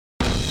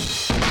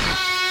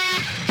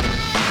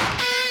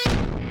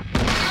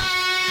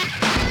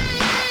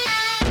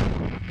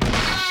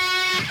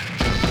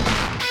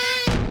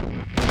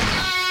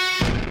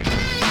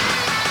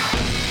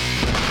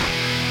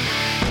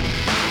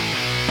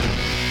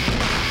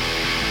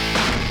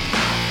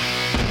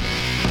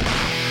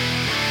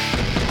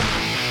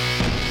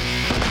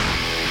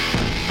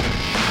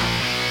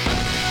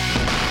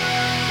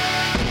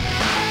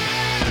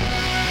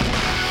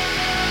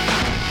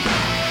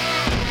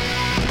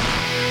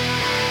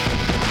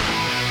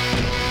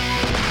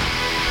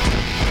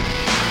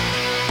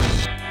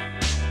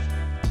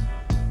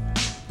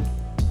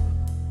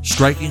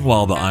Striking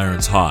while the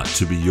iron's hot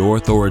to be your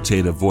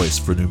authoritative voice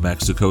for New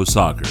Mexico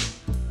soccer.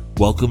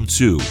 Welcome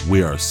to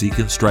We Are Seek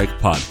and Strike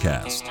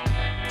podcast,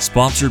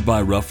 sponsored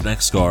by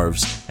Roughneck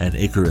Scarves and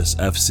Icarus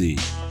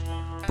FC.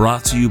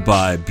 Brought to you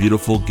by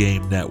Beautiful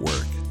Game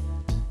Network.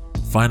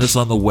 Find us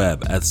on the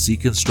web at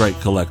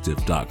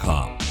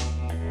seekandstrikecollective.com.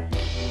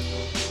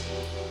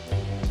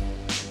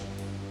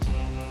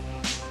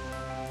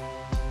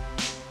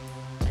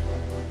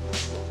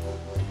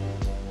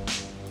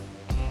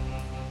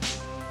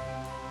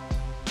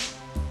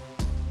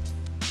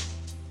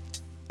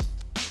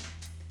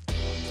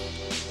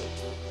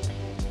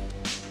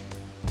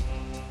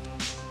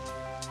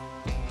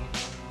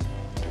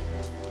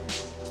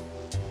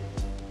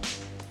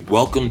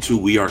 Welcome to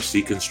We Are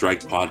Seek and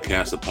Strike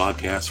podcast, a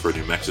podcast for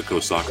New Mexico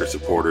soccer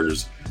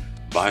supporters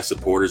by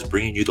supporters,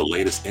 bringing you the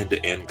latest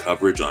end-to-end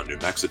coverage on New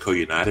Mexico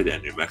United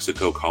and New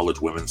Mexico College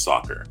women's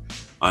soccer.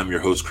 I'm your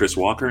host, Chris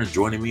Walker, and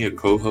joining me are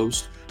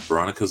co-host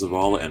Veronica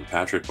Zavala and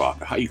Patrick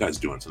Baca. How you guys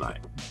doing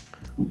tonight?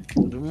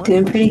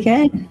 Doing pretty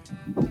good.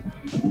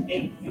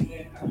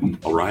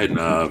 All right, and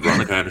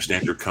Veronica, I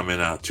understand you're coming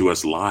to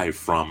us live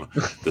from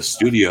the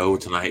studio.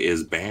 Tonight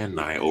is band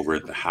night over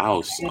at the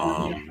house.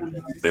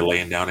 They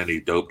laying down any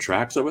dope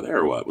tracks over there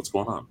or what? What's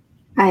going on?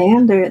 I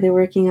am. They're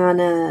working on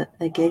a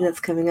gig that's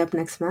coming up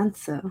next month,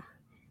 so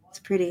it's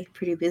pretty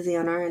busy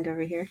on our end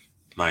over here.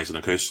 Nice. And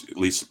in case, at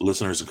least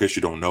listeners, in case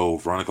you don't know,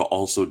 Veronica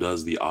also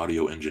does the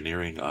audio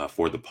engineering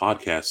for the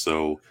podcast.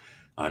 So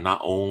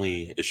not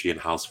only is she in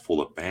a house full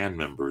of band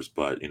members,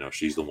 but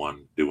she's the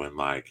one doing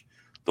like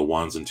the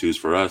ones and twos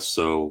for us.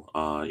 So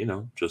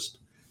just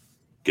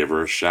give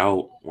her a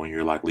shout when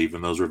you're like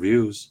leaving those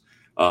reviews.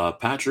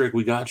 Patrick,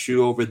 we got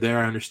you over there.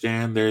 I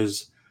understand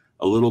there's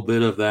a little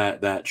bit of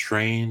that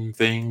train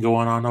thing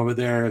going on over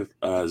there.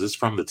 Is this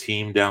from the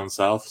team down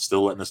south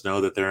still letting us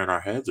know that they're in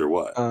our heads or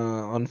what?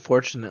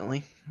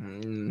 Unfortunately,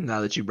 now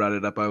that you brought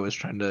it up, I was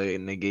trying to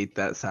negate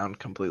that sound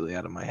completely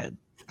out of my head.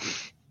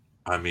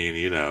 I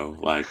mean,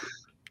 like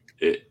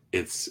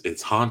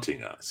it's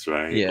haunting us,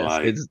 right? Yes,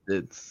 like,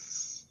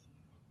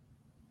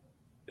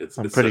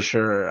 I'm pretty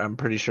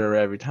sure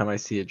every time I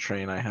see a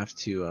train, I have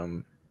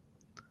to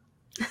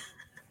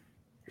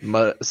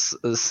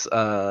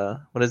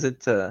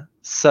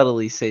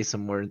subtly say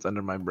some words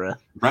under my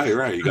breath.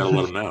 Right. You gotta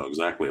let them know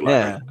exactly.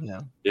 Yeah.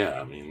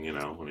 I mean,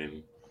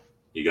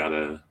 you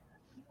gotta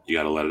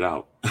let it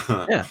out.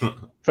 Yeah,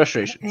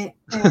 frustration. I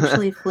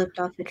actually flipped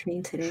off the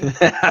train today.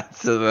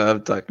 That's what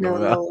I'm talking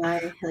about. No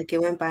lie. Like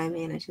it went by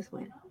me and I just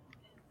went.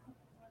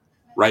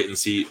 Right, and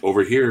see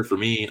over here for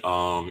me,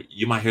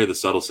 you might hear the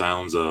subtle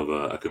sounds of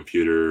a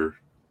computer,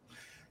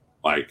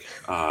 like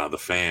the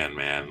fan,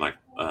 man. Like,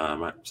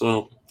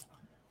 so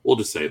we'll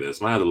just say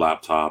this: my other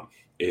laptop,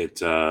 it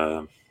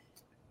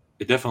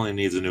definitely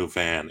needs a new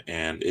fan,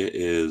 and it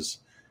is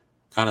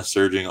kind of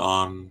surging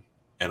on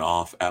and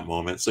off at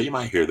moments. So you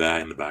might hear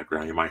that in the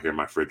background. You might hear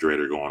my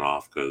refrigerator going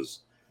off because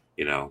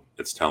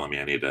it's telling me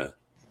I need to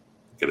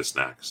get a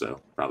snack.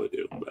 So probably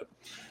do, but.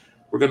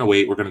 We're going to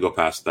wait. We're going to go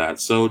past that.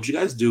 So did you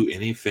guys do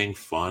anything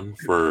fun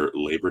for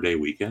Labor Day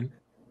weekend?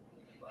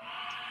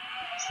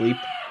 Sleep.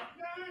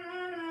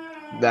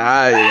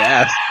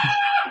 Yes.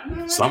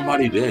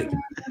 Somebody did.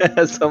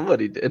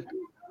 Somebody did.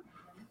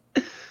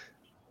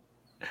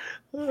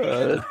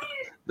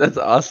 That's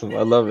awesome.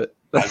 I love it.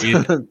 I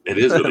mean, it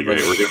is really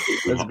great.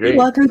 That's great.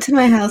 Welcome to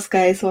my house,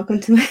 guys.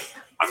 Welcome to my house.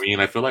 I mean,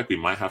 I feel like we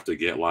might have to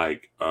get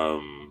like a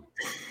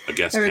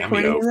guest A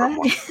cameo from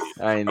one.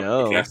 I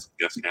know. Guest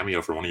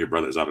cameo from one of your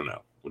brothers. I don't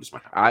know. What is my?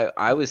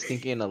 I was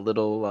thinking a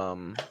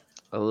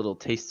little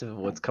taste of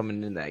what's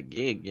coming in that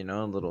gig. A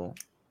little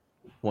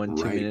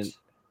 1-2 minute,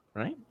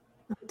 right?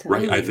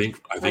 Right. I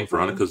think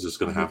Veronica's just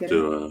gonna have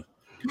to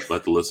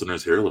let the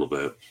listeners hear a little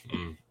bit.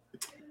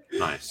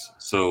 Nice.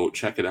 So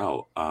check it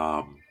out.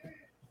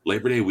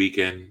 Labor Day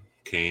weekend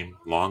came,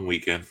 long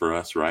weekend for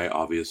us, right?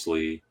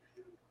 Obviously,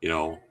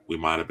 we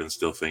might have been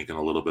still thinking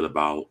a little bit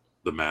about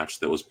the match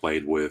that was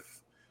played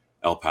with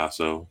El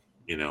Paso.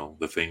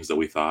 The things that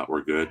we thought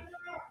were good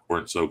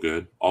weren't so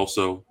good.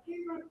 Also,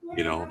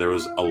 there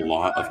was a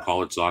lot of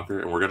college soccer,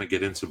 and we're going to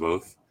get into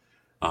both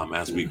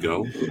as we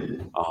go.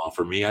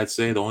 For me, I'd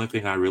say the only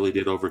thing I really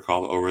did over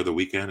the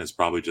weekend is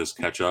probably just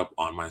catch up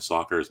on my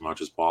soccer as much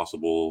as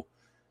possible.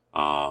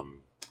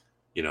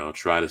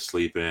 Try to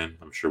sleep in.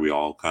 I'm sure we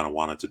all kind of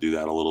wanted to do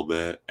that a little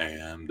bit.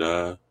 And,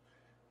 I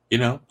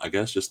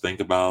guess just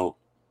think about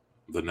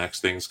the next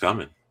thing's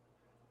coming.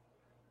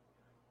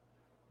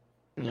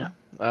 Yeah.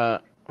 I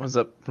was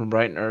up from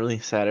bright and early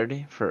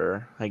Saturday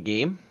for a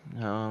game.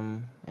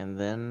 And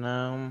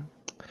then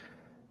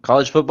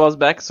college football's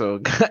back,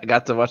 so I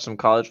got to watch some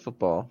college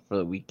football for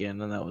the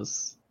weekend, and that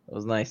was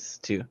nice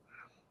too.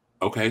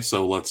 Okay,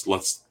 so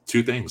let's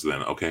two things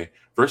then. Okay.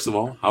 First of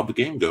all, how'd the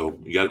game go?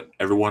 You got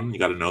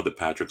to know that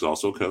Patrick's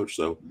also a coach,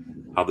 so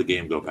how'd the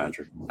game go,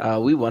 Patrick?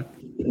 We won.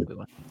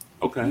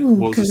 Okay.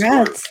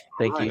 Congrats.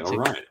 Thank you. All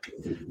right.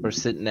 We're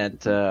sitting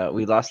at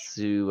we lost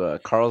to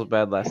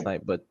Carlsbad last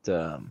night, but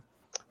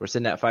we're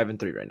sitting at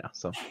 5-3 right now,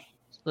 so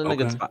still in a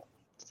good spot.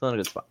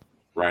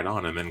 Right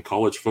on. And then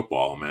college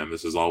football, man.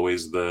 This is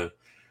always the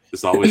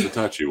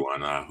touchy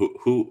one.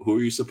 Who are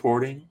you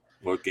supporting?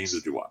 What games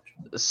did you watch?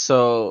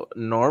 So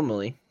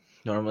normally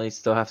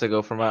still have to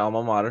go for my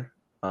alma mater.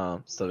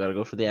 Still got to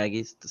go for the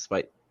Aggies,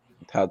 despite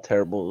how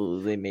terrible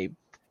they may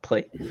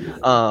play.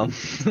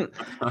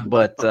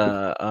 But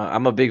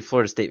I'm a big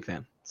Florida State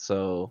fan,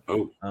 so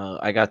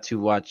I got to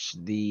watch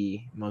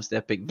the most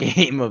epic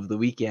game of the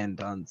weekend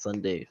on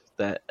Sunday.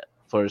 That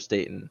Florida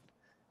State and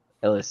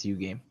LSU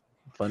game.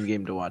 Fun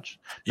game to watch.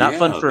 Not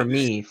fun for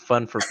me,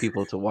 fun for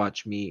people to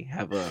watch me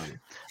have a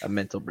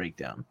mental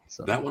breakdown.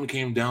 So that one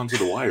came down to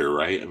the wire,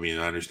 right? I mean,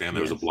 I understand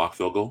there was a block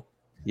field goal.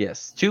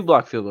 Yes, 2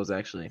 block field goals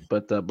actually,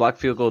 but the block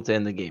field goal to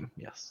end the game.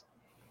 Yes.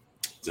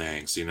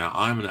 Dang. See, now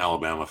I'm an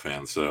Alabama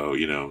fan, so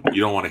you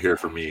don't want to hear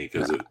from me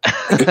because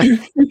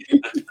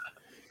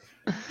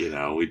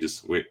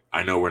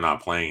I know we're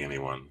not playing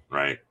anyone,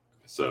 right?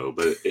 So,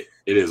 but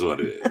it is what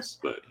it is.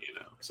 But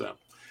so.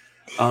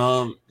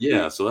 So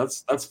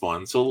that's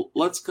fun. So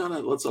let's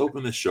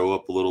open the show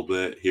up a little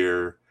bit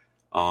here.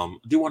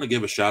 Do want to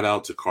give a shout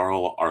out to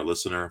Carl, our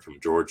listener from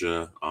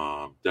Georgia.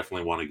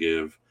 Definitely want to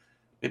give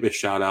maybe a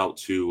shout out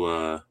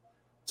to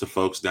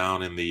folks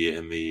down in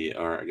the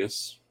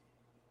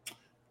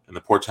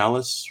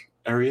Portales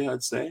area,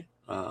 I'd say.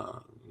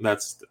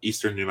 That's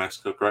eastern New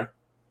Mexico, correct?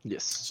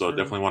 Yes. So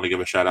definitely want to give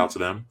a shout out to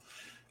them.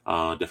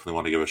 Definitely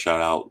want to give a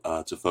shout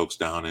out to folks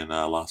down in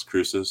Las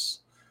Cruces.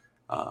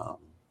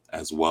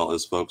 As well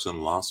as folks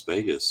in Las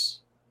Vegas.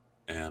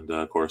 And,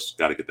 of course,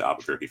 got to get the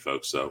Albuquerque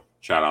folks. So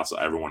shout out to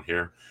everyone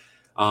here.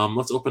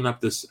 Let's open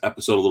up this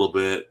episode a little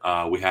bit.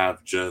 We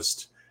have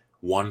just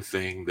one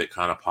thing that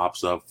kind of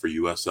pops up for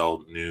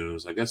USL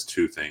news. I guess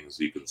 2 things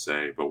you can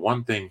say. But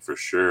one thing for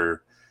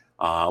sure,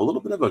 a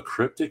little bit of a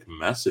cryptic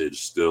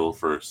message still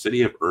for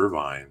City of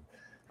Irvine,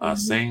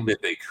 saying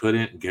that they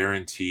couldn't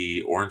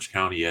guarantee Orange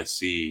County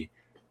SC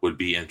would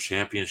be in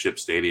Championship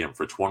Stadium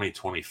for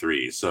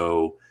 2023.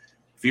 So,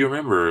 if you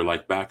remember,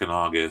 like back in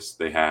August,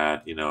 they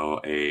had,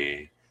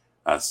 a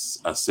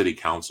city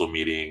council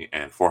meeting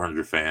and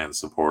 400 fans,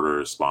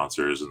 supporters,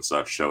 sponsors, and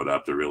such showed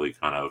up to really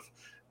kind of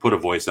put a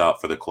voice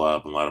out for the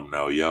club and let them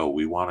know,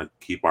 we want to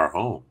keep our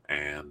home.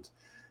 And,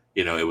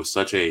 it was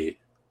such a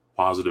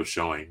positive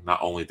showing. Not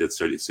only did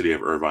City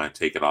of Irvine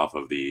take it off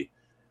of the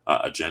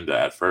agenda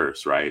at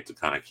first, right, to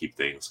kind of keep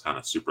things kind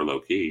of super low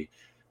key,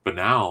 but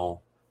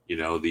now,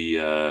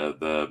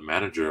 the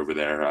manager over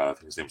there, I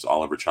think his name's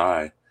Oliver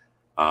Chai,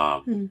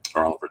 or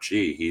Oliver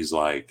Chi, he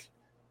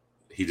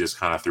just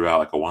kind of threw out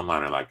like a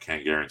one-liner, like,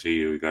 can't guarantee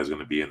you guys are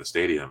going to be in the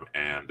stadium.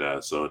 And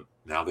so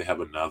now they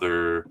have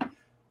another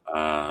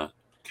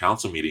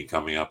council meeting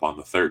coming up on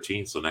the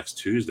 13th, so next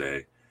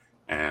Tuesday.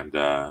 And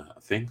I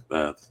think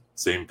the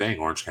same thing,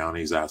 Orange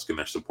County's asking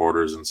their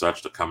supporters and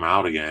such to come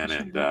out again.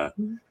 And,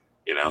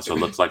 so it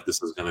looks like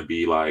this is going to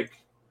be like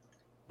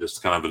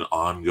just kind of an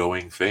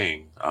ongoing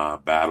thing,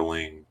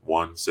 battling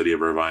one, City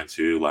of Irvine,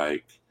 2,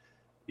 like,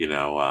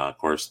 of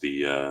course,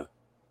 the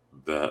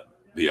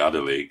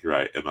other league,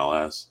 right,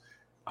 MLS.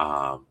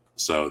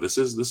 So this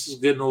is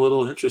getting a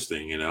little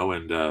interesting, and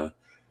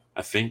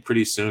I think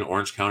pretty soon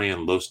Orange County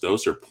and Los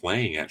Dos are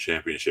playing at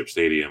Championship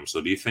Stadium.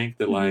 So do you think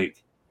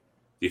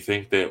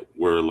that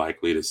we're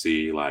likely to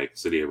see like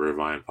City of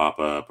Irvine pop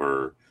up,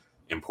 or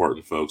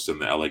important folks in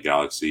the LA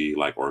Galaxy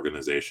like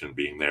organization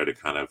being there to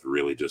kind of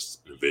really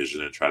just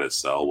envision and try to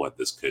sell what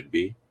this could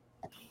be?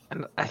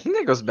 And I think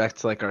that goes back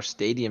to like our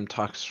stadium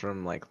talks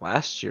from like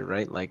last year,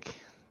 right? Like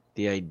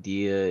the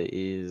idea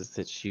is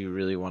that you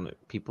really want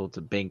people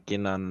to bank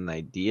in on an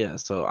idea.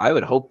 So I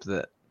would hope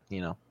that,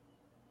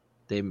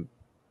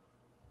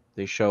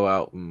 they show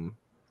out and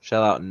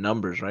shell out in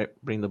numbers, right?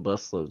 Bring the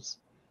busloads.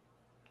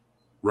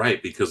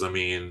 Right, because I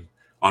mean,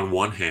 on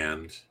one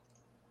hand,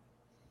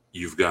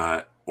 you've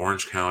got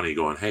Orange County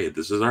going, hey,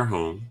 this is our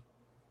home.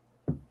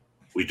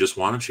 We just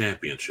won a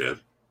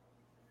championship.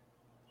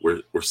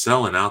 We're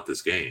selling out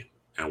this game,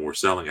 and we're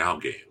selling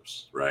out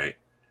games, right?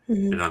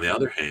 Mm-hmm. And on the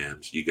other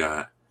hand, you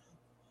got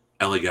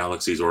LA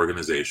Galaxy's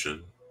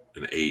organization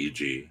and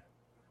AEG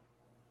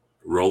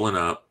rolling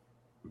up,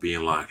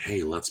 being like,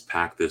 hey, let's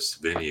pack this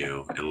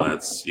venue and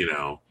let's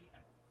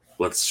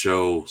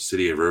show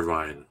City of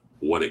Irvine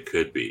what it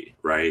could be,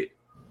 right?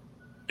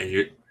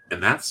 And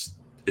it's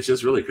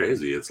just really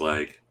crazy. It's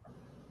like,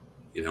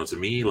 to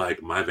me,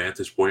 like my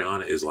vantage point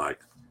on it is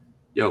like,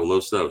 yo,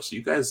 Los Dos,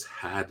 you guys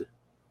had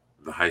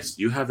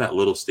you have that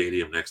little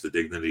stadium next to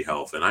Dignity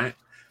Health, and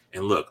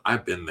look,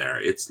 I've been there.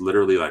 It's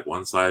literally like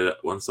one side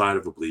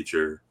of a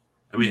bleacher.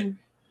 I mean,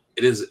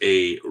 It is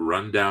a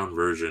rundown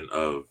version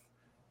of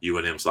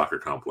UNM Soccer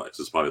Complex.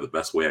 It's probably the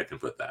best way I can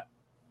put that,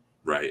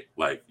 right?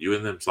 Like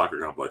UNM Soccer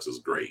Complex is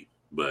great,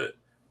 but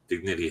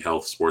Dignity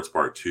Health Sports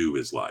Park 2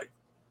 is like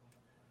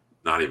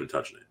not even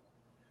touching it.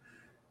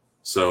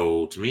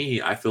 So to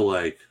me, I feel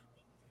like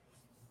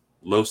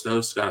Los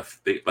Dos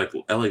like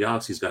LA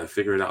Galaxy's got to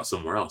figure it out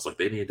somewhere else. Like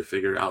they need to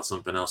figure out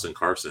something else in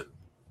Carson.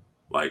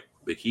 Like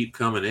they keep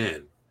coming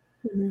in,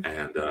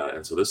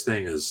 and so this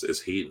thing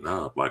is heating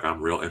up. Like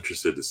I'm real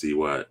interested to see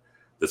what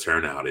the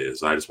turnout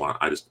is. I just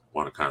want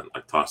to kind of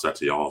like toss that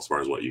to y'all as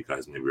far as what you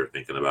guys maybe are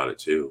thinking about it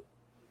too.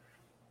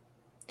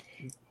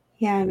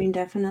 Yeah, I mean,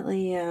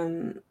 definitely.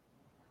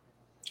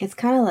 It's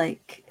kind of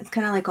like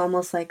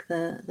almost like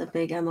the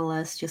big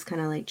MLS just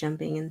kind of like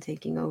jumping and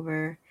taking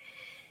over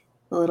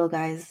the little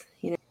guys.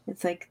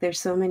 It's like there's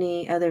so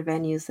many other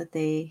venues that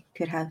they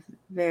could have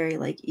very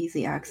like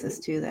easy access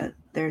to that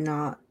they're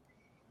not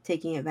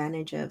taking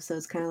advantage of. So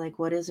it's kind of like,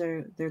 what is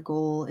their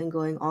goal in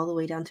going all the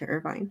way down to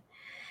Irvine?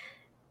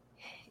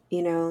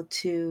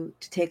 To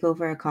take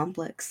over a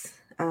complex.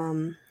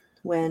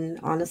 When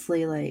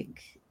honestly,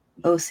 like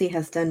OC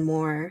has done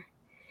more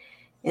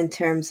in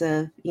terms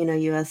of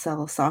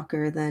USL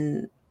soccer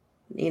than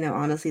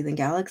honestly than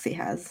Galaxy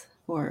has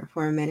for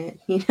a minute.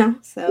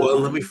 So well,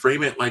 let me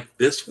frame it like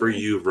this for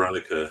you,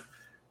 Veronica.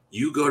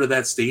 You go to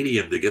that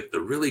stadium to get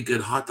the really good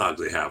hot dogs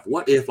they have.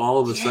 What if all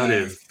of a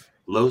sudden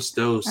Los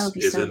Dos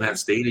is in that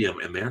stadium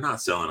and they're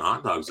not selling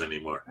hot dogs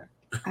anymore?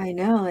 I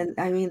know, and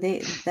I mean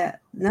I've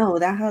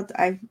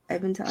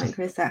been telling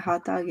Chris that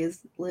hot dog is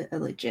a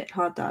legit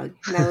hot dog,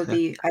 and I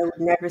would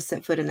never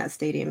set foot in that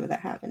stadium if that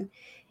happened,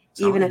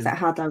 even if that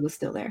hot dog was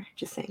still there.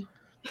 Just saying.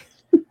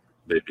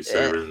 They'd be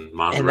serving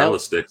mozzarella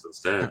sticks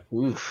instead.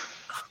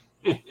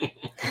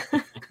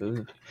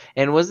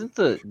 And wasn't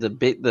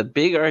the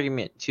big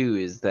argument too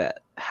is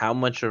that how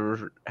much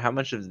of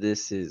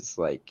this is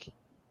like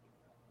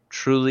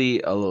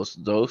truly a Los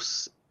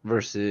Dos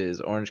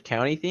versus Orange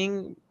County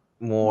thing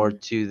more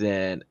to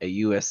than a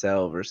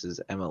USL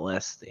versus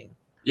MLS thing.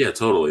 Yeah,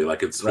 totally.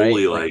 Like it's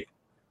wholly like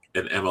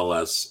an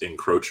MLS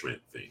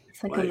encroachment thing.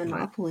 It's like a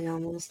monopoly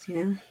almost,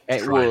 trying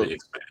to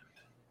expand.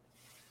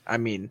 I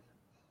mean,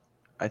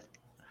 I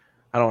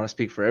don't want to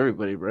speak for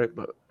everybody, right?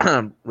 But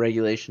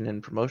regulation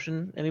and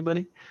promotion,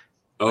 anybody?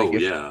 Oh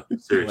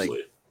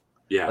seriously.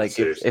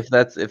 Seriously. If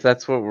that's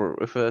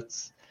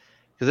because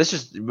that's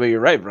just. But you're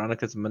right,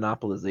 Veronica. It's a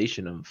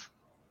monopolization of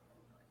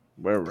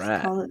where we're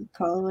at. Call it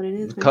what it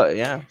is.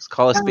 Let's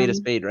call a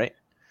spade, right?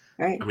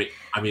 Right.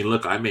 I mean,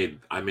 look, I made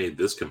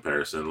this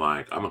comparison.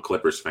 Like, I'm a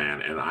Clippers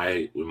fan, and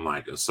I'm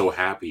like so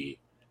happy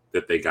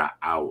that they got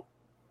out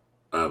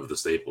of the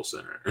Staples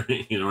Center.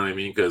 You know what I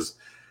mean? Because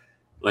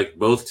like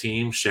both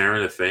teams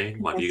sharing a thing,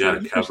 like you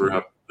got to cover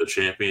up the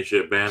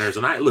championship banners.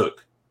 And I'm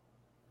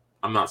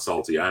not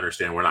salty. I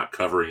understand we're not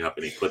covering up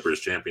any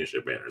Clippers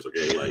championship banners.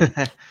 Okay,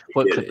 like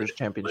what Clippers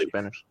championship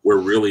banners? We're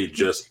really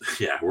just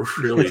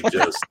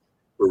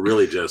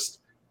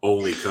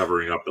only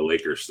covering up the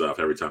Lakers stuff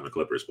every time the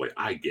Clippers play.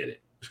 I get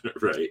it,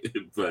 right?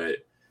 But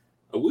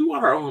we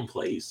want our own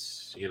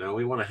place.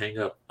 We want to hang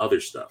up other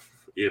stuff.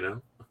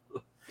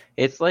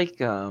 It's like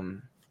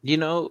who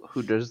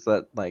does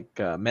that, like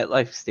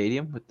MetLife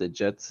Stadium with the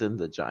Jets and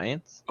the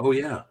Giants? Oh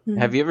yeah. Mm-hmm.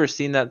 Have you ever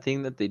seen that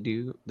thing that they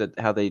do?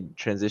 How they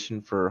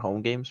transition for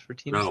home games for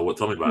teams? No,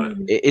 tell me about it.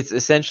 It's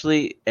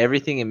essentially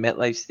everything in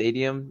MetLife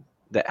Stadium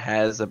that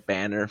has a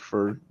banner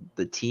for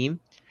the team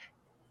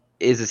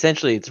is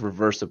essentially it's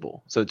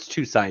reversible, so it's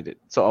two-sided.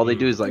 So all they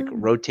do is like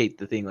rotate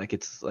the thing like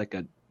it's like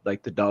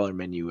the dollar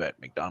menu at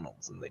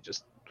McDonald's, and they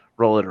just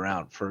roll it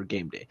around for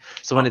game day.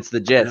 So when it's the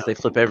Jets, they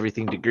flip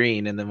everything to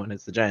green, and then when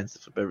it's the Giants, they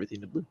flip everything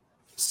to blue.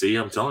 See,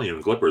 I'm telling you,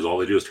 in Clippers, all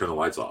they do is turn the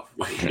lights off.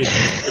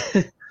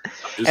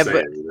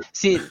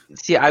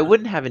 See, I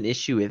wouldn't have an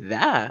issue with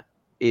that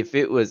if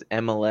it was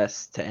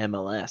MLS to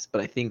MLS,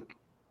 but I think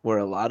where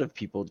a lot of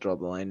people draw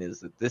the line is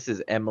that this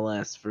is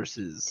MLS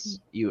versus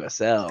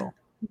USL,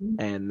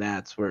 and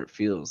that's where it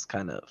feels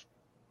kind of.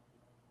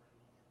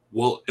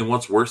 Well, and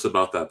what's worse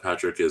about that,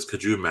 Patrick, is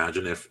could you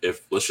imagine if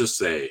let's just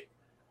say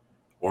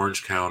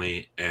Orange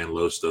County and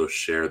Los Dos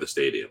share the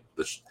stadium?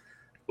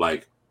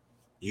 Like,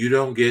 you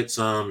don't get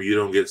some,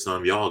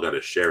 y'all got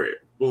to share it.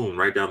 Boom,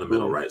 right down the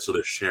middle, right? So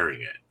they're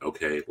sharing it.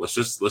 Okay, let's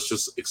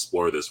just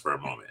explore this for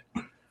a moment.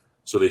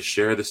 So they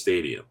share the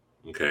stadium.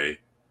 Okay.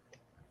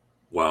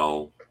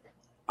 Well,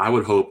 I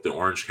would hope that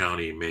Orange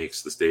County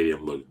makes the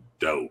stadium look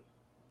dope.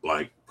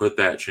 Like, put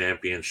that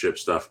championship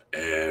stuff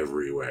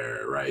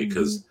everywhere, right?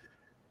 Because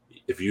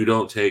if you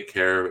don't take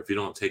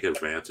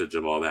advantage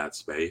of all that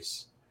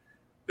space,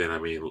 then I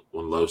mean,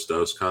 when Los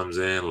Dos comes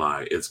in,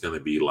 like it's gonna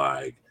be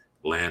like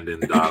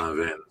Landon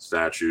Donovan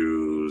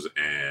statues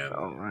and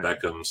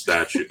Beckham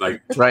statue,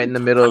 like right in the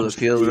middle of the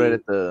field, right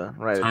at the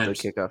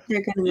kickoff.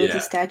 They're gonna move the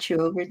statue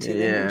over to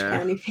the Orange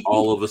County.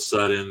 All of a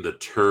sudden, the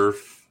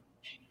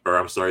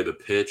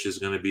pitch is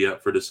gonna be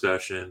up for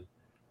discussion.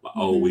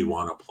 Oh, we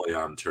want to play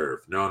on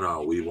turf.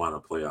 No, we want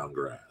to play on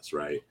grass,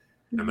 right?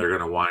 And they're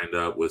going to wind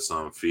up with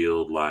some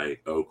field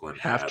like Oakland.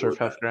 Half turf,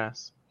 half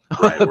grass.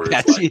 Right, where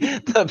it's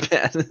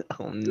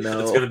oh, no.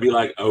 It's going to be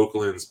like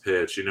Oakland's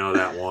pitch. You know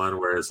that one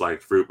where it's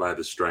like fruit by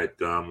the striped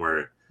gum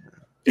where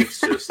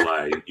it's just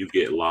like you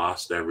get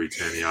lost every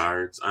 10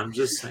 yards. I'm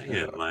just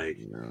saying, like,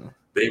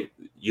 that's going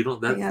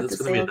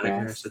to be a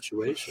nightmare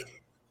situation.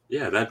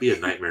 Yeah, that'd be a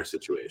nightmare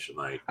situation.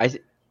 Like, I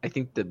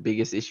think the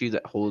biggest issue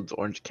that holds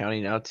Orange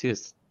County now too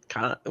is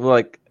kind of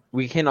like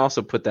we can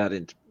also put that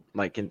into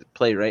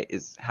play, right?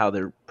 Is how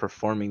they're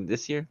performing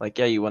this year. Like,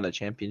 yeah, you won a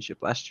championship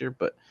last year,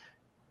 but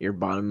you're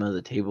bottom of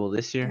the table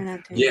this They're year,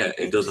 not doing Yeah, too it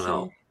great doesn't this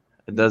help. year.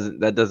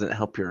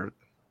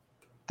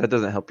 that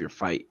doesn't help your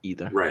fight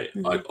either. Right.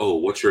 Mhm. Like, oh,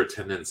 what's your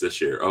attendance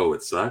this year? Oh,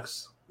 it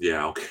sucks.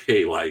 Yeah,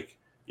 okay. Like,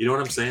 you know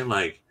what I'm saying?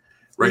 Like,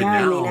 right Yeah,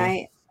 I mean, now,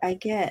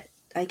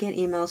 I get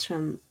emails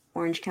from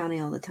Orange County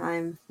all the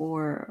time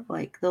for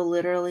like they'll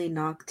literally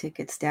knock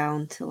tickets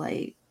down to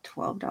like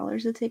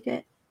 $12 a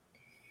ticket,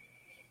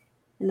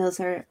 and those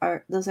are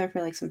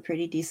for like some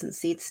pretty decent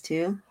seats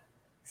too.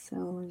 So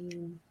I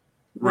mean,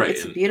 but right,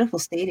 it's a and beautiful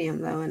stadium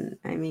though, and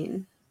I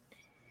mean,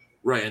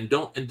 right, and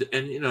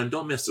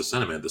don't miss the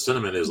sentiment. The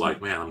sentiment is mhm,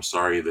 like, man, I'm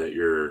sorry that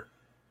you're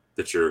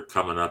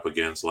coming up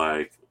against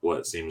like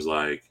what seems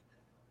like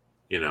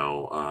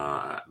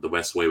the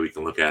best way we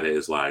can look at it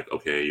is like,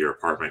 okay, your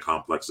apartment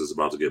complex is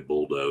about to get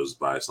bulldozed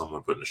by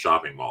someone putting a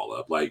shopping mall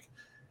up. Like,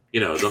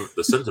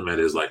 the sentiment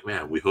is like,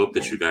 man, we hope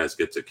that yeah, you guys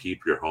get to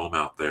keep your home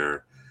out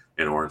there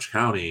in Orange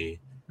County.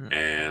 Mm.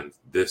 And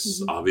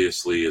this mhm,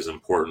 obviously is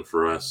important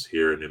for us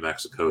here in New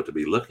Mexico to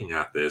be looking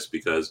at this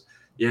because,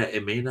 yeah,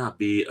 it may not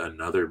be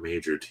another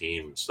major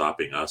team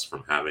stopping us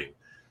from having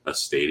a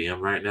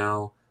stadium right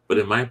now, but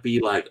it might be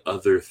like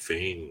other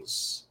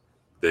things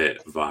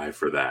that vie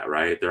for that,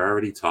 right? They're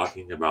already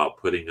talking about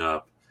putting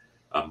up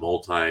a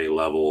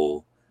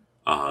multi-level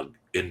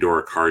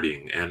indoor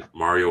karting and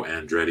Mario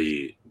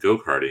Andretti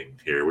go-karting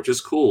here, which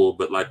is cool,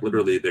 but like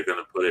literally they're going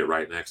to put it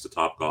right next to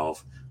Top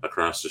Golf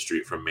across the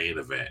street from Main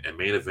Event. And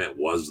Main Event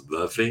was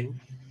the thing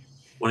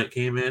when it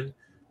came in,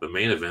 but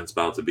Main Event's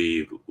about to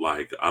be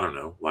like, I don't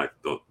know, like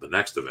the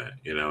next event,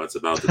 it's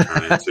about to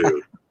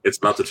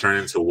turn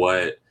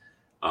into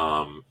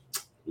um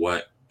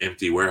what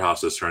Empty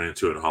Warehouse is turning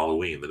into in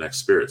Halloween, the next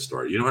Spirit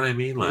Store. You know what I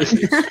mean? Like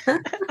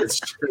it's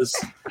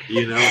just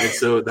and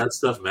so that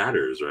stuff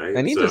matters, right?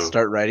 I need to So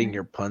start writing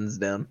your puns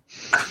down.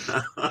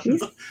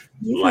 he's a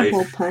whole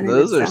life pun in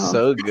Those are itself.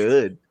 so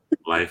good.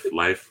 life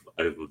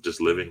I'm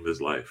just living this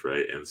life,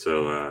 right? And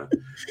so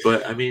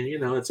but I mean,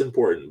 it's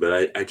important,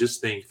 but I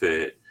just think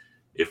that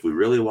if we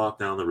really walk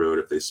down the road,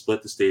 if they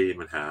split the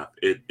stadium in half,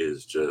 it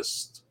is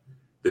just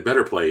they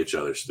better play each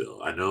other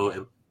still. I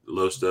know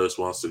Los Dos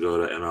wants to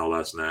go to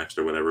MLS next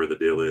or whatever the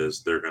deal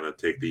is. They're going to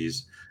take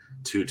these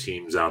two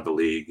teams out of the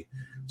league,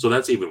 so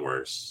that's even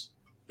worse.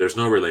 There's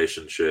no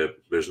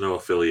relationship, there's no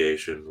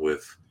affiliation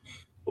with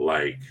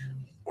like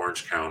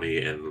Orange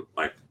County and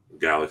like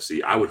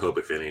Galaxy. I would hope,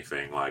 if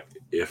anything, like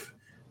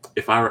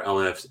if I were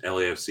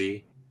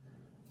LAFC,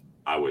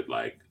 I would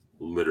like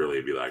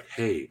literally be like,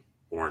 "Hey,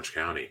 Orange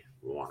County,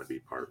 want to be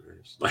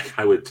partners?" Like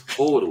I would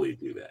totally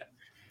do that,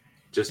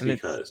 just And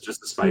it's because,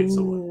 just to spite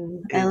someone.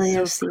 Ooh,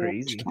 it's so LAFC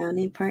Orange crazy.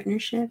 County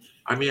partnership.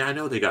 I mean, I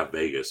know they got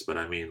Vegas, but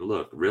I mean,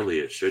 look, really,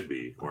 it should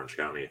be Orange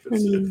County if I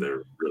mean,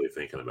 they're really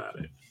thinking about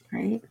it.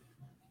 right?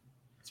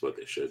 That's what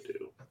they should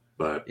do.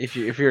 But If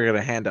you're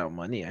gonna hand out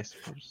money, I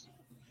suppose.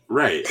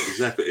 right,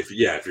 exactly. If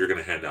you're going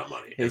to hand out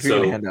money, and If you're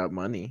gonna so hand out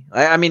money,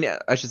 I mean,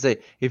 I should say,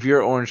 if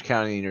you're Orange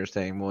County and you're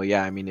saying, well,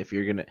 yeah, I mean, if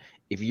you're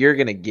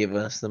gonna give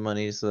us the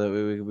money so that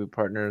we can be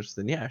partners,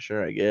 then yeah,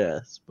 sure, I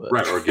guess. But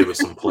right, or give us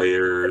some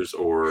players,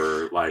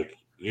 or like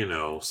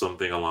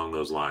something along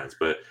those lines.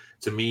 But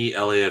to me,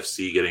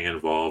 LAFC getting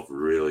involved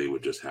really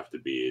would just have to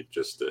be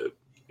just a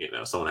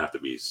someone have to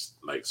be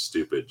like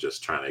stupid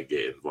just trying to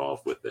get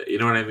involved with it. You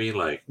know what I mean?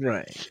 Like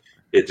right.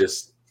 it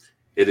just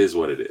it is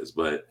what it is.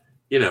 But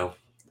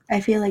I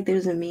feel like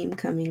there's a meme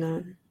coming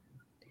on.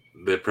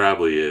 there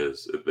probably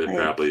is. There Like,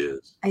 probably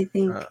is. I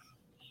think, Uh,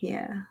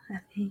 yeah, I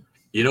think.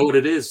 You know what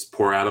it is?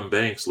 Poor Adam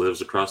Banks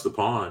lives across the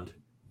pond,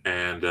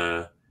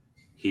 and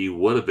he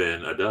would have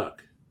been a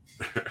duck.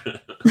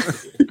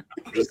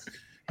 Just,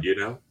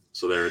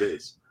 so there it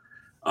is.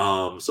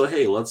 So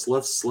hey, let's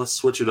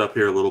switch it up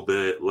here a little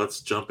bit.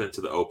 Let's jump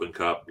into the Open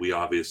Cup. We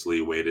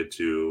obviously waited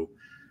to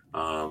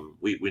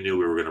we knew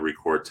we were going to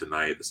record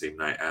tonight, the same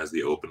night as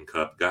the Open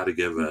Cup. Got to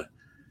give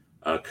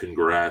a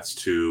congrats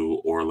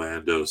to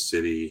Orlando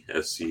City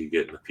SC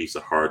getting a piece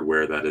of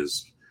hardware. That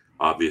is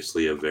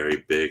obviously a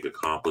very big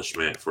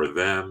accomplishment for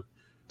them.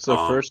 so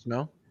first,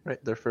 no,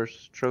 right? Their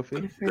first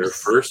trophy. Their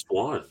first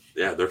one.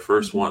 Yeah, their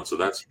 1st Mhm. one. So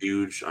that's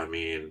huge. I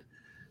mean,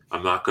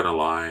 I'm not going to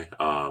lie.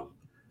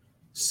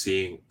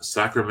 Seeing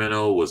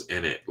Sacramento was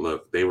in it.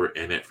 Look, they were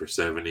in it for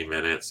 70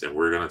 minutes, and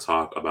we're going to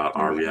talk about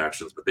our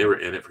reactions, but they were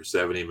in it for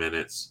 70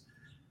 minutes.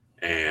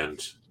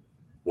 And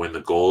when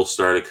the goals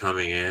started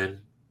coming in,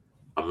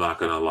 I'm not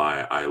going to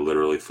lie, I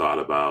literally thought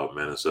about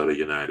Minnesota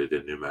United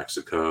in New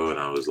Mexico, and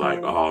I was like,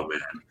 oh man,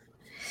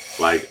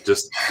 like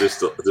just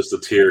a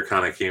tear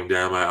kind of came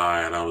down my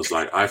eye, and I was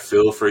like, I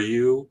feel for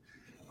you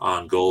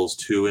on goals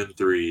 2 and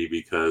 3,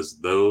 because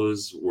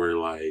those were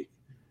like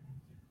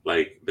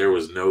there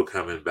was no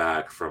coming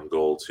back from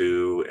goal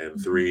 2,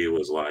 and 3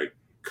 was like,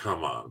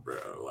 come on,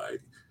 bro.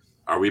 Like,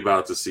 are we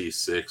about to see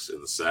 6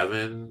 and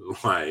 7?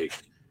 Like,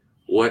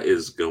 what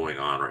is going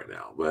on right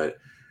now? But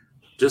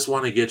just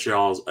want to get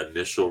y'all's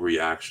initial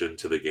reaction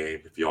to the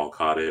game. If y'all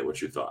caught it,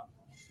 what you thought?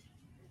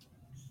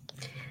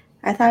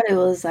 I thought it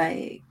was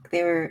like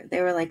they were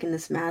like in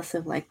this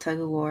massive like tug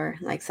of war.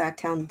 Like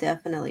Sacktown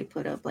definitely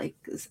put up like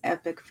this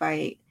epic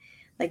fight.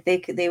 Like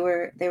they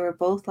were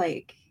both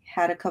like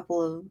had a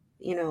couple of,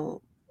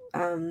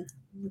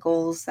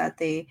 goals that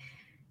they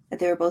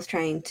were both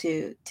trying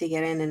to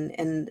get in,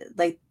 and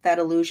like that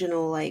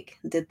illusional, like,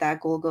 did that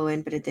goal go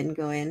in but it didn't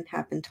go in,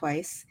 happened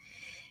twice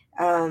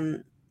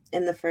um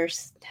in the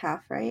first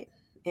half, right?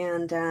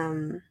 And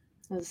it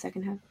was the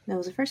second half. No, it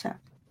was the first half.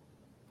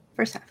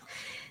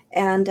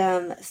 And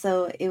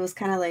so it was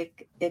kind of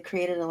like it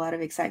created a lot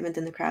of excitement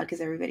in the crowd because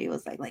everybody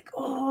was like,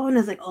 oh, and I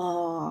was like,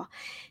 oh.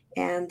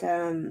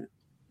 And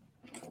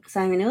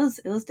so I mean, it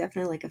was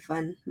definitely like a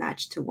fun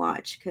match to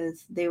watch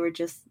because they were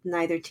just,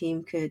 neither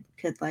team could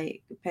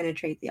like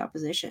penetrate the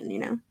opposition,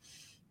 until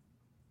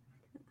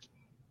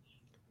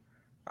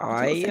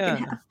the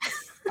second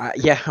half.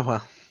 Yeah,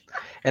 well,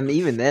 and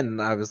even then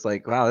I was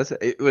like, wow,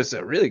 it was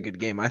a really good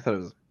game. I thought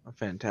it was a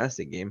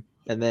fantastic game,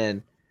 and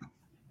then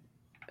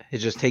it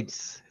just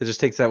takes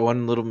that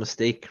one little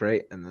mistake,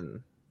 right?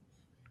 And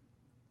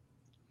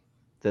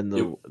then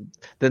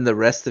the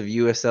rest of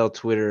USL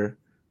Twitter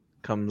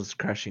comes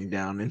crashing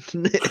down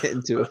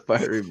into a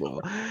fiery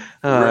ball.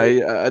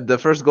 The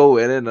first goal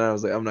went in, and I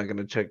was like, I'm not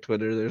gonna check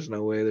Twitter. There's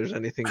no way there's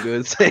anything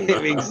good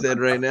being said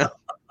right now.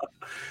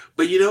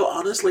 But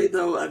honestly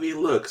though, I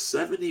mean, look,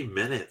 70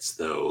 minutes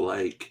though,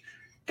 like,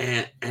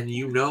 and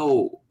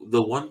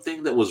the one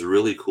thing that was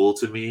really cool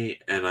to me,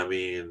 and I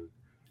mean,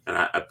 and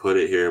I put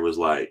it here, was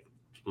like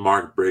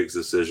Mark Briggs'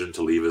 decision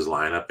to leave his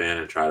lineup in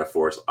and try to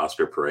force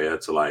Oscar Pereira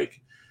to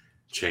like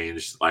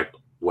change like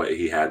what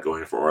he had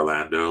going for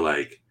Orlando.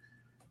 Like,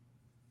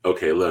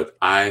 okay, look,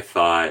 I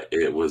thought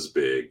it was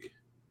big,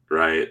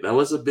 right? That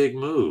was a big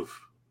move,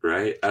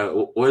 right?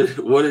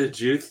 What did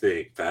you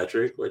think,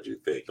 Patrick? What did you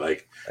think?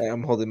 Like,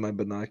 I'm holding my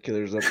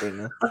binoculars up right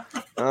now.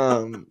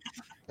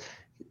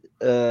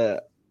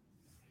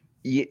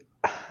 Yeah,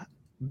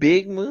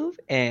 big move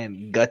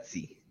and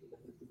gutsy.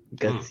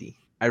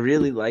 I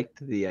really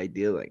liked the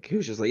idea. Like, he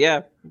was just like,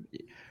 yeah,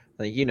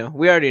 like,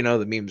 we already know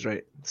the memes,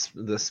 right?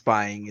 The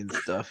spying and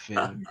stuff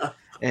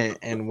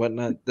and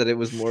whatnot. That it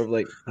was more of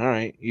like, all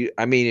right,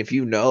 I mean, if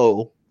you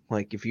know,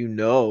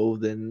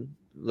 then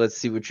let's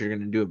see what you're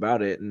gonna do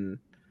about it. And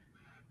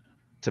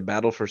to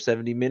battle for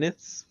 70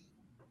 minutes,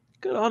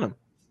 good on him.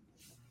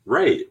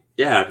 Right?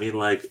 Yeah, I mean,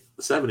 like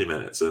 70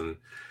 minutes, and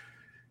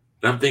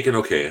I'm thinking,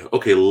 okay,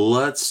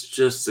 let's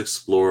just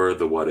explore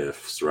the what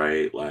ifs,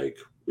 right? Like,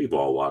 we've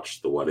all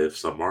watched the what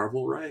ifs on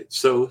Marvel, right?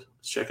 So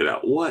let's check it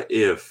out. What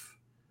if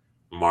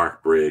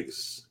Mark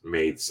Briggs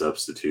made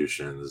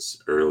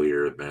substitutions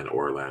earlier than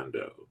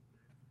Orlando?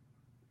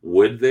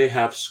 Would they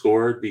have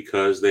scored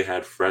because they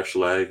had fresh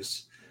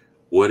legs?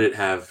 Would it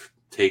have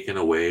taken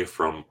away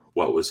from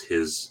what was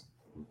his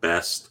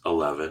best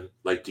 11?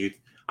 Like,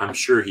 I'm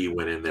sure he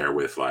went in there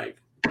with like,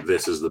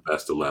 this is the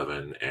best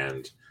 11,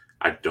 and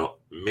I don't,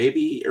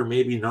 maybe or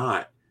maybe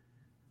not,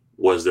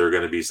 was there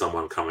going to be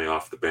someone coming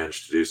off the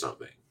bench to do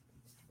something?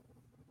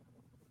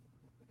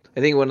 I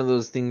think one of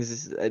those things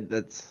is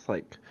that's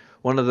like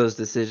one of those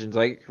decisions,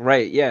 like,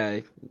 right, yeah,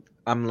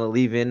 I'm gonna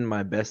leave in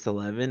my best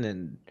 11,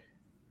 and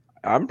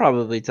I'm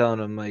probably telling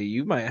him, like,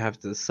 you might have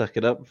to suck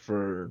it up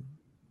for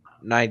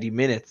 90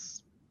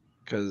 minutes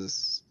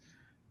because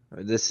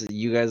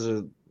you guys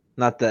are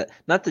not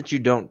that you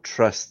don't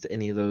trust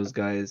any of those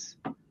guys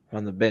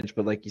on the bench,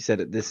 but like you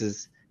said, this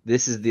is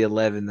the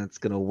 11 that's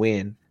gonna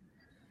win,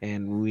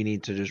 and we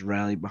need to just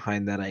rally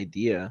behind that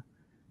idea.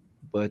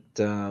 But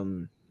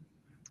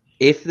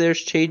if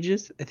there's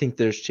changes, I think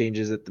there's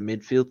changes at the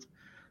midfield,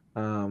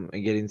 and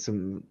getting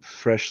some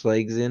fresh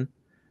legs in,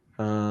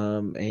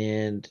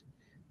 and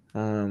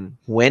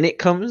when it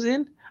comes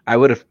in, I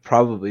would have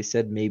probably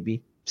said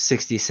maybe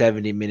 60,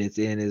 70 minutes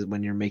in is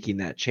when you're making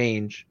that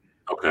change.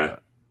 Okay.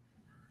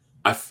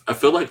 I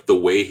feel like the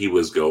way he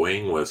was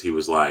going was, he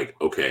was like,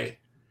 okay,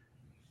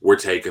 we're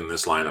taking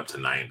this lineup to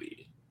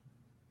 90.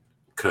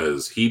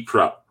 Because he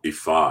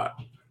fought.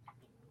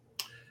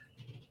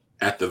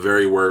 At the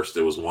very worst,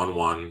 it was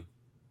 1-1.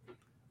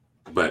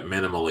 But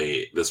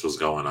minimally, this was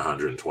going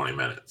 120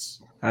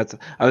 minutes. I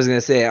was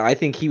gonna say, I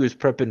think he was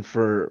prepping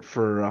for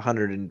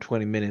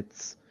 120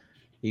 minutes.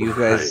 You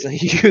guys,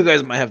 right. You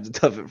guys might have to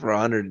tough it for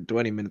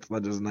 120 minutes,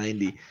 not just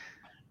 90.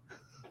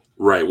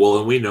 Right. Well,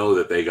 and we know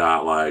that they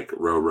got like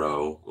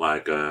Roro,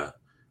 like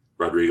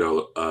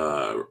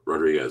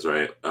Rodriguez,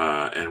 right?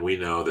 And we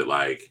know that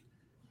like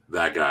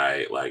that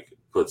guy like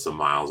put some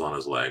miles on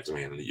his legs. I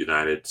mean,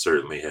 United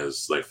certainly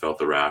has like felt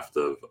the wrath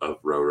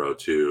of Roro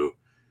too.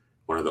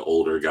 One of the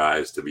older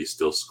guys to be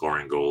still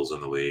scoring goals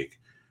in the league.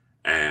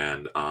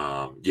 And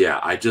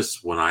yeah,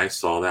 when I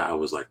saw that, I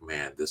was like,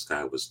 man, this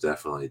guy was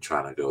definitely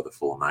trying to go the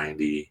full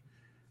 90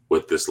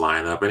 with this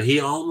lineup. And he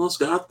almost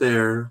got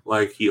there.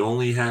 Like, he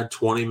only had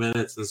 20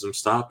 minutes and some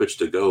stoppage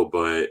to go,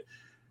 but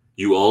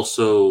you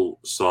also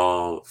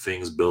saw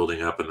things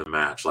building up in the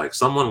match. Like,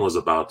 someone was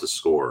about to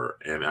score,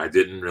 and I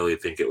didn't really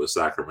think it was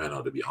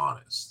Sacramento, to be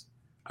honest.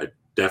 I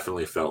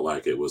definitely felt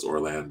like it was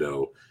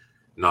Orlando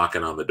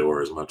knocking on the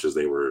door as much as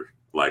they were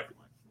like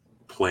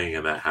playing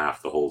in that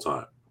half the whole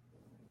time.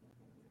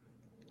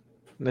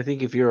 And I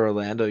think if you're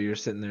Orlando, you're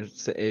sitting there.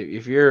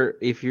 If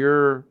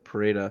you're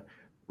Pereira,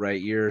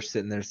 right? You're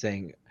sitting there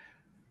saying,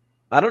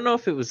 I don't know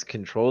if it was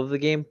control of the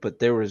game, but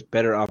there was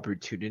better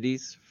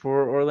opportunities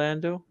for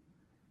Orlando.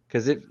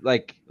 Because it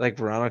like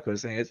Veronica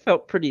was saying, it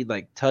felt pretty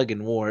like tug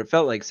and war. It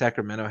felt like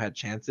Sacramento had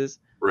chances,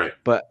 Right.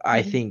 but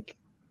I think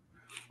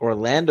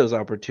Orlando's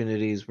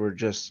opportunities were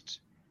just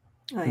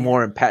Oh, yeah.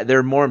 more impact.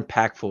 They're more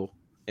impactful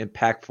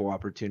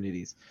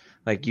opportunities.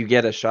 Like you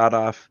get a shot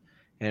off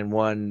and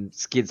one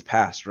skids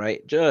past,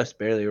 right? Just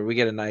barely, or we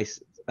get a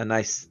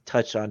nice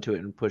touch onto it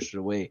and push it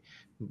away,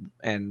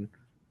 and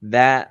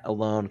that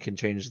alone can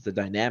change the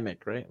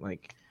dynamic, right?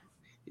 Like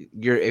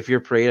if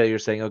you're Pareto, you're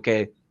saying,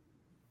 okay,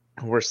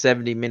 we're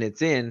 70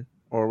 minutes in,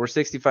 or we're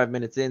 65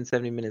 minutes in,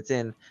 70 minutes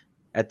in.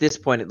 At this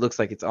point, it looks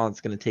like all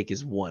it's going to take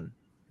is one.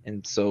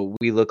 And so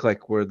we look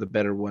like we're the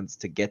better ones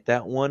to get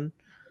that one.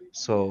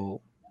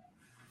 So.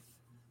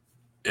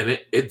 And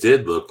it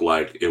did look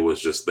like it was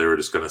just, they were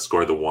just going to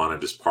score the one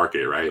and just park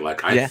it, right?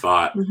 Like I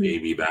thought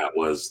maybe that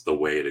was the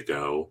way to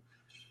go.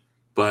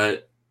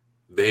 But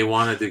they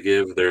wanted to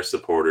give their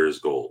supporters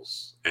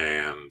goals.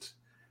 And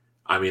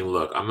I mean,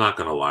 look, I'm not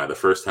going to lie. The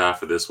first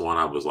half of this one,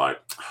 I was like,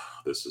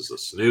 this is a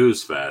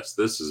snooze fest.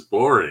 This is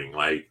boring.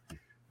 Like,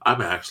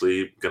 I'm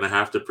actually going to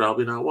have to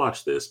probably not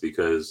watch this,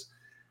 because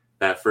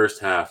that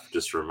first half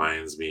just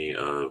reminds me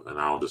of, and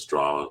I'll just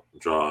draw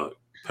a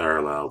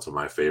parallel to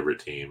my favorite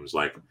teams.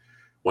 Like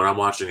when I'm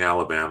watching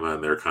Alabama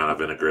and they're kind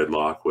of in a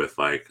gridlock with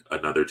like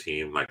another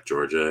team like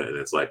Georgia, and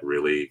it's like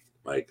really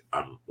like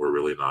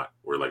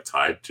we're like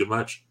tied too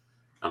much.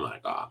 I'm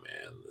like, oh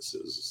man, this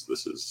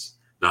is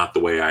not the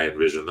way I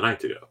envisioned the night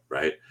to go,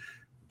 right?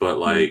 But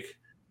like,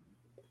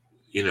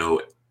 you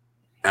know,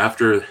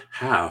 after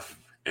half,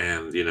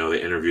 and you know,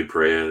 they interviewed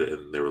Perea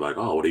and they were like,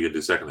 oh, what are you gonna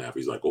do second half?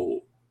 He's like,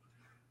 oh,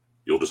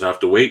 you'll just have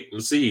to wait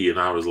and see. And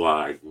I was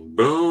like,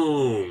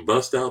 boom,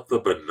 bust out the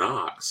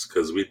binocs,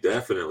 because we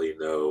definitely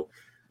know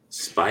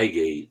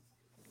Spygate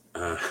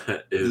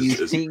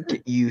is.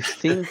 You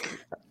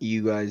think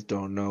you guys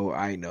don't know,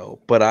 I know,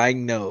 but I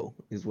know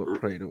is what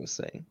Pareto was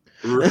saying.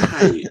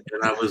 Right.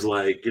 And I was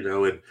like, you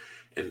know,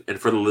 and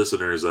for the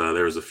listeners,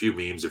 there was a few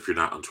memes. If you're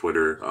not on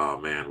Twitter, oh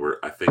man,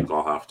 I think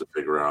I'll have to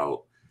figure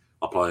out.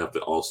 I'll probably have to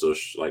also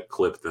like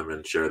clip them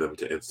and share them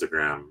to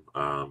Instagram.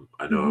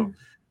 I know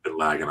I've been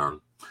lagging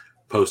on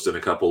posting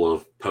a couple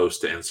of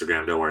posts to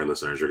Instagram. Don't worry,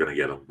 listeners, you're going to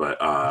get them. But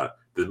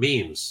the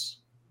memes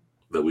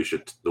that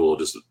we'll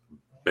just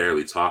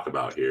barely talk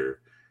about here.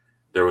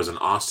 There was an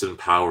Austin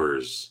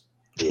Powers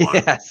one,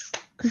 yes,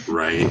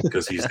 right?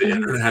 Because he's the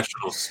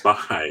international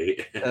spy.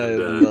 And, I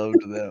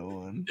loved that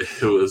one.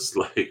 It was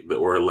like the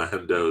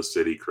Orlando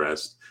City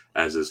crest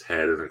as his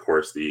head, and of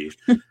course the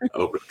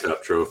Open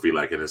Cup trophy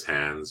like in his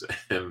hands.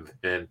 And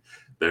then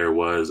there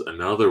was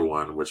another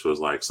one which was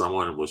like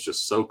someone was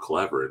just so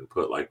clever and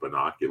put like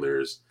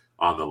binoculars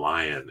on the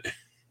lion.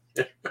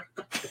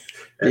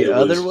 The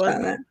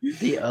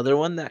other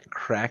one that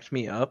cracked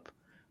me up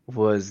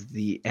was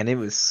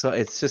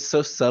it's just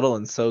so subtle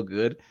and so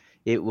good.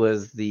 It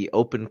was the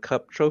Open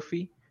Cup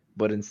trophy,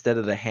 but instead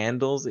of the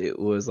handles, it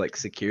was like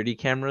security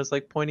cameras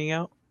like pointing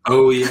out.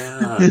 Oh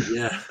yeah,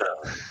 yeah.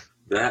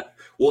 That,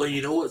 well,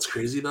 you know what's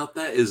crazy about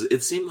that is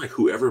it seemed like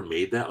whoever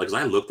made that, like, 'cause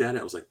I looked at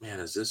it, I was like,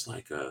 man, is this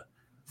like a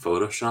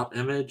Photoshop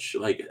image?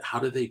 Like, how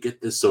did they get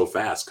this so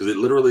fast? Because it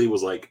literally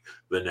was like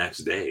the next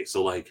day.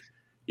 So like,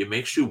 it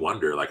makes you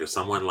wonder, like, if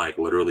someone like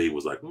literally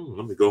was like,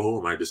 let me go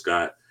home. I just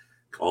got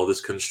all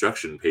this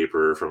construction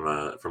paper from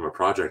a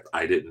project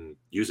I didn't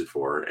use it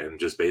for, and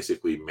just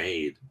basically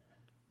made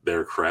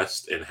their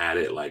crest and had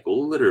it like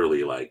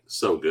literally like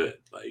so good,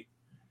 like,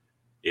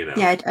 you know.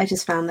 Yeah, I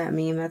just found that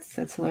meme.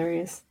 That's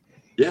hilarious.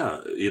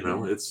 Yeah, you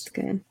know, it's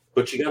good.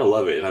 But you gotta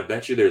love it, and I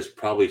bet you there's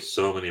probably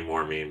so many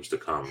more memes to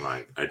come.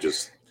 Like,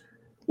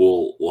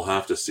 we'll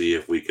have to see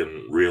if we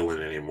can reel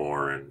in any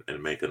more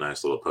and make a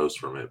nice little post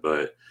from it.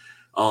 But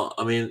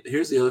I mean,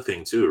 here's the other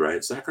thing too,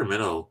 right?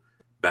 Sacramento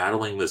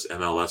battling this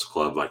MLS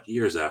club like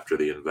years after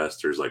the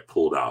investors like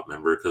pulled out.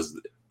 Remember, because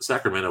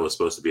Sacramento was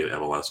supposed to be an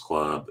MLS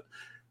club.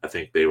 I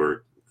think they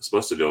were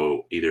supposed to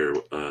go either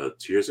 2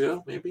 years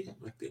ago, maybe.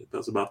 I think that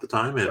was about the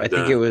time. And I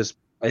think it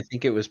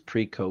was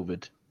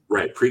pre-COVID.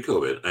 Right,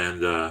 pre-COVID,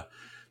 and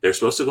they're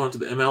supposed to go into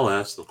the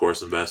MLS. Of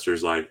course,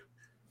 investors like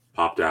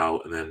popped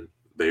out, and then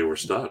they were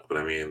stuck. But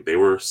I mean, they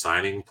were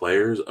signing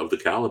players of the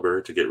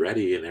caliber to get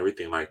ready and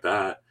everything like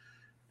that.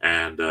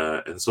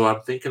 And so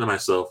I'm thinking to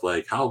myself,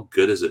 like, how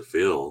good does it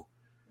feel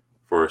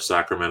for a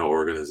Sacramento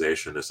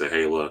organization to say,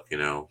 hey, look, you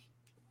know,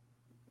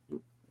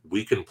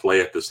 we can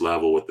play at this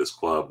level with this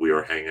club. We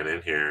are hanging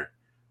in here.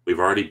 We've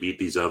already beat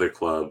these other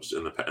clubs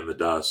in the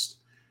dust,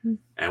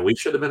 and we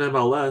should have been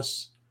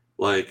MLS.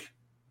 Like,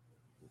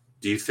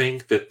 do you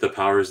think that the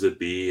powers that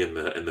be and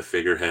the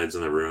figureheads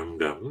in the room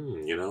go,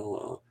 you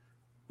know,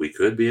 we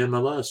could be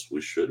MLS.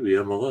 We should be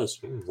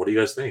MLS. What do you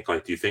guys think?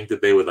 Like, do you think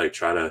that they would like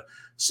try to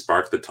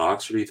spark the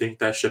talks, or do you think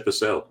that ship has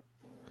sailed?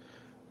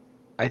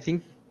 I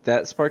think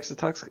that sparks the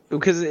talks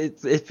because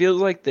it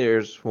feels like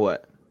there's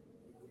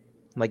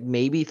like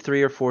maybe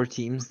 3 or 4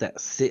 teams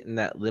that sit in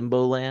that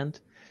limbo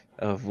land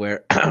of where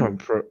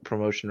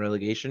promotion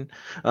relegation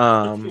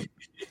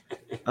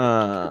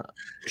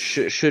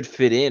should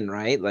fit in,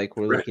 right? Like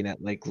we're looking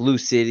at like Lou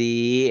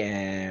City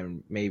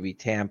and maybe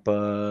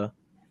Tampa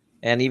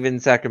and even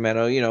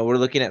Sacramento. You know, we're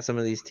looking at some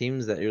of these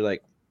teams that you're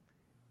like,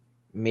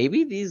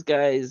 maybe these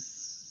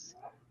guys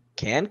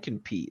can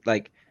compete.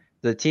 Like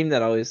the team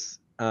that always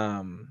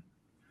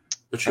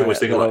but you always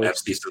think about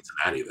FC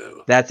Cincinnati,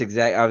 though. That's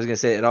exactly. I was gonna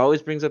say it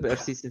always brings up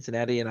FC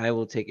Cincinnati, and I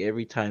will take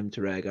every time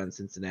to rag on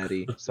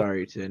Cincinnati.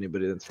 Sorry to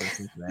anybody that's from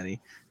Cincinnati.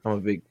 I'm a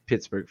big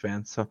Pittsburgh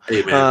fan, so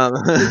hey man,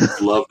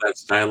 love that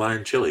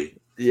Skyline chili.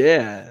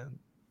 Yeah,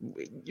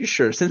 you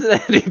sure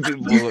Cincinnati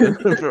people?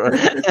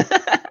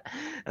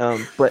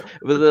 But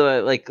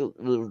like,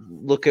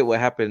 look at what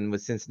happened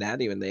with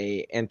Cincinnati when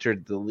they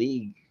entered the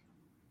league.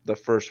 The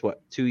first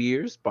 2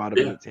 years,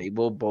 bottom of the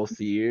table,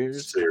 both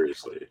years.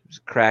 Seriously,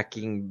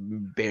 cracking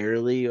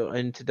barely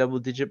into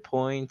double-digit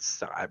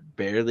points,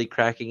 barely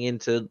cracking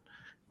into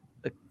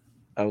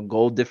a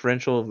goal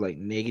differential of like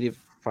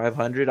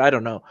 -500. I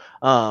don't know.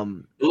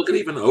 Look at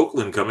even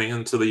Oakland coming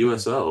into the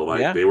USL.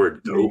 Like they were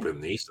dope in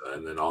NISA,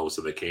 and then all of a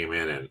sudden they came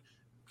in and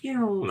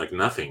like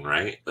nothing,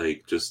 right?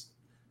 Like just,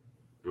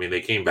 I mean, they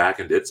came back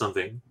and did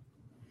something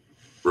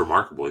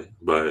remarkably,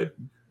 but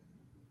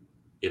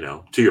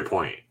to your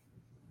point.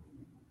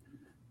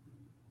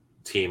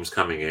 Teams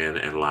coming in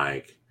and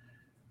like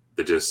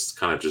they just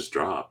kind of just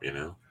drop,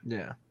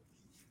 Yeah.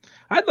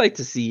 I'd like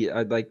to see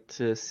I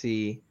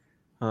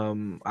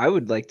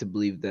would like to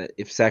believe that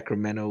if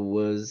Sacramento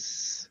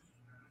was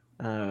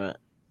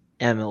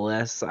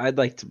MLS, I'd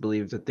like to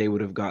believe that they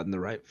would have gotten the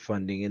right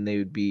funding and they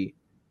would be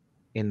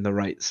in the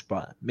right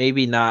spot.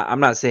 Maybe not,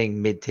 I'm not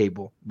saying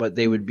mid-table, but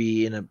they would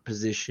be in a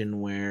position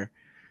where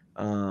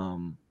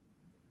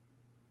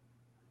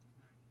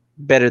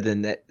better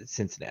than that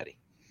Cincinnati.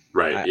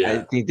 Right. Yeah.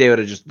 I think they would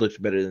have just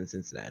looked better than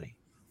Cincinnati.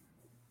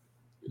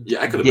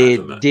 Yeah, I could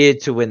imagine that.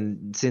 Did to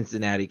when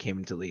Cincinnati came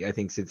into the league. I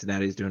think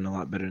Cincinnati's doing a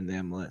lot better in the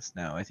MLS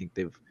now. I think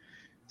they've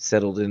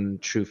settled in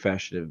true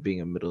fashion of being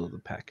a middle of the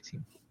pack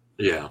team.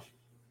 Yeah.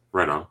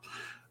 Right on.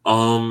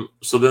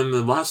 So then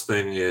the last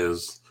thing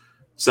is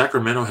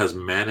Sacramento has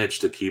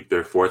managed to keep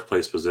their 4th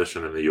place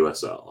position in the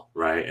USL,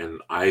 right? And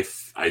I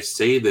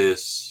say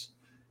this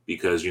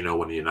because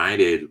when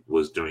United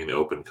was doing the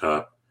Open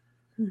Cup,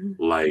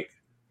 like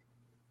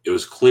it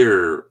was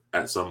clear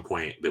at some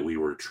point that we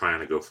were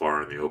trying to go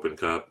far in the Open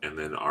Cup, and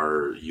then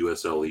our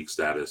USL League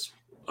status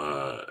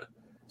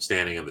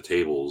standing in the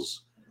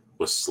tables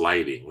was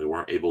sliding. We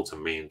weren't able to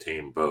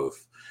maintain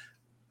both.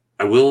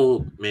 I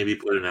will maybe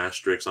put an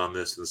asterisk on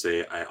this and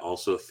say I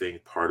also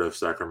think part of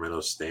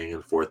Sacramento staying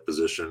in 4th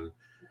position,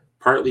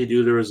 partly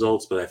due to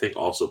results, but I think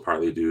also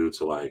partly due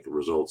to like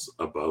results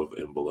above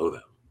and below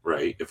them,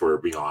 right? If we're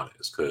being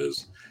honest,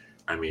 because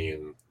I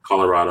mean,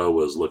 Colorado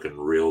was looking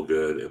real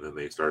good, and then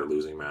they started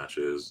losing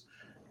matches.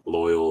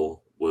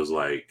 Loyal was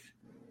like,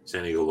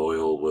 San Diego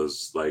Loyal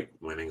was like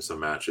winning some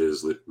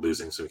matches,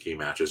 losing some key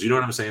matches. You know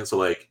what I'm saying? So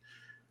like,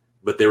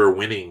 but they were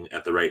winning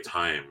at the right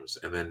times.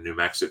 And then New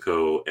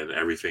Mexico and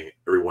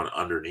everyone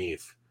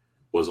underneath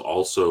was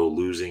also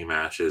losing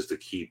matches to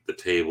keep the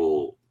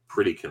table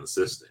pretty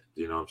consistent.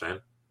 Do you know what I'm saying?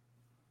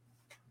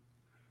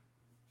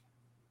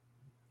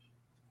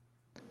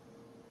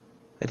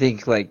 I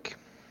think like,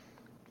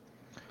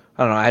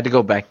 I don't know. I had to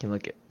go back and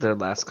look at their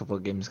last couple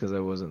of games because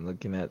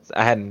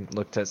I hadn't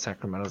looked at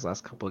Sacramento's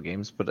last couple of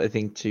games. But I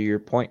think to your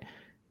point,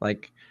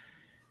 like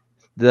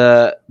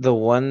the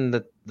ones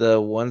that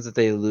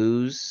they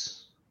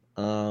lose,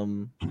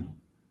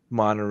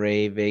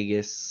 Monterey,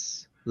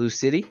 Vegas, Lou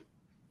City.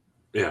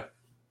 Yeah.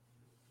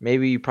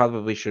 Maybe you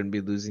probably shouldn't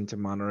be losing to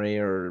Monterey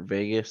or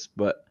Vegas,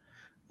 but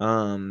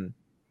I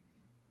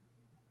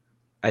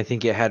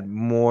think it had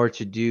more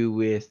to do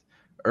with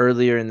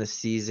earlier in the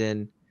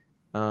season.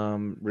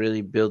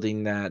 Really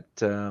building that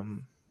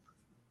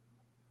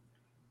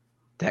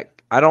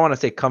I don't want to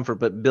say comfort,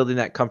 but building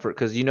that comfort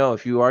because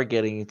if you are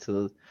getting into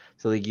the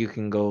league, you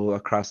can go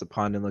across the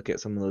pond and look at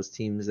some of those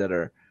teams that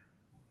are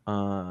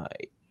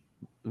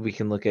we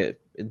can look at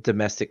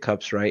domestic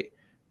cups, right?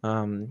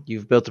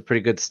 You've built a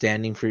pretty good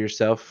standing for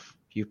yourself.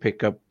 You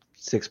pick up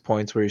 6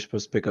 points where you're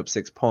supposed to pick up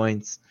 6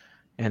 points,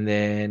 and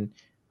then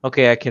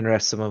I can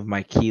rest some of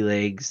my key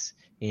legs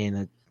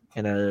in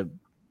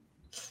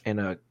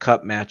a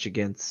cup match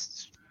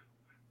against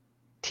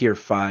tier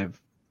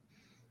 5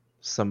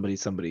 somebody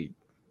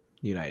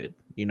United,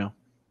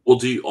 Well,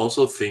 do you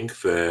also think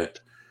that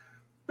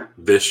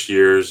this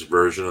year's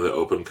version of the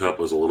Open Cup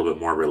was a little bit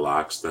more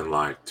relaxed than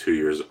like 3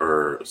 years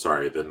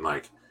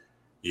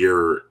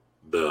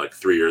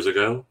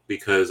ago?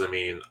 Because I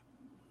mean,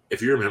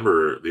 if you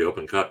remember the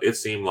Open Cup, it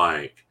seemed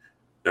like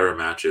there were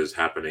matches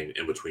happening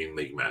in between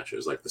league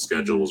matches. Like the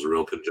schedule was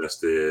real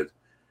congested.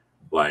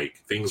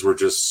 Like things were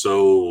just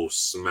so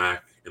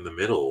smack in the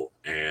middle,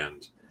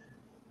 and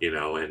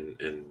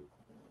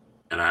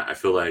I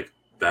feel like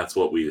that's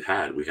what we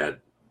had. We had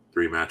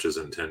 3 matches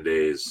in 10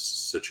 days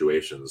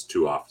situations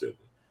too often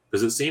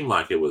because it seemed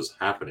like it was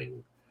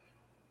happening.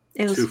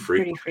 It was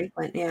pretty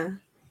frequent, yeah.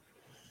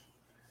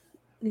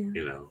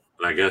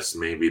 And I guess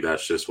maybe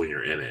that's just when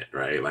you're in it,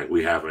 right? Like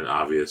we haven't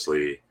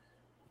obviously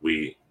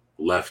we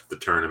left the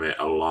tournament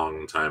a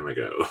long time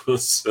ago.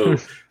 So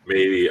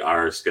maybe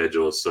our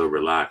schedule is so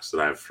relaxed that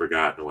I've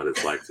forgotten what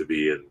it's like to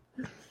be in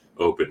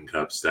Open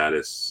Cup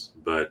status.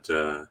 But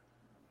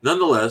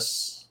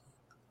nonetheless,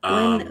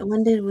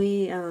 when did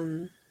we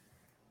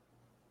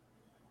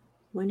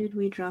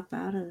drop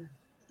out of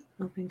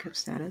Open Cup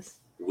status?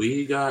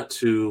 We got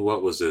to,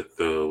 what was it?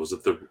 Was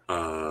it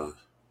the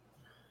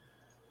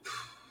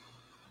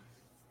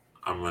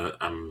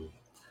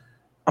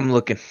I'm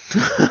looking.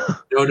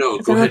 No,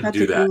 go ahead and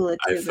do that.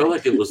 I feel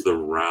like it was the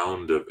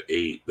round of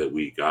 8 that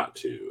we got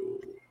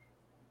to.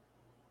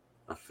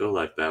 I feel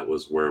like that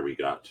was where we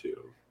got to.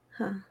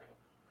 Huh.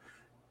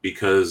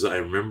 Because I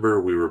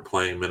remember we were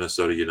playing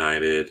Minnesota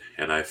United,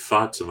 and I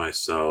thought to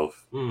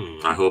myself,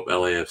 I hope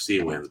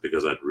LAFC wins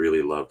because I'd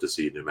really love to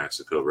see New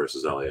Mexico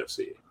versus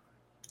LAFC.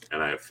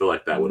 And I feel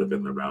like that would have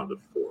been the round of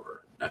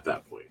 4 at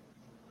that point.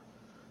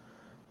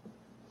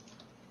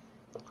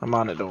 I'm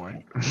on it, don't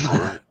worry. All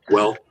right.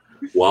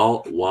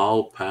 Well,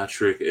 while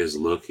Patrick is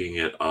looking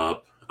it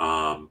up,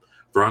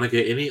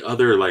 Veronica, any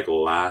other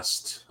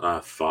last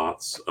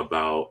thoughts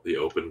about the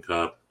Open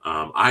Cup?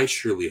 I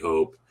surely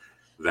hope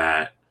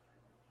that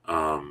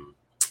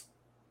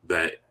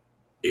that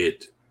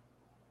it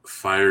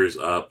fires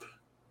up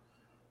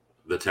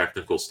the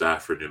technical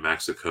staff for New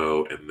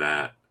Mexico, and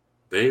that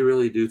they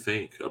really do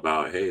think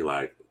about, hey,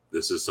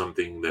 this is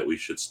something that we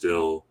should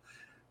still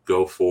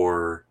go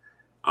for.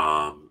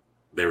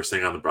 They were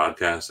saying on the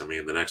broadcast, I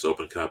mean, the next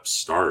Open Cup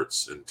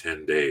starts in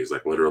 10 days,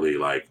 literally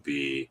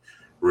the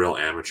real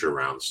amateur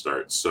round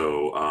starts.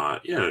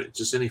 So,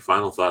 just any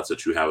final thoughts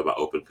that you have about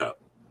Open Cup?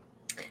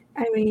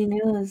 I mean,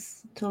 it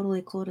was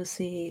totally cool to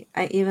see.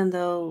 Even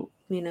though,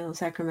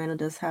 Sacramento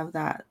does have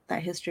that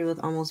history with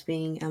almost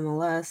being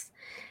MLS,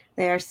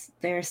 they are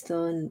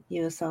still in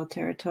USL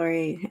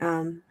territory.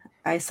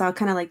 I saw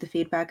kind of the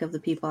feedback of the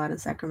people out in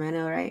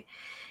Sacramento, right?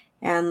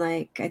 And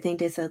I think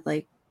they said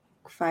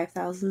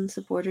 5,000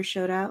 supporters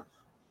showed out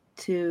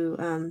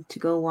to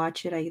go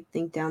watch it. I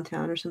think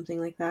downtown or something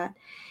like that.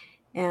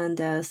 And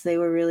so they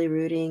were really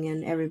rooting,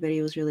 and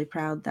everybody was really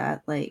proud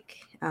that they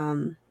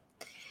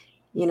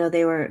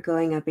were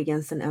going up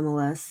against an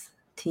MLS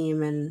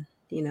team, and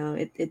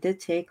it did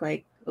take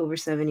over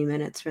 70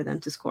 minutes for them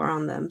to score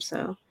on them.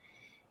 So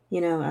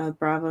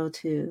bravo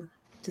to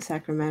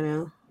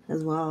Sacramento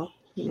as well,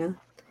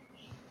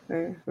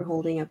 for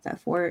holding up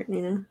that fort,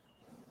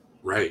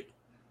 Right.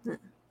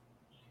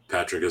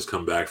 Patrick has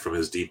come back from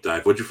his deep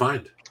dive. What'd you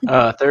find?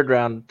 Third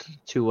round,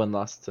 2-1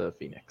 loss to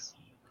Phoenix.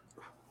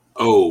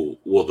 Oh,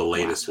 well, the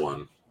latest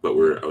one. But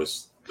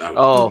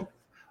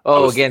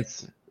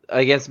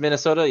against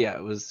Minnesota, yeah,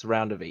 it was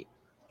round of 8.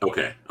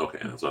 Okay,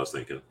 that's what I was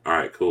thinking. All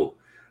right, cool.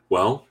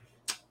 Well,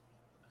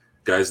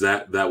 guys,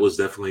 that was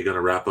definitely going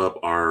to wrap up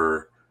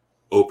our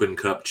Open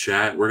Cup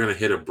chat. We're going to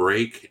hit a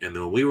break, and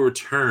then when we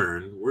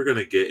return, we're going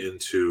to get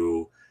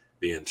into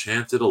the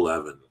Enchanted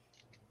 11.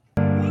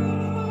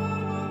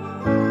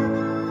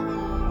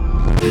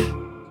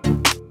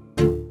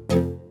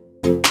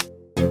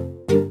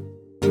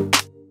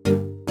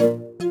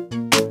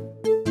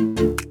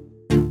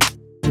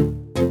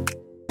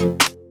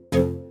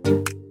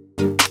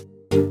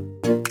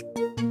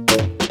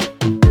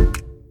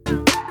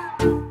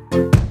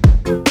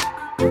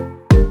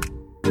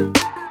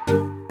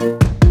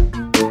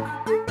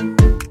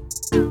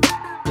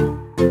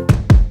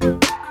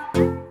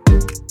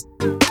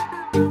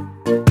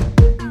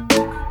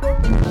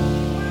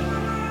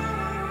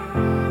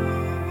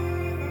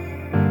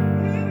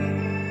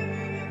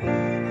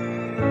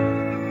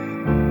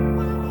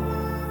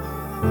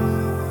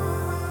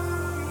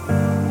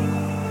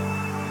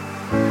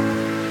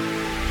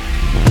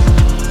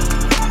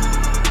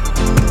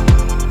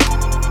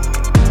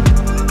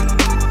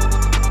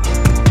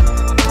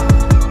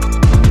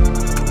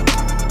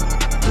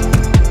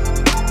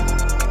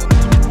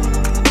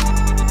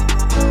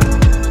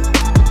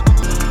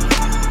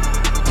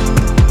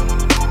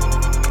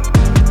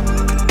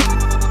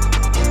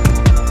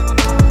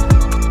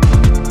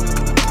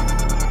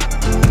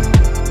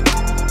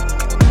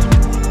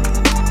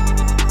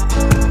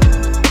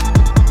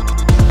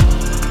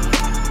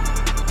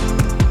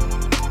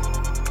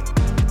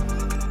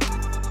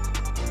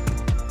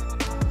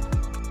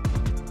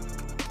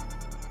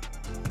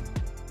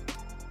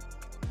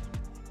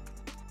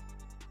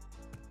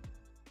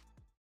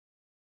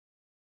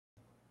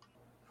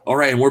 All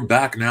right, and we're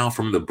back now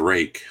from the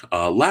break.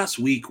 Last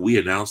week, we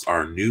announced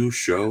our new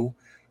show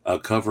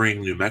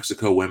covering New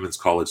Mexico women's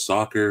college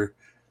soccer.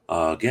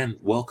 Again,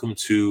 welcome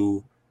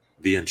to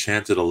the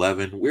Enchanted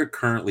 11. We're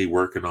currently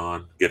working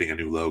on getting a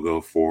new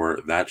logo for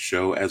that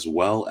show, as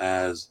well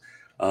as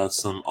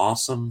some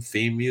awesome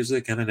theme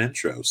music and an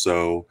intro.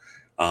 So,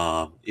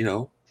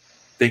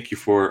 thank you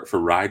for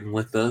riding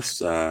with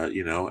us,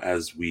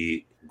 as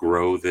we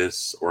grow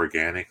this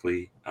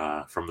organically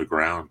from the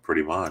ground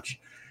pretty much.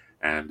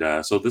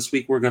 And so this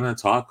week we're going to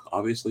talk,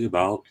 obviously,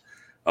 about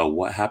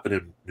what happened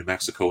in New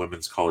Mexico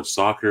women's college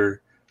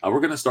soccer. We're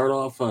going to start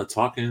off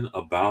talking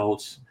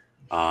about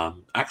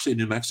Actually,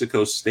 New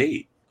Mexico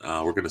State.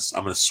 I'm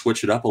gonna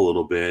switch it up a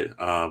little bit.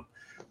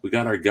 We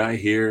got our guy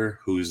here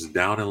who's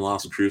down in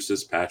Las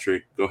Cruces.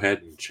 Patrick, go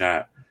ahead and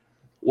chat.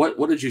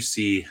 What did you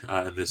see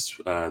in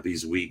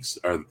these weeks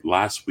or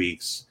last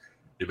week's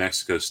New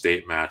Mexico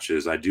State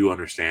matches? I do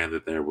understand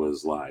that there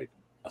was like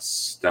a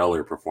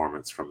stellar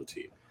performance from the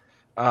team.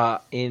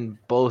 In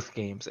both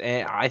games,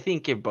 and I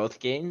think in both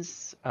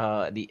games,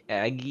 the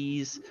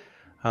Aggies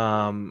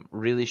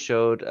really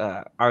showed.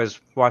 I was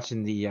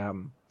watching the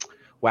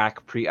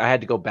WAC I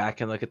had to go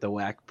back and look at the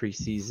WAC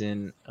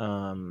preseason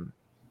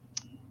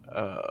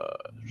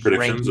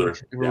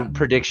Predictions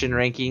prediction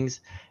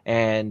rankings,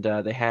 and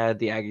they had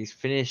the Aggies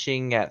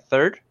finishing at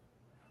third,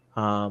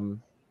 right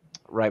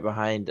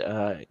behind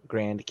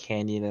Grand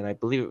Canyon, and I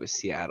believe it was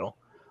Seattle.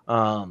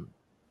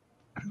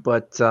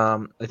 But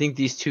I think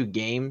these two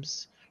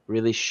games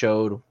really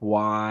showed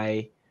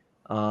why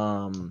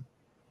the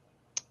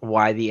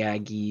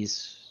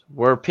Aggies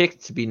were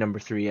picked to be number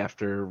 3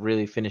 after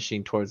really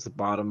finishing towards the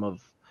bottom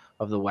of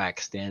the WAC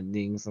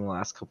standings in the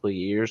last couple of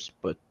years.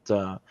 But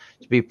to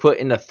be put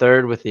in a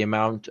third with the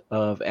amount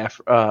of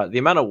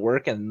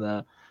work and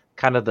the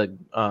kind of the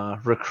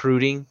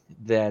recruiting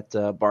that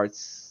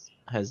Bart's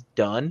has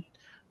done,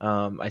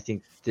 I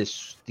think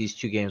these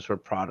two games were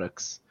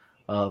products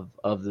of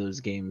those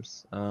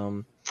games.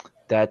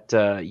 That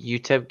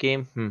UTEP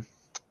game,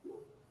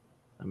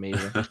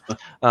 amazing.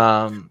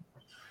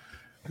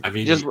 I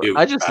mean,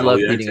 I just love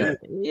beating up.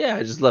 Yeah,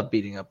 I just love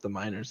beating up the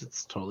Miners.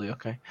 It's totally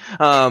okay.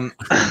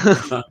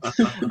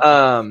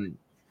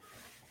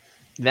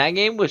 That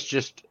game was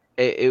just.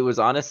 It was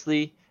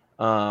honestly,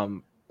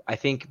 I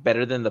think,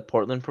 better than the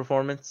Portland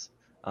performance.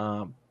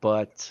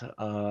 But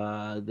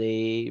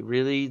they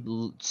really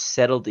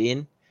settled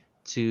in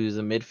to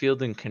the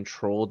midfield and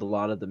controlled a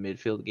lot of the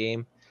midfield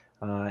game,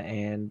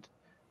 and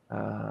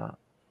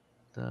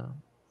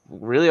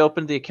really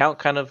opened the account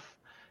kind of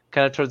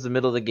towards the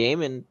middle of the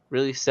game and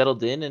really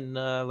settled in. And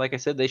like I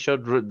said, they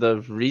showed the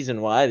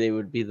reason why they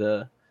would be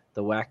the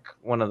WAC,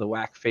 one of the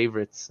WAC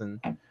favorites. And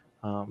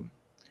I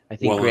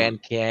think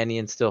Grand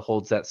Canyon still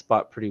holds that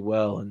spot pretty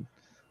well. And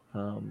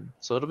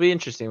so it'll be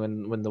interesting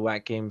when the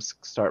WAC games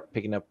start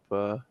picking up,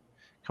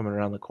 coming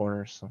around the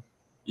corner. So.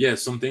 Yeah,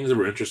 some things that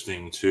were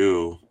interesting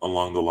too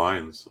along the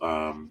lines.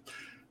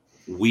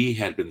 We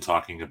had been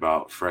talking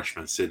about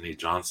freshman Sydney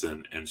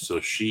Johnson, and so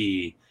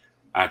she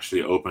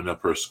actually opened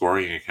up her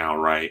scoring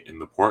account right in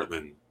the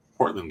Portland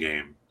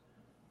game,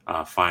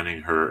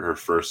 finding her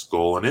first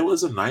goal, and it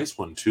was a nice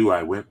one too.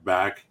 I went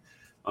back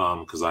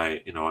because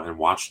I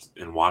watched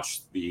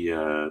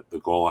the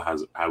goal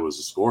as I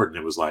was scored, and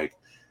it was like,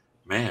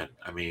 man,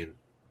 I mean,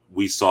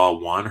 we saw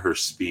her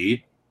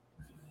speed.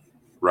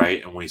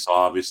 Right, and we saw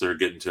obviously her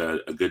get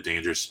into a good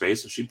dangerous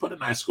space, and she put a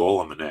nice goal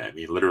on the net. I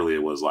mean, literally,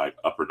 it was like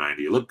upper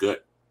 90. It looked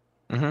good.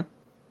 100%.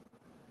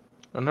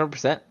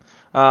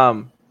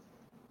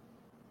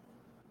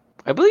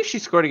 I believe she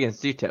scored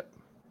against UTEP.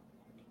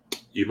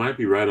 You might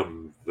be right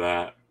on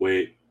that.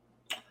 Wait,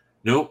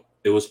 nope,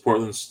 it was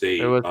Portland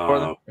State. It was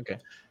Portland. Okay.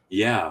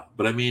 Yeah,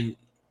 but I mean,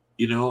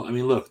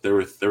 look, there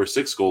were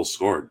 6 goals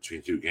scored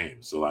between 2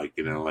 games, so like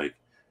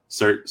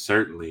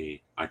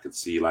certainly I could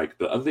see, like,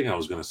 the other thing I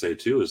was going to say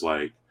too is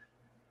like,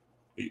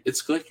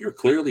 it's like you're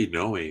clearly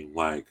knowing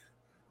like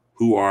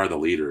who are the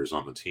leaders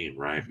on the team,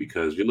 right?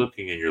 Because you're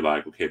looking and you're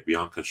like, okay,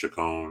 Bianca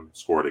Chacon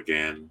scored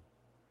again,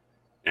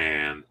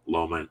 and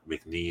Loma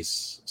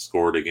McNeese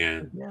scored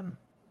again,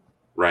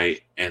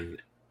 right? And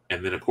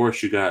then of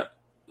course you got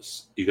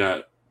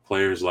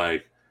players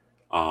like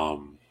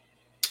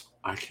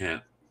I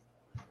can't.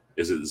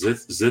 Is it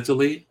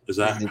Zitali? Is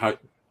that how?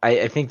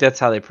 I think that's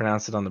how they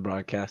pronounce it on the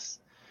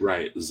broadcast.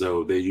 Right.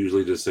 So they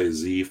usually just say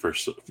Z for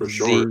short.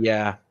 Z,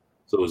 yeah.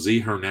 So Z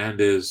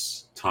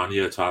Hernandez,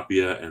 Tanya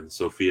Tapia, and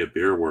Sophia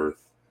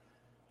Beerworth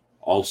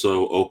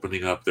also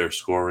opening up their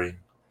scoring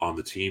on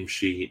the team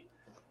sheet.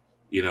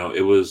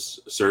 It was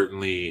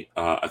certainly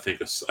I think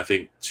 2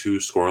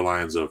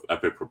 scorelines of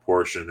epic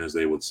proportion, as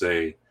they would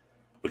say.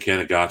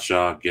 McKenna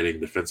Gottschalk getting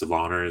defensive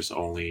honors,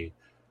 only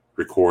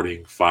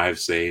recording 5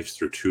 saves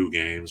through 2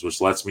 games, which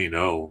lets me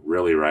know,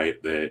 really,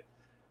 right, that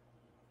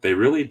they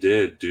really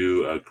did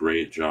do a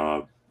great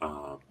job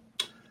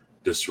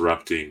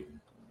disrupting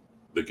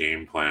the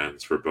game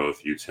plans for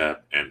both UTEP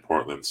and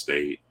Portland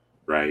State,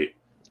 right?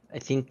 I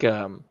think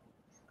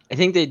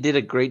they did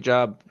a great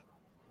job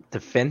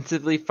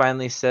defensively,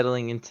 finally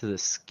settling into the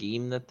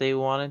scheme that they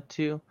wanted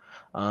to.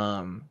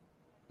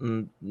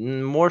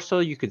 More so,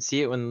 you could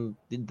see it when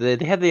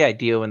they had the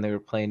idea when they were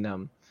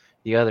playing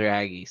the other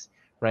Aggies,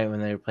 right?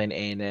 When they were playing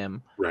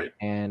A&M, right?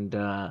 And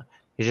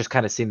it just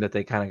kind of seemed that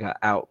they kind of got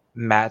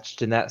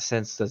outmatched in that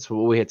sense. That's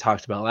what we had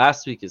talked about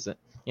last week. Is that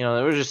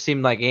it just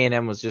seemed like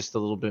A&M was just a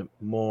little bit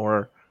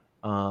more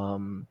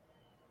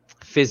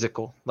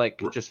physical,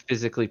 like just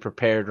physically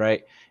prepared,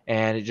 right?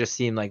 And it just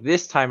seemed like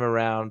this time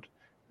around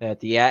that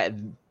the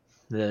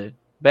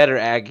better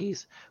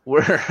Aggies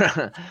were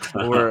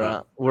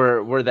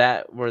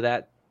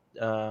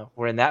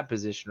in that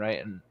position,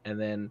 right? And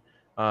then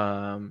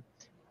on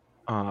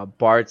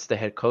Bartz, the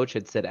head coach,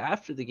 had said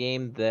after the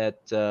game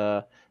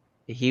that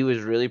he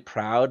was really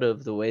proud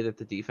of the way that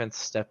the defense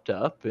stepped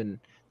up and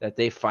that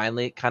they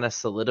finally kind of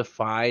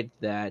solidified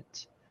that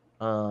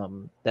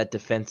that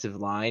defensive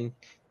line.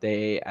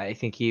 I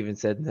think he even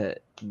said that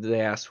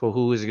they asked, well,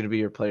 who is going to be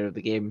your player of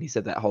the game? And he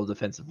said that whole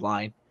defensive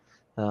line,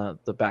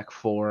 the back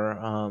four,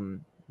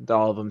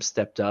 all of them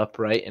stepped up,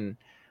 right? And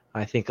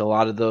I think a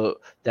lot of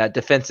that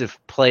defensive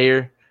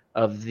player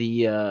of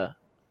the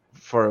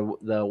for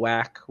the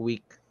WAC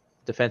week,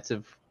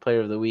 defensive player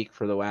of the week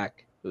for the WAC,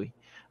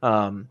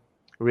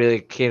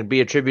 really can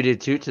be attributed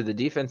to the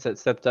defense that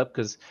stepped up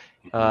because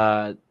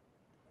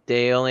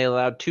they only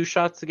allowed 2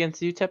 shots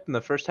against UTEP in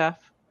the first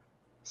half.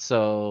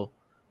 So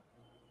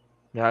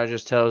that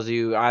just tells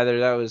you either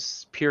that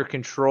was pure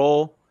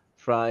control.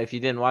 If you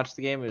didn't watch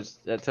the game,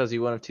 that tells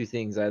you one of two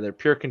things: either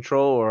pure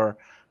control or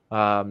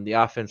the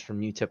offense from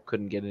UTEP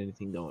couldn't get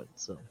anything going.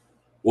 So,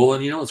 well,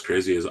 and you know what's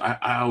crazy is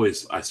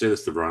I say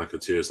this to Veronica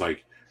too. It's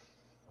like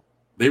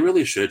they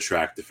really should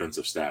track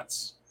defensive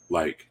stats,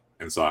 like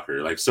in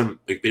soccer, like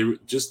they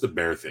just the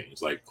bare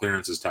things, like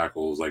clearances,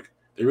 tackles, like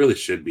they really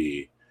should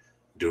be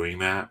doing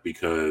that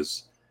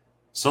because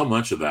so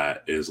much of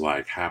that is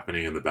like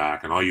happening in the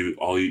back, and all you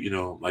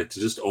like to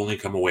just only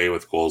come away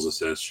with goals,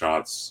 assists,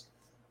 shots,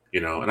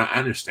 and I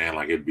understand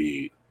like it'd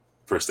be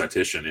for a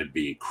statistician it'd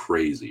be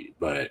crazy,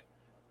 but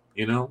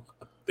they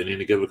need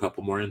to give a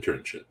couple more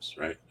internships,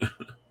 right?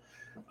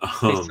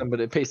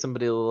 Pay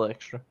somebody a little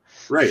extra,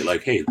 right?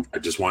 Like, hey, I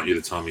just want you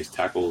to tell me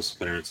tackles,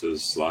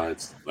 clearances,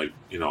 slides, like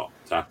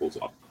tackles,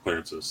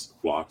 clearances,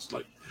 blocks,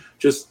 like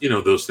just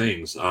those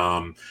things.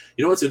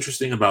 What's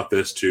interesting about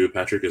this too,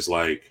 Patrick, is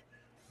like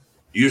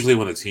usually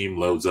when a team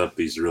loads up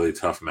these really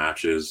tough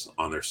matches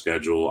on their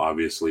schedule,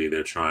 obviously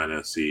they're trying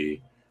to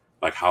see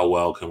like how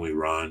well can we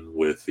run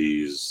with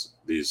these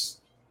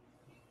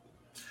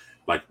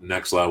like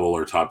next level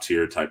or top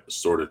tier type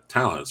sort of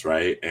talents,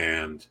 right?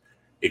 And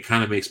it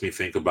kind of makes me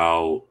think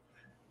about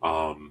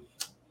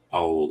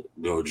I'll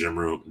go gym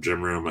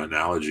room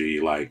analogy.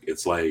 Like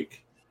it's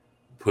like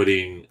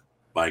putting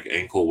like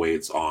ankle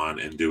weights on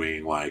and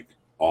doing like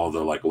all the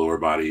like lower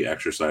body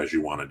exercise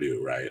you want to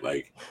do, right?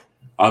 Like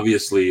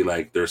obviously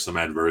like there's some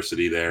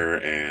adversity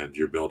there and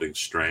you're building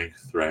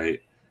strength,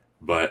 right?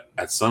 But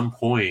at some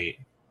point,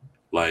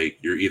 like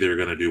you're either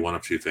going to do one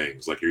of two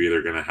things. Like you're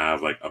either going to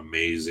have like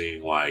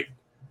amazing like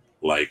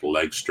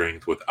leg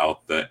strength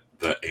without the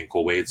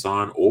ankle weights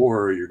on,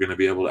 or you're going to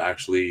be able to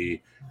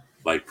actually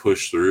like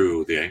push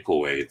through the ankle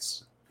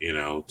weights,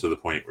 to the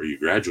point where you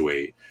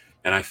graduate.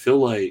 And I feel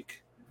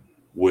like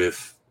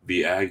with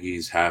the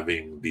Aggies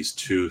having these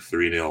 2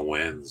 3-0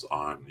 wins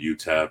on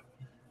UTEP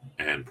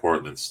and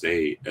Portland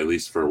State, at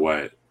least for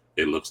what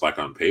it looks like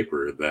on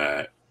paper,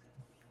 that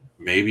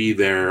maybe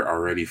they're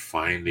already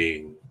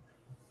finding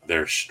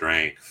their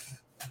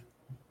strength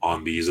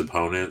on these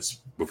opponents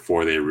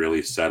before they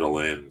really settle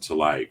into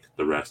like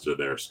the rest of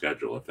their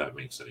schedule, if that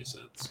makes any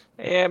sense.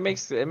 Yeah, it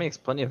makes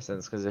plenty of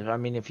sense because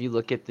if you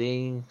look at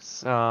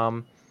things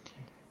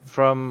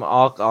from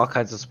all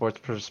kinds of sports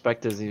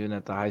perspectives, even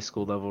at the high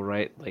school level,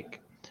 right? Like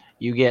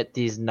you get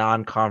these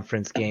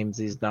non-conference games,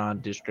 these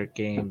non-district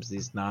games,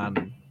 these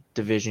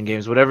non-division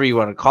games, whatever you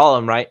want to call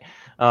them, right?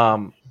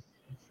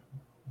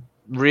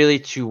 Really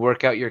to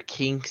work out your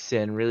kinks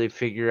and really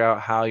figure out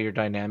how your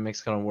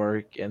dynamic's going to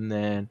work, and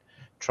then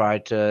try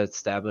to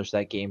establish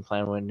that game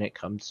plan when it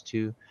comes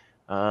to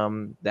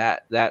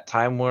that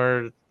time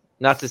where,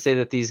 not to say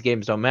that these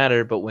games don't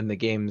matter, but when the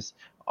games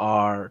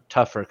are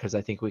tougher, because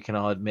I think we can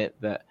all admit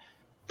that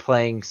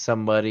playing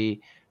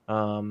somebody,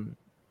 to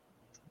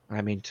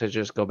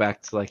just go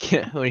back to like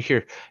when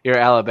you're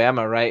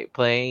Alabama, right?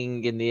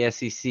 Playing in the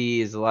SEC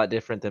is a lot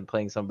different than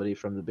playing somebody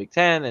from the Big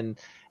Ten,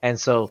 and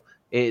so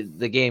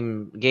the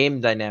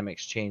game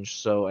dynamics change.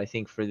 So I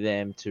think for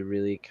them to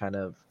really kind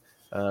of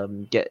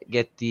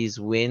get these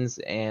wins,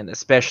 and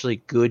especially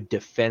good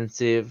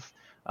defensive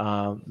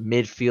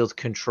midfield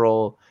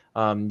control.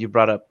 You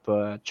brought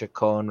up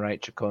Chacon,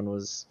 right? Chacon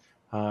was,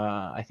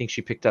 I think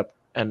she picked up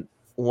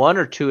 1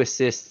 or 2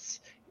 assists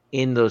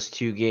in those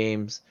 2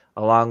 games,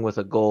 along with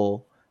a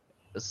goal.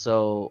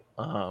 So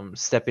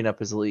stepping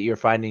up as you're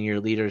finding your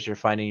leaders, you're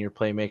finding your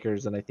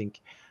playmakers, and I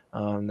think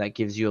that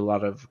gives you a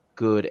lot of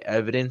good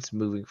evidence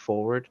moving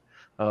forward,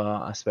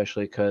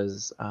 especially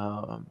because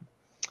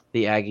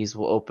the Aggies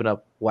will open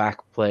up WAC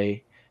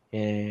play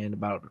in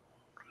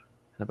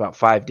about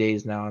 5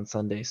 days now on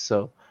Sunday.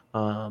 So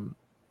we'll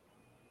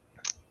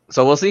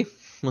see.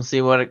 We'll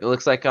see what it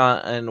looks like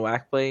in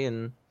WAC play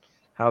and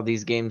how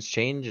these games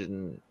change,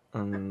 and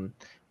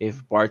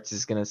if Bartz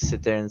is going to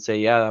sit there and say,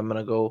 yeah, I'm going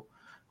to go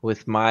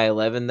with my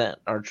 11 that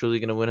are truly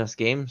going to win us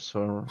games,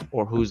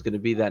 or who's going to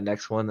be that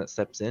next one that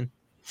steps in.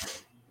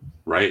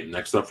 Right.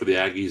 Next up for the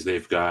Aggies,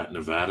 they've got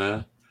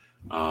Nevada.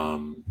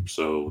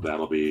 So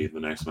that'll be the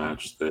next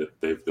match that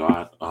they've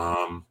got.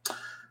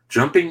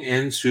 Jumping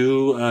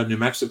into New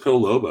Mexico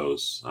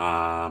Lobos.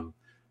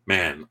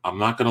 Man, I'm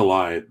not going to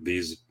lie.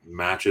 These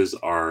matches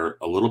are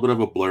a little bit of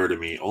a blur to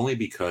me, only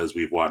because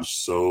we've watched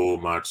so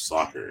much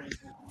soccer.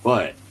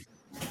 But,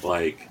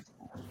 like,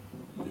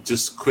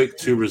 just quick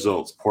 2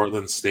 results.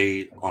 Portland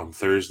State on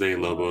Thursday,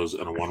 Lobos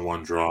in a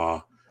 1-1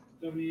 draw.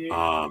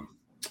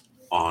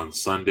 On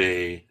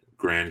Sunday,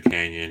 Grand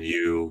Canyon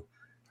U,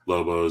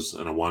 Lobos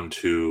in a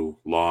 1-2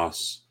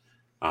 loss.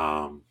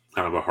 Kind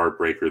of a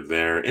heartbreaker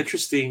there.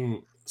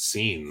 Interesting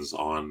scenes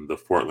on the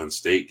Portland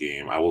State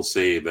game. I will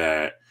say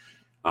that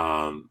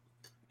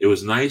it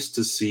was nice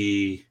to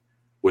see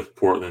with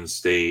Portland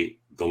State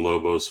the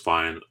Lobos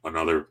find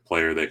another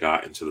player that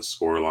got into the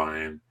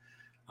scoreline.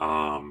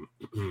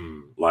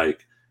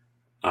 Like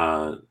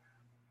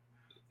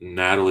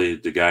Natalie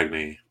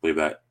DeGagne, I believe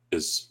that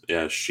is,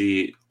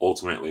 she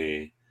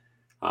ultimately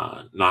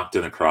knocked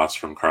in a cross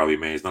from Carly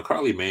Mays. Now,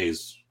 Carly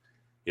Mays,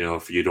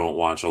 if you don't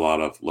watch a lot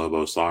of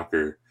Lobo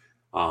soccer,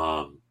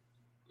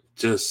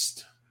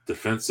 just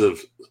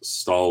defensive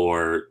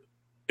stalwart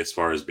as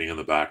far as being in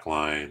the back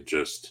line,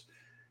 just,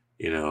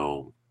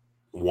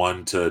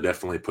 one to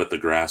definitely put the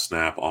grass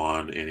snap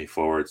on any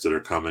forwards that are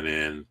coming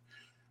in.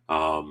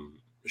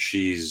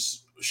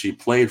 She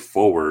played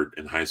forward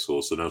in high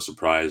school, so no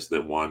surprise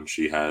that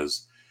she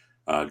has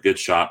good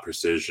shot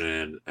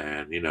precision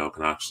and,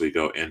 can actually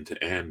go end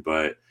to end.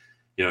 But,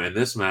 in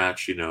this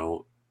match,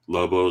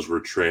 Lobos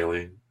were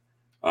trailing,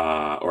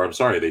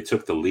 they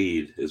took the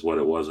lead is what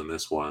it was in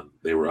this one.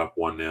 They were up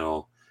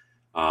 1-0.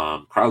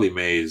 Carly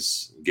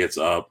Mays gets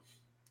up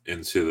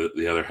into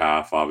the other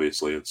half,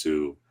 obviously,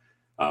 into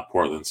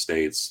Portland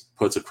State's,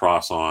 puts a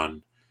cross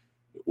on,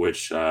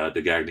 which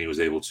DeGagne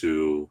was able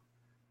to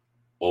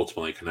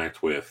ultimately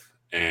connect with.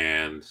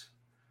 And,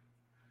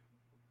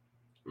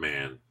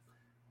 man,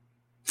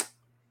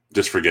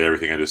 just forget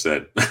everything I just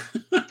said.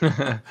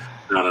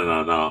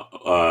 No.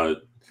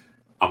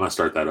 I'm going to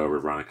start that over,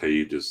 Veronica.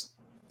 You just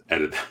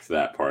edit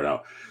that part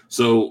out.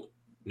 So,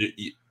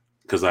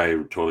 because I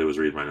totally was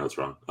reading my notes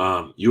wrong.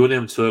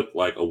 UNM took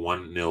like a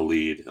 1-0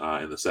 lead in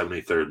the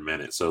 73rd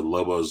minute. So,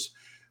 Lobos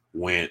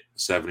went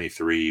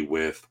 73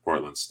 with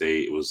Portland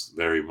State. It was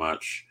very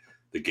much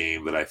the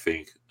game that I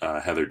think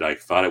Heather Dyke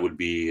thought it would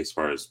be as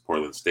far as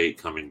Portland State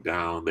coming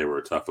down. They were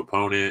a tough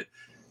opponent.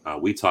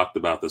 We talked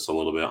about this a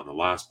little bit on the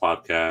last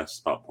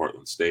podcast about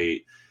Portland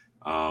State.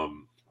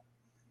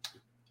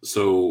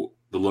 So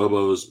the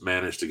Lobos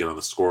managed to get on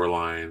the score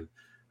line.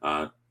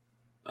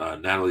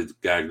 Natalie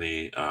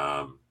Gagne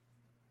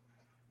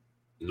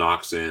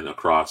knocks in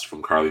across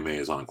from Carly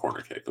Mays on a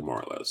corner kick,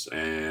 more or less.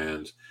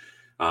 And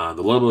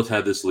the Lobos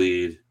had this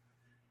lead,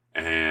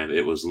 and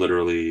it was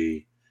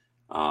literally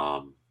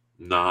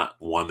not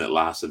one that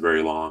lasted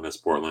very long, as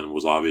Portland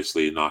was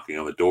obviously knocking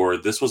on the door.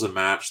 This was a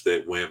match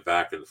that went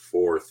back and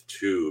forth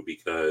too,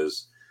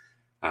 because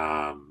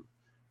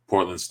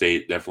Portland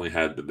State definitely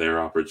had their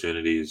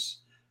opportunities.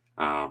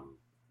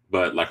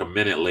 But like a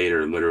minute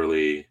later,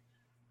 literally,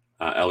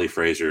 Ellie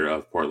Fraser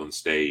of Portland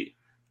State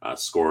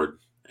scored,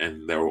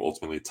 and they were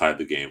ultimately tied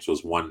the game. So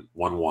it was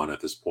 1-1 at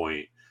this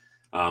point.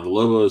 The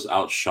Lobos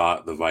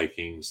outshot the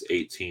Vikings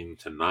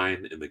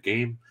 18-9 in the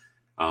game,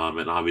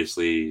 and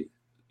obviously,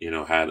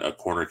 had a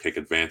corner kick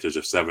advantage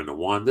of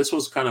 7-1. This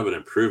was kind of an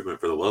improvement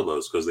for the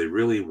Lobos because they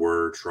really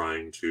were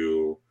trying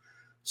to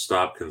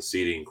stop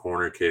conceding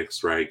corner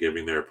kicks, right?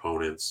 Giving their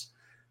opponents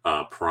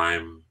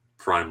prime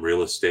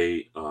real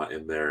estate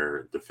in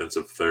their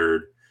defensive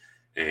third.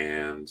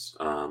 And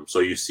so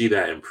you see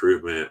that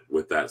improvement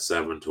with that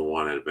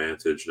 7-1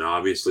 advantage. Now,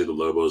 obviously, the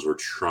Lobos were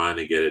trying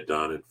to get it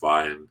done and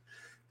find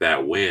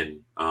that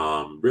win.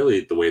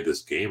 Really, the way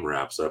this game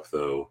wraps up,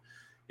 though,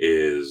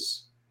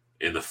 is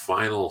in the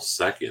final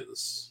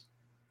seconds,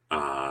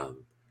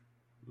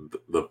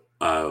 the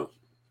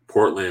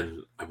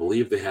Portland, I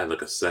believe they had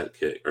like a set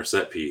kick or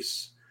set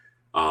piece,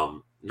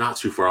 not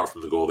too far out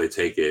from the goal. They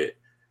take it,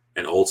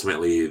 and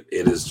ultimately,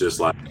 it is just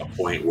like a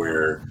point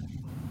where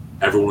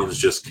everyone's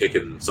just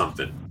kicking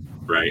something,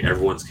 right?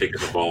 Everyone's kicking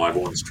the ball.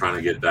 Everyone's trying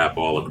to get that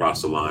ball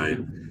across the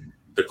line.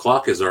 The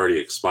clock has already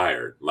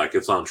expired. Like,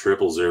 it's on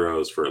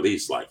 000 for at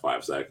least like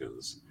 5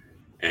 seconds.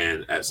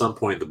 And at some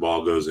point, the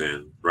ball goes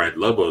in, right?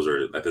 Lobos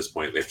are, at this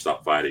point, they've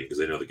stopped fighting because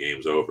they know the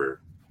game's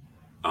over.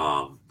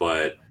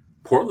 But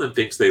Portland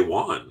thinks they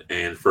won.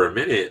 And for a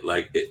minute,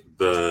 like,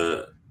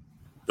 the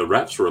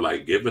refs were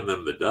like giving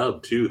them the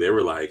dub too. They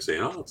were like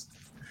saying, oh, it's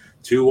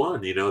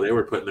 2-1. They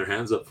were putting their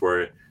hands up for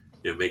it,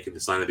 making the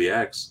sign of the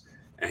X.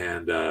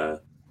 And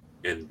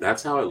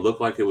that's how it looked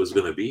like it was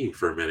going to be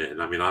for a minute.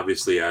 And I mean,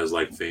 obviously, as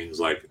like things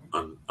like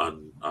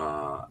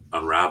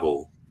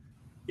unravel,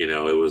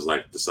 it was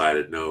like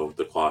decided, no,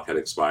 the clock had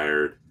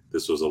expired.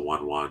 This was a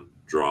 1-1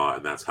 draw,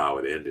 and that's how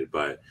it ended.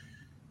 But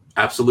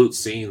absolute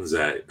scenes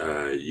at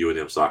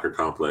UNM Soccer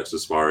Complex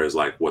as far as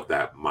like what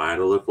that might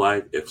have looked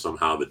like if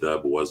somehow the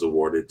dub was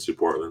awarded to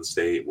Portland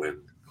State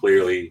when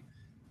clearly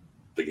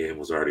the game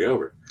was already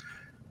over.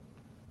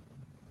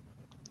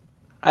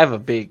 I have a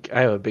big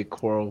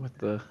quarrel with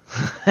the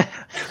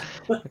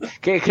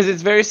okay, because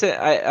it's very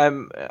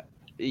I'm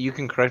you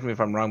can correct me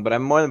if I'm wrong, but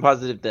I'm more than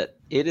positive that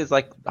it is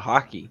like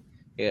hockey.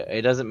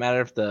 It doesn't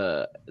matter if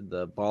the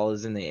ball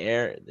is in the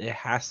air; it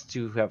has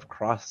to have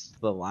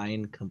crossed the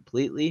line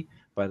completely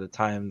by the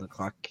time the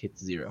clock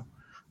hits 0.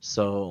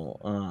 So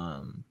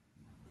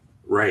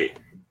right.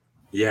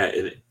 Yeah,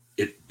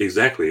 it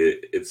exactly.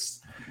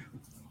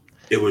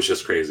 It was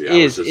just crazy.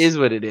 Is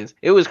what it is.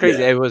 It was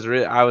crazy. Yeah. It was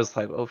really. I was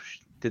like, oh,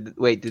 did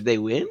they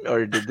win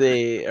or did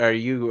they?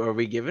 Are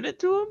we giving it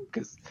to them?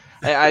 Because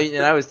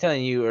I was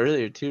telling you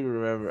earlier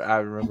too. I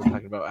remember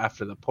talking about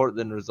after the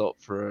Portland result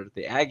for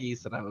the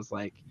Aggies that I was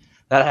like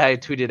that I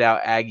tweeted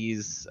out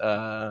Aggies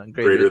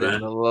greater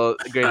than the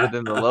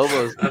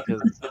Lobos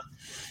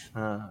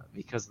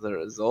because of the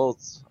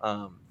results.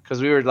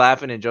 Because we were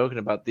laughing and joking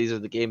about these are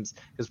the games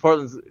because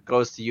Portland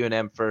goes to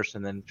UNM first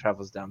and then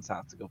travels down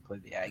south to go play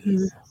the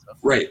Aggies. So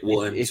Right.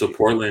 Well, so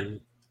Portland,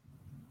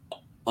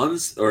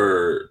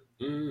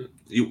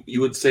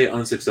 you would say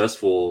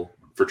unsuccessful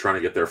for trying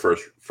to get their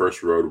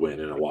first road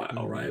win in a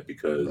while, right?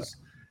 Because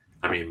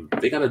I mean,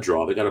 they got a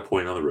draw, they got a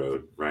point on the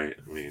road, right?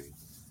 I mean,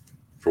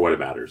 for what it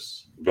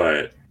matters,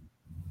 but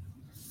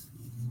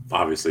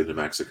obviously New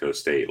Mexico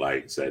State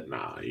said,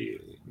 nah,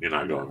 you're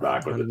not going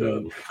back with a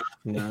dub.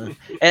 No.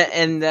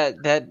 And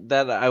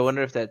that I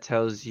wonder if that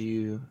tells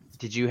you,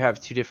 did you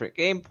have two different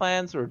game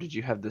plans or did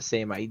you have the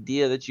same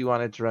idea that you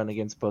wanted to run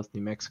against both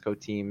New Mexico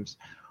teams,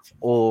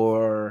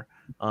 or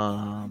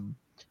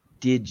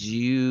did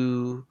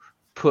you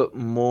put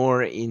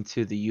more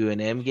into the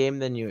UNM game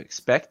than you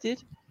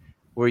expected?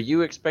 Were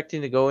you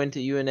expecting to go into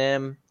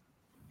UNM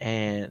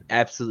and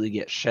absolutely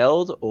get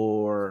shelled,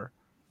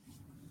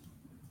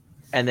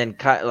 and then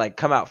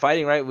come out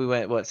fighting, right? We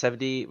went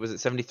 70, was it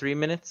 73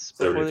 minutes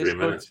before 73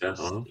 minutes, yeah.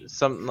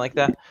 Something like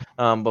that,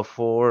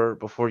 before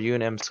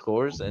UNM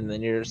scores, and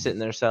then you're sitting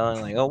there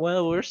selling like, oh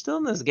well, we're still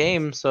in this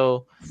game,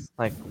 so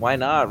why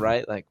not,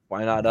 right?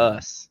 Why not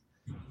us?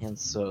 And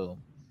so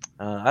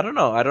I don't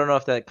know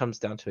if that comes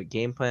down to a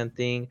game plan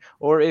thing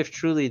or if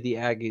truly the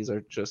Aggies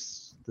are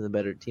just the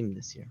better team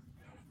this year.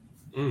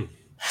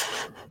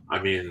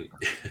 I mean,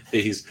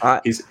 he's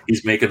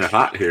making it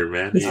hot here,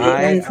 man.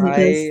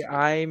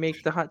 I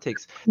make the hot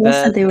takes. You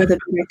said they were the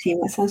better team.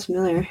 That sounds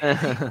familiar.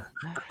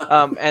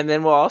 And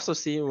then we'll also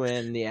see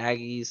when the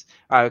Aggies,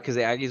 because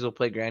the Aggies will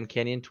play Grand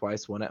Canyon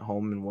twice, one at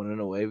home and one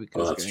away,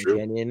 because Grand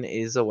Canyon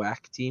is a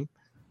WAC team.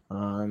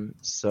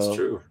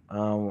 So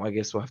I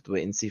guess we'll have to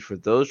wait and see for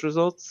those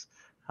results.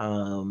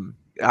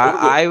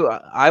 I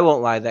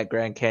won't lie, that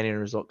Grand Canyon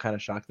result kind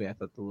of shocked me. I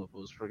thought the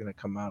Lobos were going to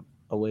come out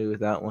away with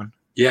that one.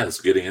 Yeah,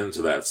 it's getting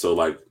into that.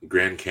 So,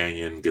 Grand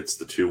Canyon gets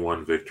the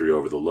 2-1 victory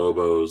over the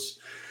Lobos.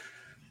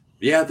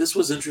 Yeah, this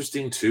was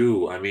interesting,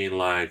 too. I mean,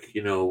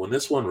 when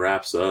this one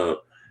wraps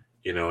up,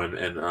 and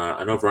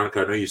I know,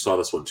 Veronica, I know you saw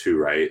this one, too,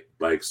 right?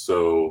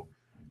 So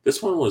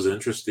this one was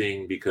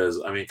interesting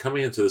because, I mean,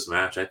 coming into this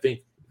match, I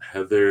think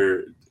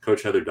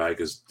Coach Heather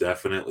Dyke is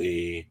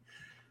definitely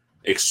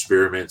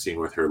experimenting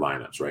with her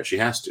lineups, right? She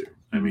has to.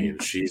 I mean,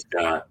 she's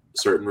got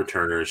certain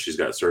returners. She's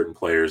got certain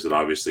players that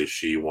obviously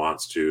she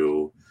wants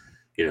to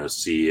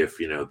see if,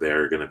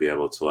 they're going to be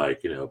able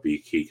to be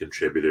key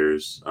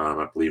contributors.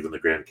 I believe in the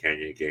Grand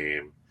Canyon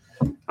game,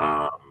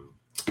 for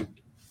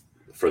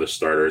the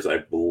starters, I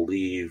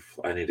believe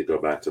I need to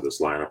go back to this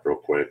lineup real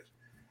quick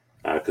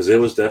because it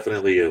was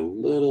definitely a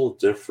little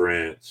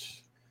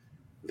different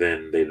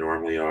than they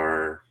normally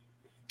are.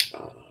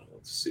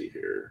 Let's see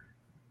here.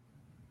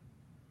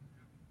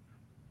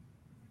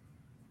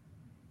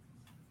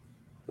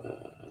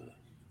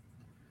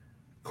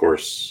 Of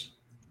course,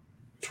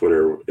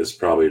 Twitter is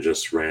probably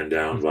just ran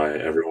down by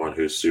everyone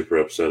who's super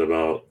upset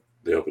about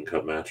the Open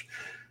Cup match.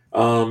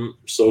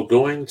 So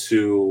going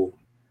to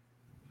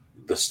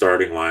the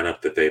starting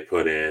lineup that they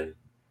put in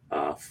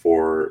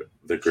for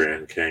the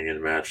Grand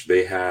Canyon match,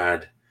 they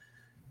had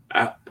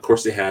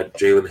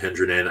Jalen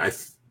Hendren in.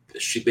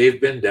 They've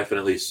been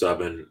definitely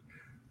subbing.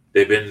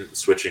 They've been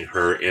switching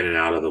her in and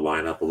out of the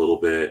lineup a little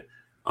bit.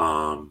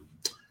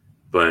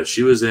 But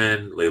she was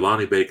in.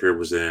 Leilani Baker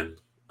was in.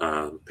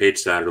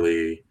 Paige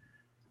Satterley.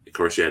 Of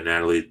course, you had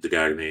Natalie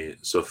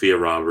DeGagny. Sophia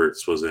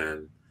Roberts was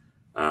in.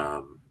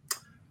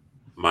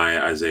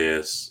 Maya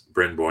Isaias,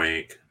 Bryn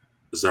Boyank,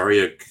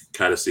 Zaria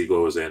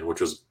Katasigua was in,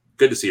 which was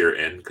good to see her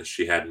in because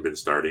she hadn't been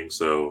starting.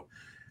 So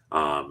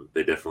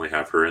they definitely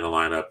have her in the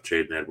lineup.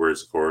 Jaden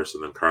Edwards, of course,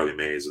 and then Carly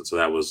Mays. And so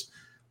that was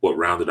what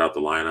rounded out the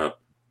lineup.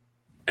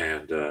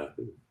 And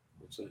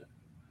what's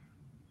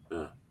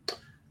that?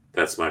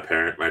 That's my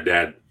parent. My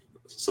dad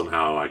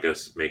somehow, I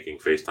guess, making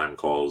FaceTime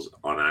calls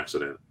on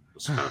accident.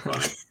 It's kind of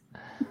funny.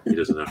 He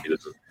doesn't know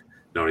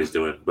what he's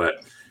doing.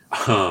 But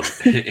I'm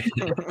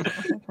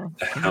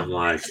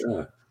like,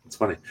 it's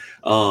funny.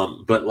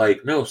 But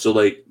no,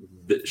 so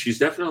she's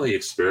definitely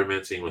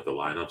experimenting with the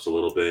lineups a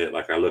little bit.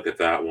 I look at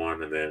that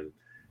one and then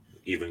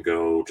even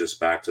go just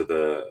back to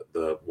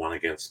the one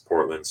against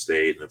Portland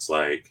State, and it's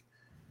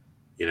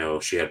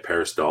she had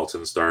Paris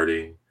Dalton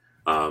starting.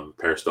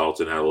 Paris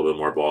Dalton had a little bit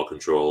more ball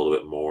control, a little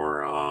bit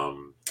more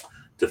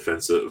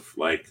defensive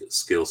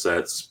skill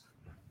sets,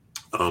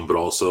 but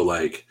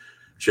also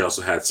she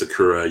also had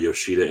Sakura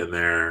Yoshida in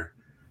there,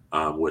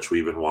 which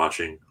we've been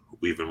watching.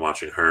 We've been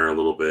watching her a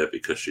little bit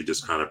because she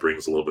just kind of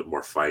brings a little bit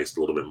more feist,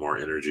 a little bit more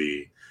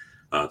energy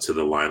to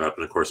the lineup.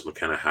 And of course,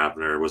 McKenna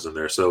Havner was in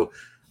there. So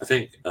I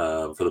think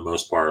for the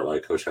most part,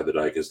 like Coach Heather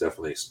Dyke is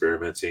definitely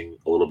experimenting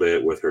a little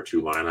bit with her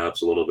two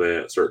lineups a little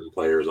bit. Certain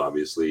players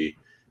obviously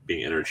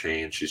being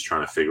interchanged. She's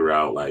trying to figure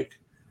out like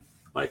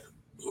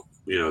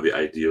the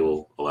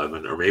ideal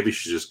 11, or maybe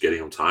she's just getting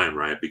them time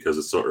right because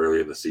it's so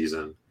early in the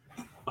season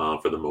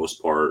for the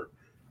most part.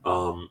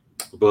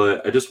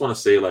 But I just want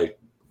to say, like,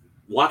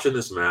 watching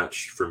this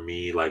match for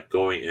me, like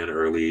going in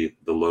early,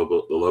 the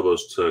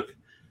Lobos took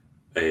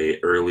a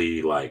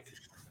early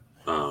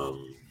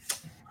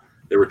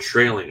they were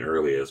trailing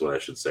early, is what I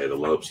should say. The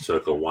Lobos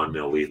took a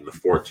 1-0 lead in the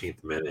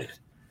 14th minute.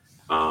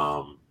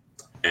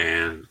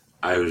 And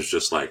I was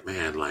just like,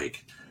 man,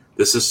 like,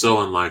 this is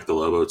so unlike the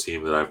Lobo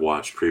team that I've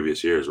watched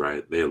previous years,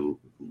 right? They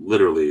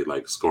literally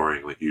like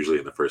scoring like usually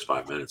in the first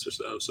 5 minutes or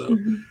so. So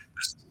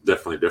it's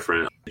definitely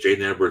different.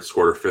 Jaden Edwards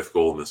scored her 5th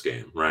goal in this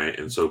game, right?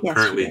 And so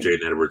currently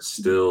Jaden Edwards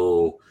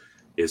still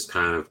is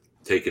kind of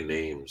taking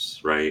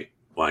names, right?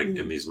 Like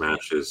in these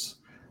matches.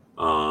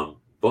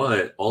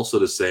 But also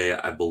to say,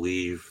 I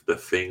believe the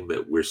thing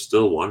that we're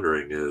still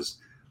wondering is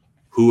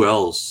who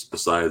else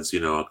besides,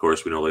 of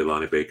course, we know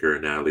Leilani Baker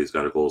and Natalie's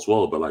got a goal as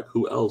well, but like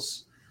who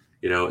else,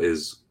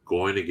 is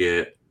going to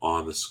get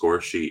on the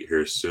score sheet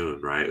here soon,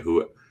 right?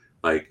 Who,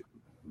 like,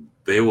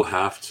 they will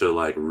have to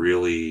like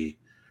really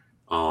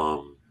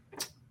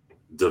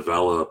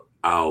develop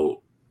out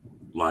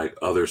like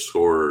other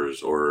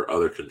scorers or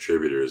other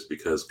contributors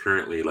because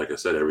currently, like I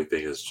said,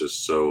 everything is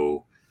just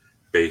so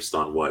based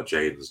on what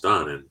Jaden's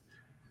done, and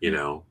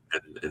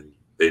and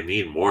they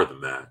need more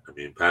than that. I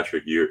mean,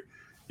 Patrick,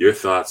 your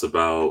thoughts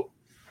about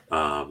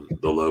the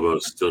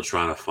Lobos still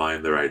trying to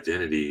find their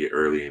identity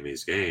early in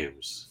these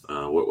games?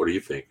 What are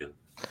you thinking?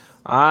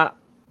 I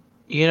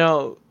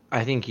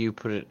think you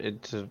put it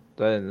into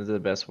the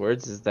best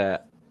words is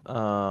that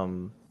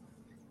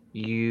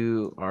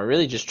you are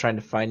really just trying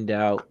to find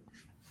out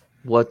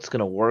what's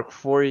going to work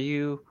for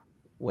you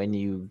when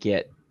you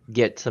get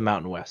to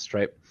Mountain West,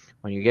 right?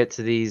 When you get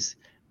to these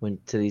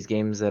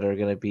games that are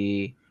going to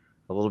be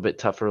a little bit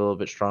tougher, a little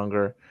bit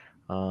stronger,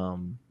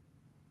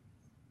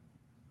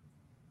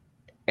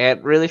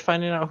 and really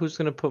finding out who's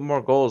going to put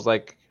more goals.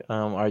 Like,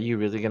 are you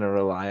really going to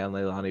rely on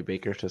Leilani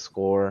Baker to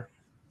score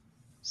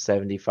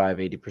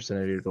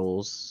 75-80% of your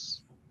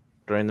goals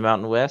during the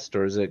Mountain West,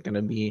 or is it going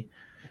to be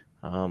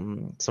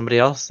somebody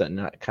else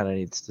that kind of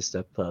needs to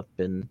step up?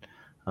 And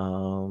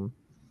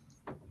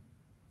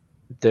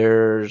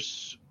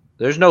there's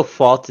no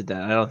fault to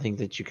that. I don't think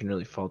that you can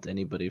really fault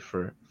anybody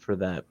for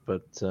that.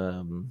 But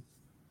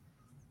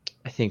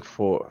I think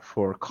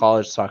for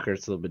college soccer,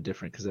 it's a little bit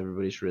different because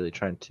everybody's really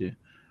trying to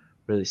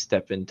really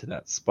step into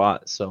that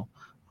spot. So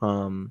I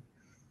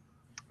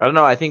don't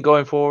know. I think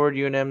going forward,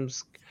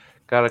 UNM's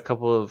got a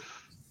couple of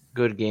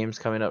good games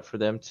coming up for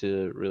them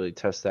to really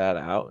test that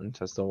out and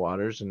test the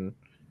waters, and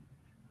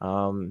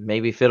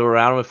maybe fiddle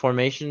around with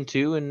formation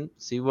too and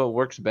see what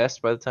works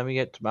best by the time you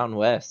get to Mountain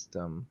West.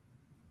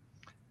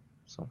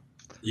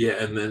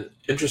 Yeah, and then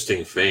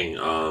interesting thing,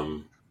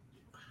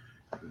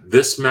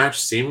 this match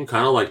seemed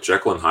kind of like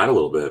Jekyll and Hyde a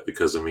little bit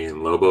because I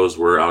mean Lobos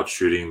were out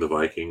shooting the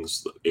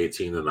Vikings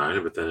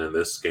 18-9, but then in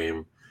this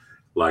game,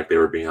 like they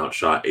were being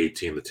outshot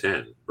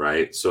 18-10,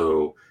 right?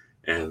 So,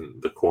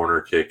 and the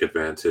corner kick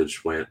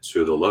advantage went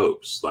to the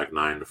Lobos like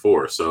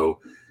 9-4.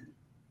 So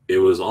it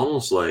was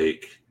almost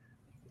like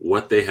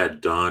what they had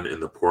done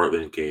in the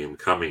Portland game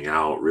coming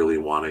out, really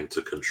wanting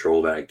to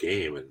control that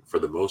game and for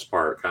the most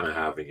part kind of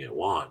having it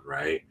won,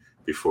 right?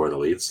 Before the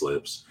lead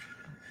slips.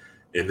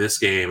 In this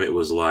game, it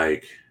was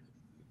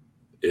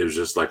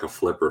just like a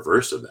flip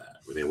reverse of that.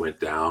 When they went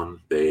down,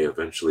 they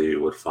eventually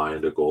would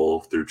find a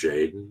goal through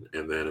Jaden.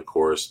 And then, of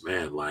course,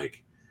 man,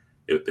 like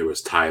it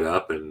was tied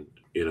up and,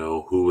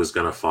 who was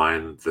going to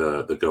find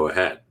the go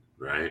ahead,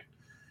 right?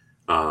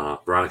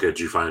 Veronica, did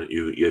you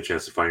get a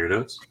chance to find your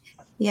notes?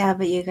 Yeah,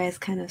 but you guys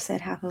kind of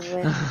said half of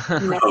it. I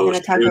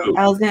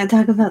was going to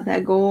talk about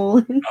that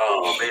goal.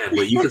 Oh man,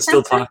 but you could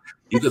still talk.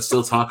 You could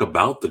still talk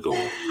about the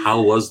goal.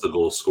 How was the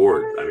goal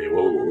scored? I mean,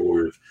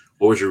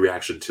 what was your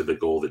reaction to the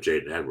goal that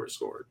Jaden Edwards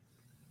scored?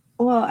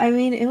 Well, I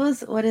mean, it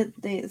was, what did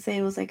they say?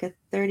 It was like a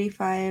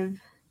 35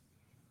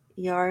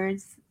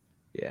 yards.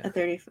 Yeah.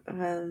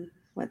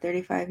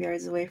 35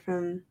 yards away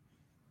from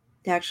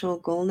the actual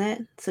goal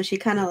net. So she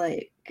kind of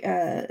like,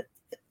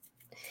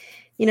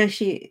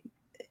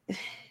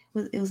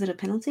 was it a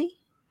penalty?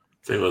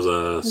 I think it was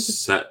a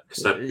set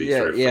piece.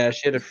 Yeah,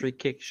 she had a free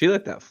kick. She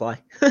let that fly.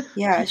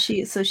 Yeah,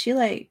 she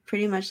like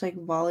pretty much like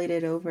volleyed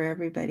it over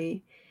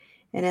everybody,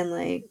 and then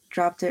like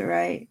dropped it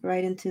right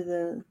into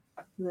the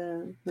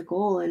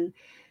goal. And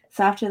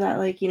so after that,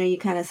 like you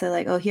kind of said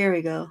like, oh, here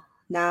we go.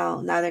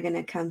 Now they're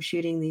gonna come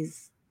shooting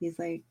these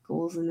like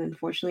goals, and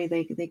unfortunately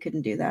they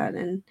couldn't do that.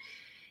 And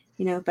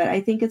but I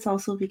think it's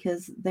also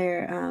because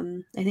they're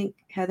I think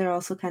Heather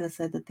also kind of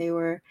said that they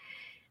were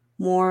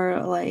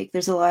more like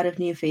there's a lot of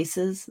new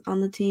faces on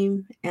the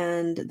team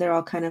and they're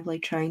all kind of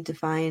like trying to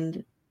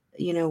find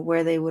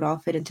where they would all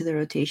fit into the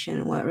rotation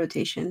and what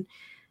rotation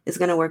is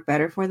going to work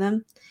better for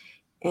them.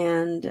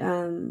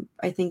 And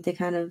I think they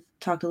kind of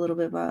talked a little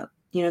bit about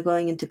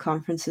going into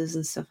conferences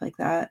and stuff like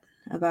that,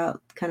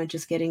 about kind of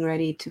just getting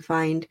ready to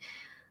find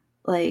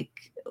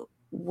like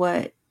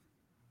what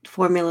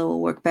formula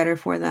will work better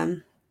for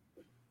them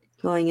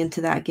going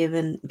into that,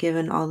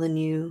 given all the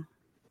new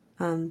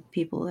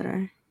people that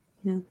are,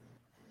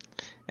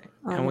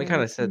 And we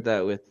kind of said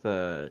that with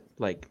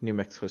like New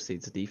Mexico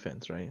State's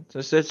defense, right? So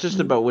it's just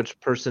about which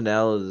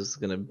personnel is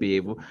going to be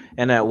able,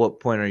 and at what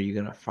point are you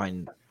going to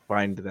find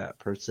that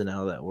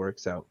personnel that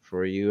works out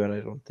for you. And I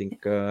don't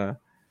think I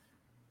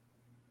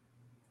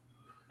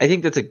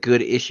think that's a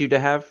good issue to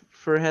have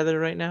for Heather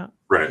right now.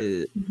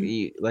 Right.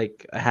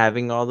 Like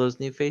having all those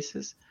new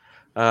faces,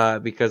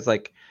 because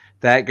like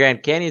that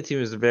Grand Canyon team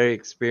is very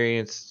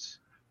experienced.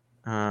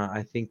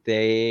 I think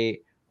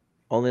they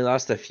only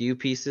lost a few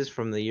pieces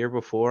from the year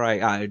before.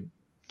 I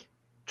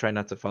try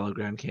not to follow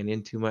Grand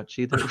Canyon too much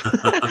either,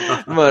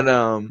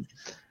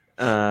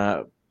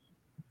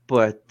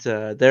 but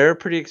they're a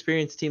pretty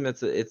experienced team.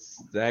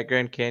 It's that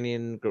Grand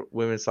Canyon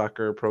women's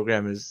soccer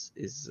program is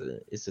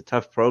a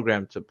tough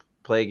program to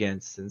play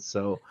against, and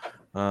so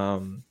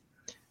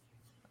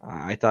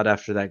I thought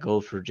after that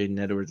goal for Jaden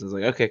Edwards, I was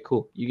like, okay,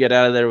 cool. You get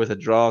out of there with a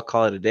draw,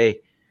 call it a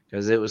day.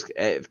 Because it was,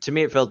 to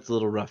me, it felt a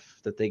little rough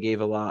that they gave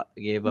up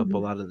a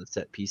lot of the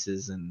set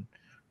pieces, and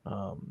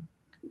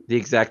the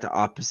exact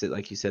opposite,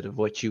 like you said, of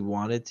what you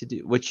wanted to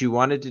do. What you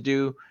wanted to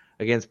do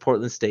against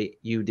Portland State,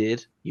 you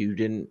did. You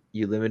didn't.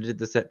 You limited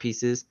the set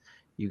pieces.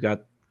 You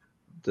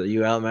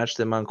outmatched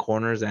them on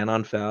corners and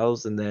on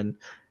fouls, and then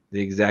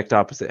the exact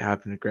opposite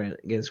happened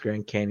against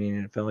Grand Canyon,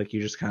 and it felt like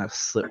you just kind of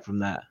slipped from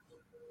that.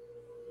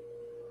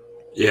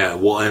 Yeah,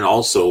 well, and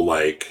also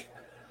like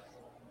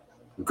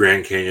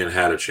Grand Canyon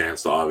had a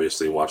chance to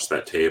obviously watch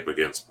that tape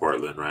against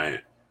Portland, right?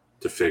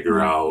 To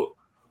figure out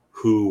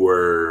who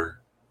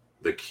were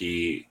the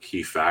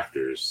key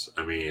factors.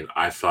 I mean,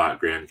 I thought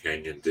Grand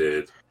Canyon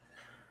did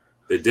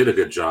a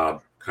good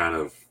job kind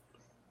of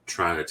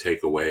trying to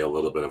take away a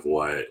little bit of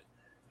what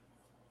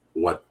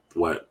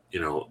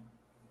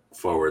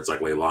forwards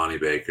like Leilani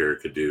Baker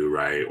could do,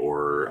 right?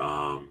 Or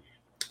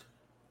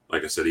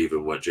like I said,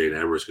 even what Jaden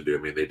Edwards could do.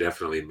 I mean, they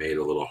definitely made it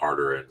a little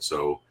harder. And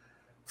so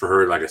for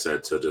her, like I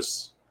said, to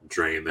just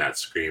drain that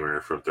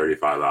screamer from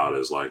 35 out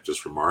is like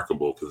just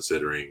remarkable,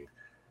 considering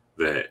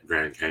that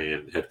Grand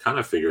Canyon had kind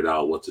of figured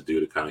out what to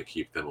do to kind of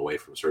keep them away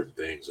from certain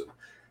things.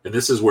 And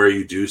this is where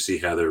you do see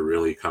Heather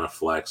really kind of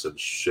flex and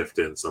shift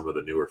in some of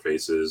the newer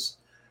faces,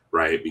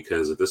 right?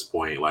 Because at this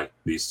point, like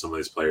some of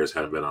these players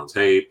hadn't been on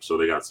tape, so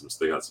they got some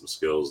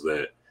skills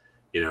that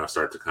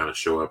start to kind of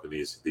show up in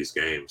these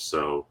games.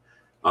 So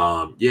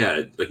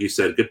yeah, like you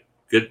said,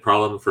 good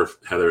problem for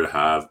Heather to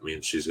have. I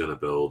mean, she's going to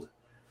build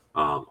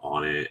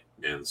on it,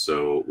 and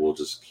so we'll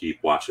just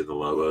keep watching the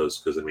Lobos,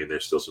 because I mean,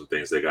 there's still some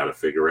things they got to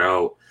figure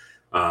out.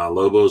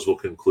 Lobos will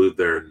conclude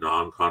their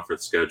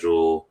non-conference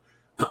schedule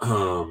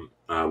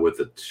with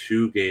a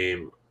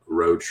 2-game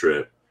road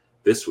trip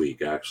this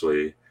week,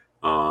 actually.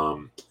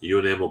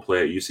 UNM will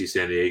play at UC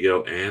San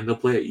Diego, and they'll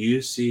play at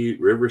UC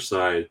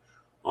Riverside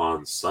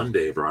on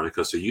Sunday,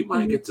 Veronica. So you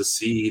might get to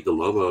see the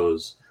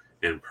Lobos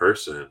in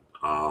person.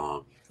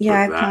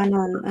 Yeah, I plan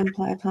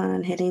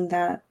on hitting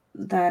that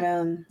at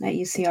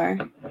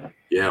UCR.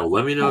 Yeah, well,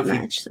 let me know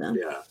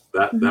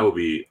that would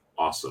be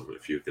awesome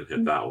if you can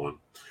hit that one.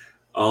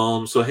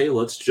 So hey,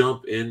 let's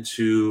jump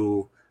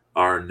into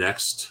our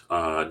next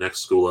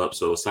school up.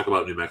 So let's talk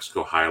about New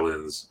Mexico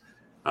Highlands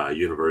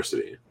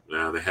University.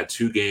 Now, they had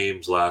 2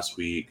 games last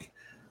week.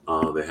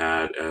 They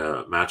had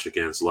a match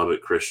against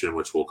Lubbock Christian,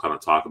 which we'll kind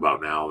of talk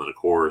about now. And then, of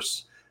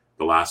course,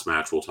 the last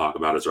match we'll talk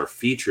about is our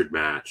featured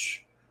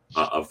match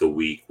of the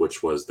week,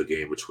 which was the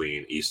game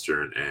between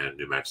Eastern and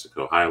New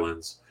Mexico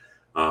Highlands.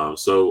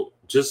 So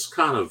just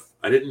kind of,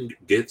 I didn't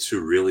get to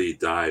really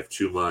dive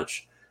too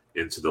much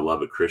into the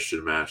Lubbock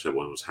Christian match. That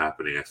one was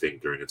happening, I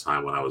think, during a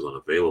time when I was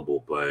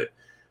unavailable. But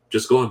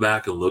just going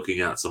back and looking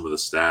at some of the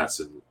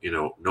stats and,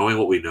 knowing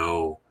what we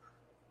know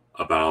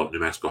about New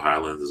Mexico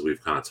Highlands, as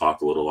we've kind of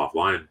talked a little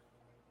offline,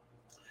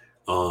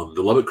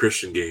 the Lubbock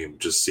Christian game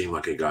just seemed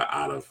like it got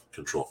out of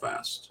control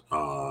fast.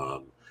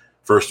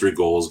 First 3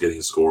 goals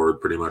getting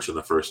scored pretty much in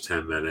the first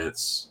 10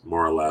 minutes,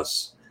 more or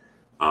less,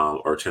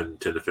 or 10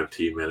 to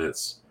 15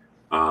 minutes.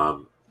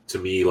 To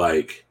me,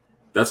 like,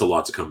 that's a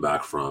lot to come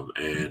back from.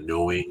 And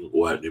knowing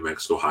what New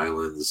Mexico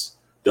Highlands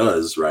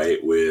does, right,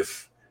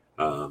 with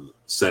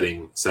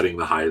setting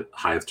the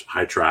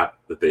high trap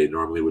that they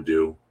normally would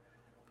do,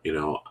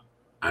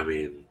 I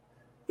mean,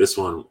 this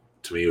one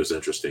to me was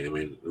interesting. I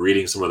mean,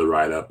 reading some of the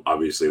write-up,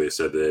 obviously they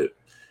said that,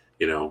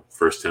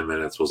 first 10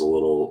 minutes was a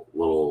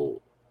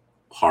little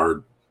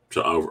hard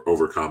to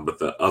overcome, but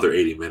the other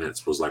 80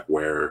 minutes was like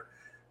where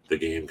the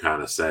game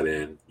kind of set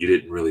in. You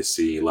didn't really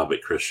see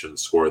Lubbock Christian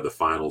score the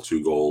final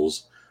 2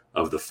 goals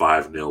of the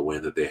 5-0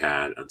 win that they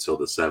had until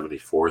the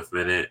 74th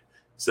minute,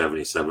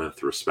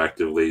 77th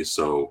respectively.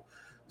 So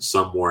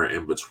somewhere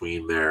in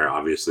between there,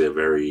 obviously a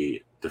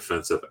very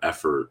defensive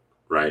effort,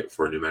 right,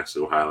 for New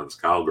Mexico Highlands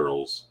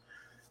Cowgirls.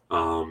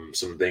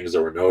 Some things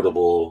that were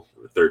notable: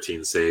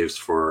 13 saves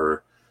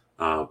for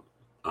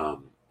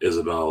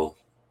Isabella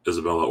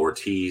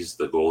Ortiz,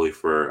 the goalie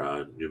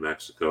for New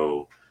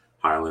Mexico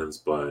Highlands.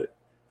 But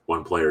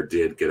one player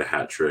did get a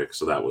hat trick,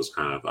 so that was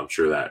kind of, I'm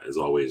sure that is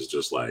always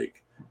just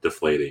like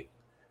deflating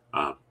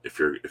if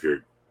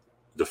you're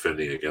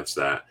defending against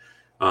that.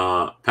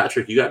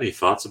 Patrick, you got any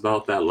thoughts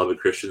about that? Lubbock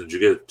Christian, did you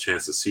get a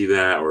chance to see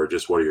that, or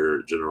just what are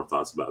your general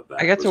thoughts about that?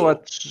 I got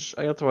result?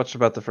 to watch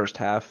about the first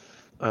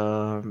half,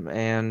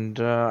 and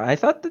I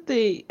thought that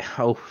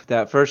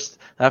that first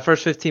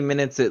 15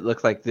 minutes it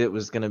looked like it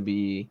was gonna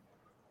be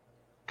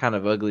kind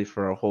of ugly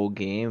for a whole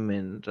game,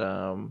 and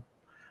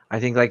I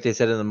think like they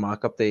said in the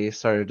mock-up, they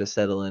started to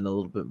settle in a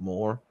little bit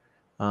more.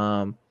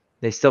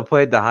 They still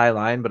played the high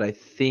line, but I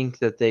think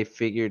that they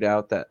figured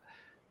out that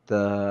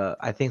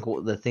I think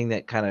the thing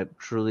that kind of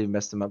truly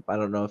messed them up, I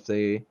don't know if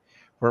they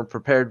weren't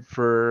prepared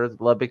for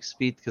Lubbock's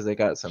speed because they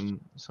got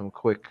some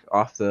quick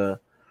off the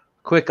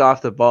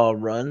ball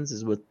runs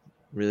is what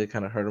really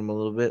kind of hurt them a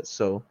little bit.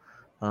 So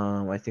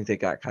I think they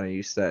got kind of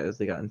used to that as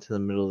they got into the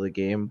middle of the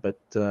game. But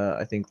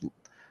I think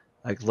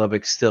like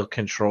Lubbock still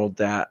controlled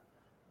that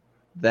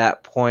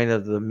point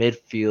of the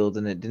midfield,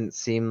 and it didn't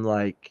seem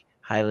like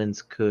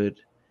Highlands could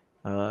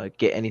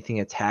get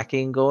anything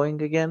attacking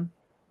going again,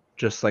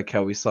 just like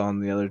how we saw in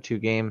the other two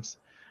games.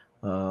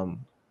 And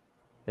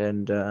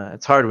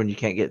it's hard when you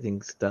can't get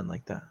things done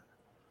like that.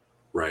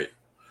 Right.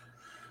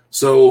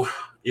 So,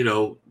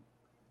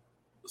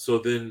 so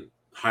then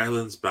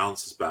Highlands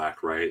bounces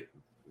back, right?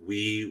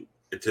 We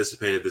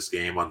anticipated this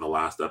game on the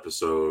last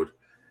episode.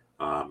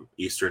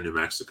 Eastern New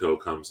Mexico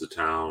comes to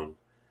town.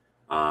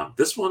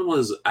 This one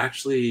was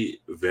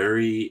actually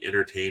very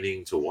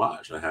entertaining to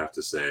watch, I have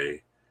to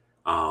say.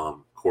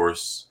 Of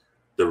course,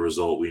 the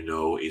result we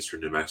know,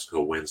 Eastern New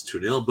Mexico wins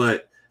 2-0,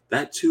 but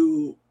that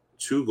two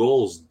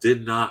goals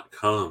did not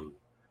come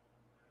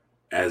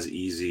as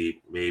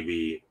easy.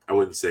 Maybe I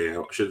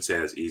shouldn't say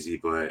as easy,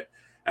 but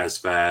as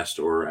fast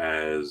or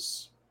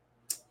as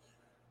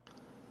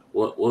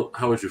what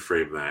how would you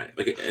frame that?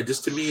 Like,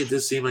 just to me, it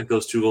just seemed like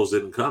those 2 goals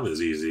didn't come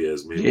as easy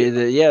as maybe.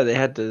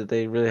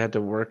 They really had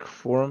to work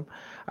for them.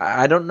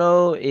 I don't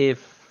know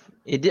if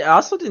it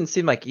also didn't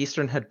seem like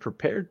Eastern had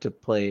prepared to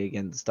play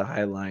against the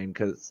high line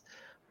because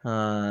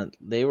you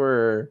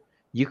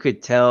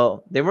could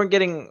tell they weren't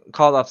getting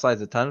called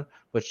offsides a ton,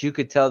 but you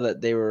could tell that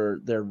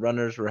their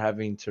runners were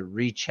having to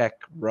recheck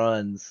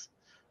runs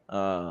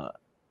because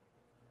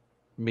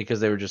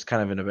they were just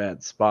kind of in a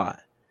bad spot.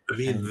 I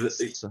mean,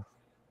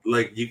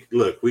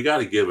 we got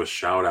to give a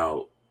shout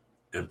out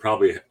and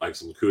probably like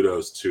some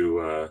kudos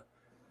to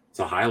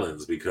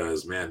Highlands,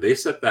 because man, they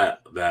set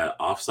that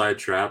offside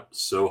trap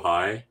so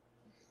high.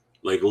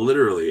 Like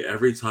literally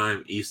every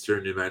time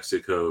Eastern New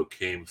Mexico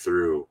came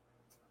through,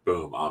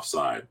 boom,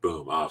 offside,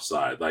 boom,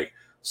 offside. Like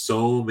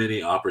so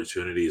many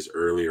opportunities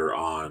earlier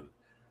on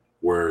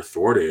were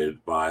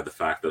thwarted by the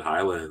fact that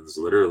Highlands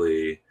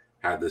literally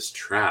had this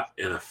trap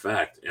in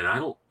effect. And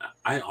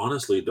I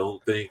honestly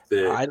don't think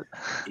that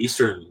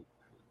Eastern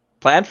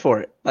planned for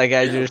it. Like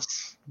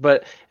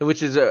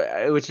which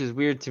is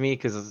weird to me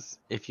because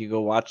if you go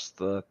watch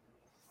the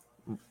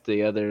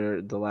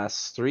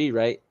last 3,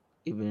 right?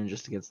 Even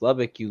just against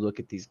Lubbock, you look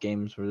at these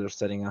games where they're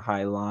setting a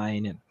high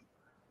line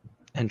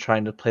and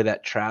trying to play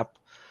that trap,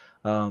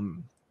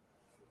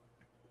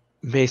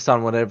 based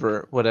on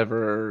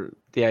whatever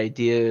the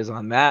idea is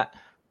on that.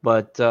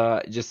 But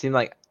it just seemed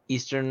like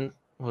Eastern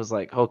was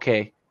like,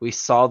 okay, we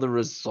saw the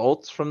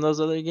results from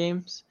those other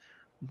games.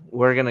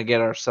 We're gonna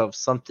get ourselves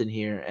something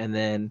here, and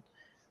then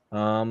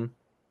Highlands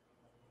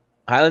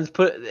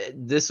put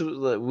this.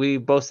 We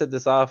both said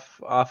this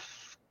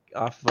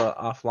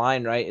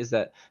offline, right? Is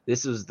that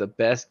this was the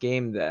best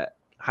game that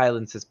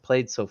Highlands has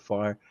played so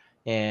far,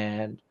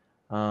 and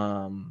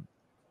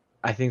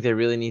I think they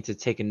really need to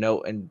take a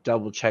note and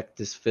double check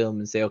this film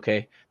and say,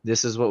 okay,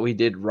 this is what we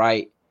did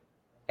right,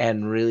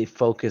 and really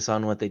focus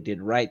on what they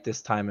did right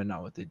this time and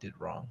not what they did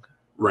wrong.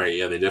 Right.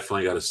 Yeah, they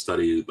definitely got to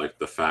study like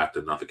the fact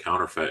and not the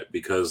counterfeit,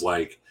 because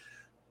like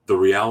the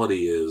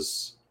reality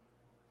is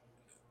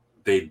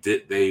they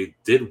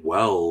did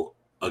well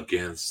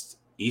against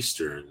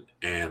Eastern,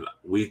 and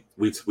we've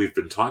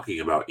been talking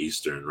about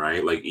Eastern,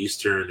 right? Like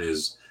Eastern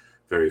is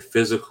very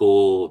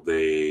physical.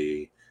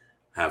 They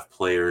have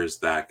players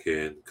that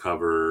can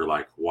cover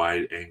like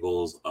wide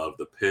angles of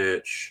the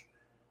pitch.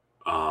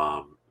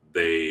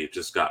 They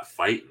just got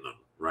fight in them,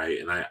 right?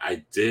 And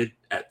I did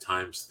at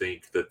times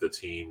think that the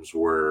teams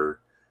were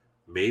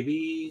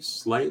maybe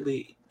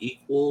slightly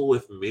equal,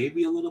 with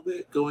maybe a little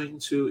bit going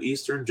to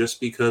Eastern just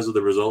because of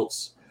the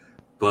results.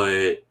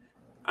 But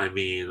I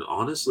mean,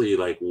 honestly,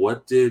 like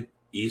what did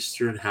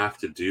Eastern have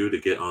to do to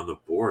get on the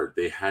board?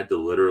 They had to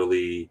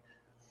literally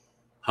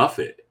huff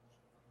it,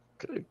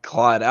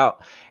 claw it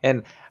out.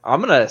 And I'm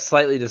gonna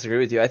slightly disagree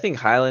with you. I think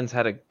Highlands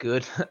had a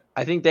good.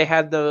 I think they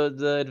had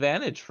the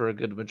advantage for a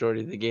good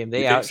majority of the game.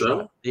 They outshot.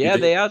 So? Yeah,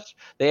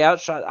 they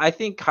outshot. I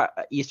think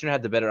Eastern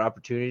had the better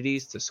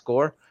opportunities to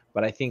score,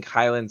 but I think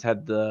Highlands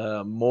had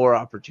the more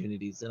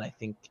opportunities, and I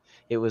think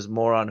it was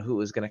more on who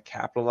was going to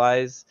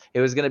capitalize. It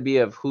was going to be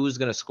of who's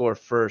going to score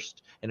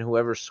first, and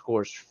whoever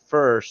scores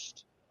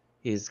first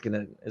is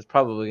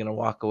probably gonna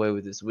walk away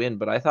with this win.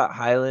 But I thought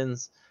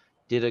Highlands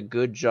did a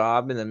good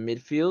job in the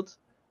midfield.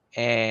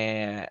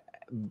 and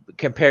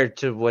compared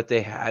to what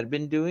they had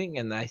been doing,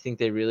 and I think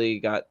they really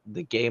got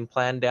the game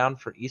plan down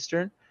for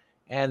Eastern,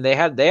 and they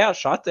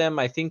outshot them.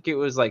 I think it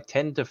was like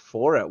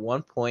 10-4 at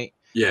one point.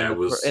 Yeah, it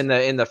was in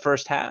the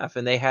first half,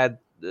 and they had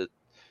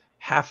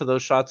half of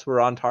those shots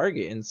were on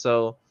target, and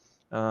so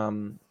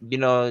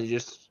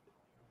just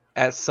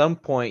at some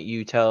point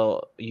you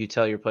tell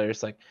your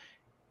players like,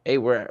 hey,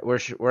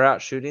 we're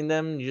out shooting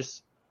them. You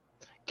just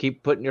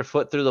keep putting your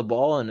foot through the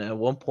ball, and at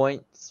one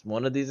point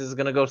one of these is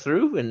going to go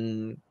through,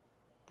 and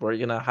we're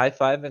going to high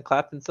five and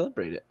clap and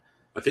celebrate it.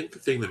 I think the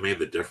thing that made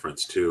the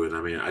difference too, and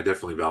I mean, I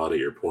definitely validate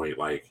your point.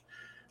 Like,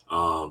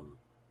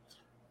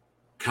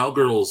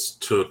 Cowgirls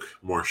took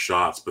more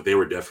shots, but they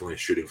were definitely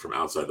shooting from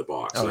outside the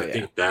box. I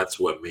think that's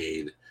what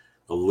made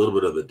a little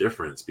bit of the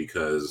difference,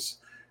 because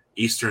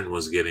Eastern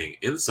was getting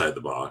inside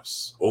the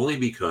box only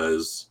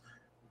because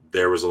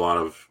there was a lot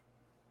of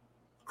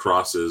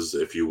crosses,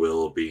 if you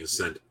will, being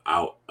sent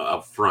out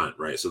up front,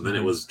 right? So then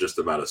it was just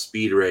about a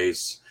speed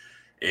race.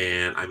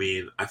 And I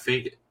mean, I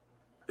think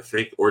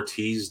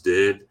Ortiz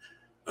did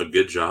a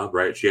good job,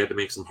 right? She had to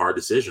make some hard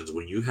decisions.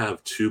 When you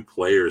have two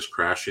players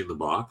crashing the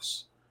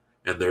box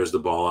and there's the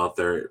ball out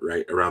there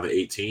right around the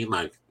 18,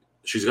 like,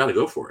 she's got to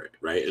go for it,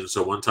 right? And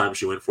so one time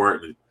she went for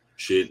it and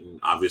she didn't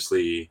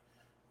obviously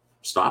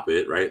stop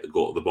it, right? The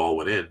ball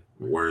went in.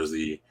 Whereas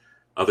the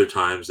other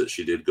times that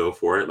she did go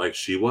for it, like,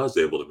 she was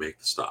able to make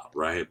the stop,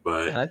 right?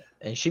 But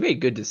and she made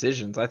good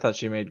decisions. I thought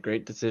she made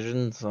great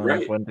decisions on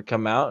when to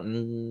come out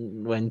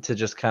and when to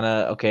just kind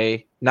of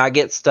not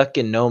get stuck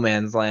in no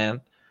man's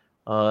land,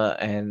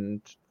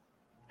 and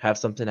have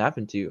something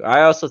happen to you.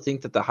 I also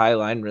think that the high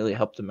line really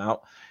helped them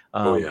out,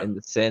 in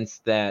the sense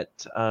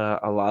that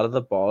a lot of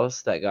the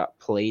balls that got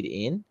played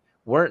in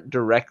weren't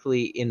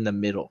directly in the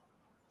middle,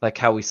 like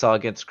how we saw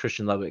against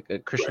Christian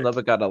Lubbock. Christian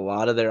Lubbock got a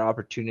lot of their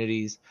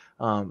opportunities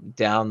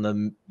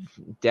down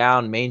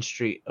Main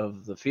Street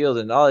of the field,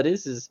 and all it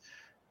is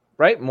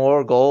right,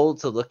 more goal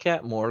to look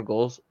at, more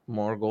goals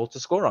to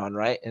score on,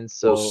 right? And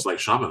so it's like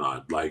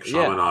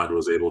Chaminade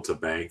was able to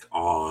bank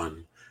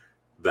on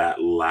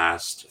that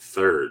last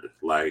third.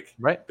 Like,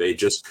 they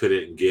just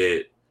couldn't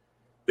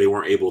they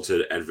weren't able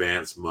to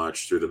advance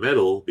much through the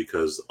middle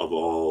because of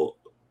all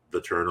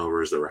the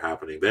turnovers that were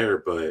happening there.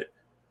 But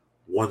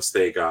once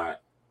they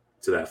got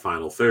to that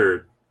final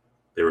third,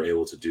 they were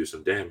able to do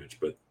some damage.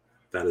 But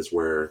that is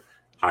where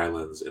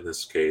Highlands, in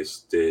this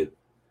case, did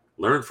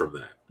learn from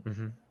that.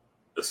 Mm-hmm.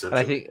 And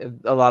I think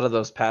a lot of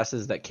those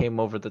passes that came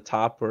over the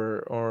top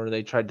or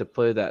they tried to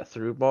play that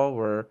through ball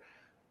were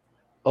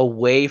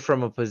away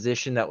from a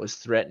position that was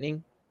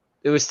threatening.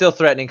 It was still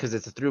threatening because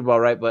it's a through ball,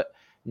 right? But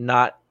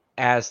not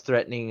as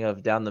threatening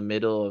of down the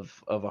middle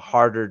of a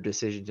harder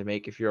decision to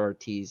make. If you're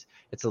Ortiz,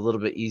 it's a little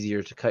bit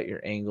easier to cut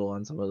your angle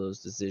on some of those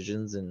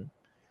decisions. And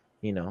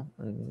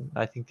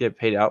I think they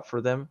paid out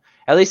for them.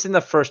 At least in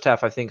the first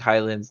half, I think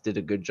Highlands did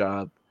a good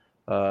job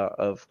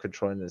of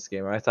controlling this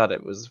game. I thought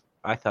it was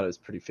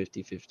pretty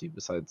 50-50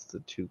 besides the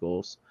two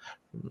goals.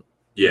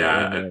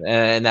 Yeah.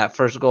 And that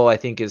first goal, I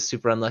think, is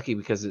super unlucky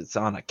because it's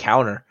on a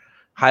counter.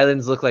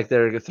 Highlands look like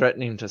they're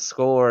threatening to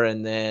score,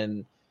 and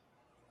then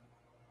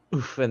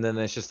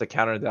it's just a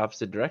counter in the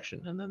opposite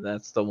direction. And then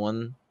that's the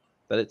one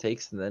that it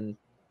takes, and then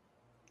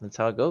that's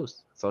how it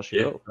goes. That's all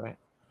she wrote, right?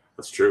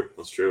 That's true.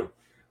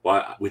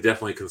 Well, we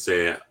definitely can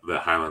say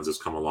that Highlands has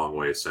come a long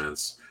way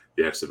since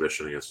the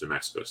exhibition against New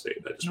Mexico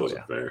State. That just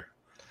wasn't fair.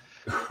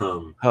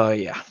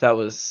 That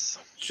was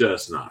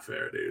just not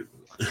fair, dude.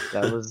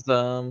 That was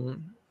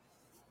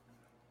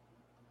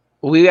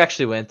we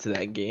actually went to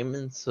that game,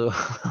 and so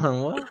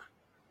well,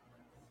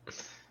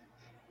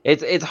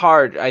 it's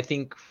hard, I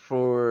think,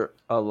 for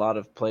a lot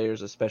of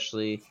players,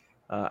 especially.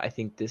 I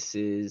think this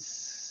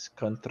is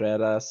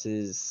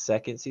Contreras'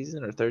 second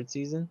season or third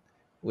season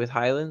with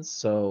Highlands,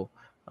 so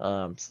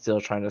still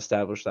trying to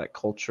establish that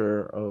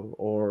culture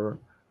or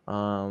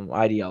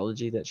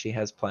ideology that she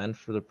has planned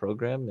for the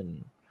program,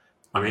 and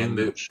I mean,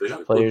 they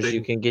got players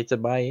you can get to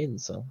buy in.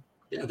 So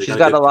she's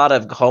got a lot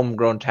of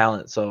homegrown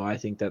talent, so I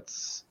think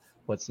that's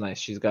what's nice.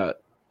 She's got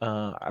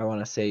I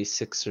want to say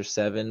 6 or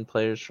 7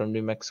 players from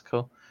New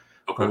Mexico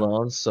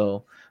alone.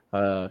 So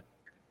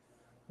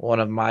one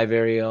of my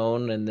very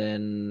own, and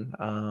then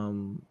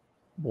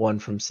one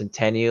from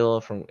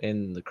Centennial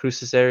in the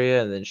Cruces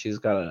area, and then she's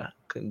got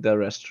the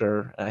rest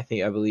are, I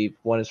believe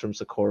one is from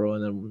Socorro,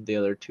 and then the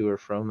other 2 are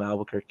from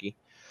Albuquerque.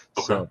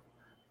 So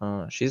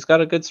she's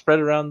got a good spread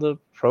around the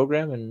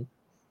program, and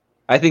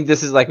I think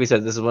this is, like we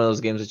said, this is one of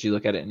those games that you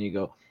look at it and you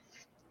go,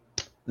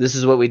 this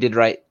is what we did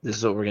right. This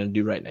is what we're going to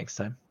do right next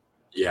time.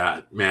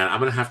 Yeah, man, I'm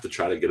going to have to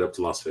try to get up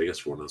to Las Vegas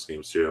for one of those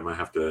games too. I might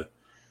have to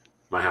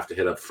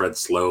hit up Fred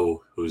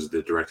Slow, who's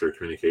the director of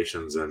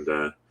communications, and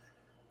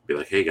be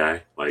like, hey,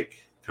 guy,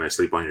 like, can I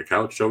sleep on your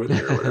couch over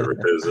there or whatever?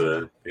 Because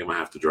I think I might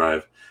have to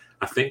drive.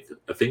 I think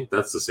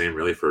that's the same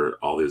really for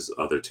all these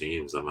other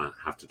teams. I'm going to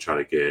have to try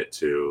to get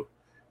to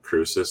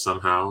Cruces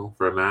somehow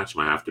for a match.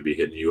 Might have to be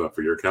hitting you up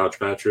for your couch,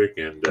 Patrick.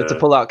 And it's a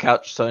pull-out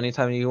couch, so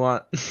anytime you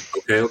want.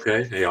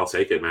 Okay. Hey, I'll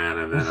take it, man.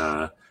 And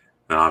then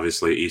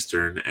obviously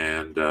Eastern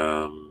and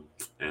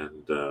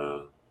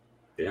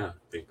yeah,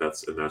 I think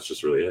that's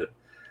just really it.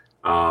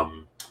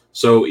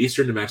 So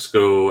Eastern New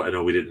Mexico, I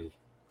know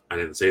I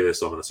didn't say this,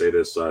 so I'm going to say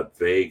this.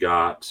 They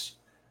got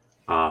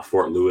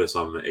Fort Lewis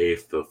on the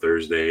 8th, the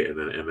Thursday, and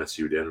then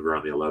MSU Denver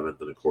on the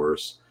 11th. And of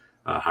course,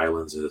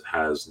 Highlands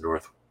has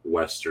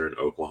Northwestern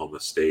Oklahoma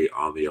State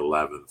on the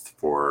 11th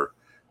for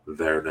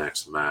their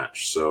next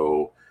match.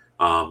 So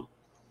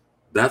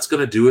that's going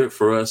to do it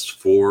for us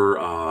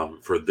for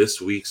this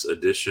week's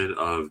edition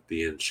of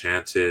the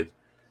Enchanted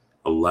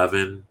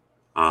 11.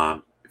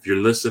 If you're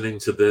listening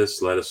to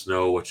this, let us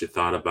know what you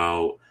thought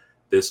about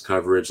this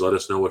coverage. Let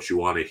us know what you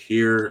want to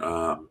hear.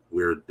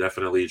 We're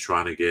definitely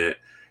trying to get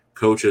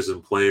coaches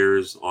and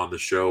players on the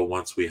show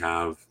once we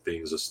have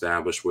things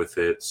established with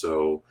it.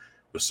 So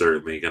we're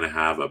certainly going to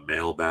have a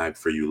mailbag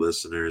for you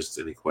listeners.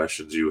 Any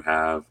questions you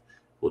have,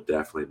 we'll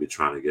definitely be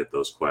trying to get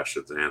those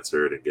questions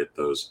answered and get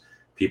those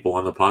people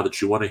on the pod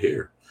that you want to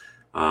hear.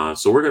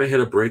 So we're going to hit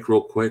a break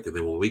real quick, and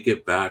then when we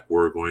get back,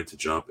 we're going to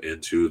jump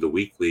into the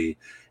weekly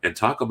and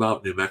talk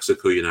about New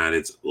Mexico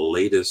United's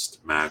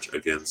latest match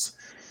against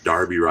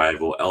Derby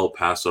rival El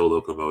Paso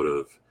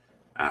Locomotive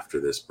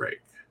after this break.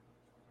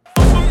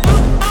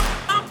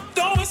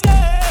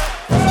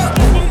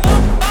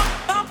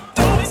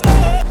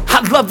 I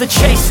love the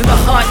chase and the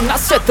hunt, and I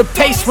set the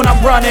pace when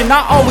I'm running. I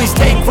always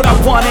take what I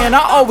want and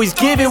I always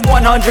give it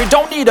 100.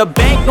 Don't need a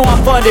bank, no I'm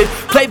funded.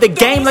 Play the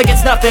game like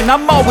it's nothing.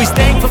 I'm always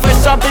thankful for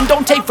something.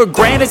 Don't take for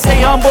granted,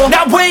 stay humble.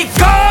 Now wake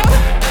up!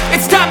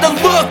 It's time to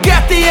look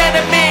at the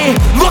enemy.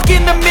 Look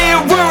in the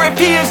mirror if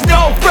he is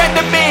no friend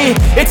to me.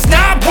 It's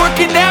not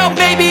working out,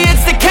 maybe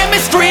it's the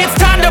chemistry. It's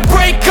time to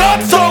break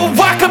up so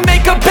I can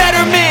make a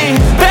better me.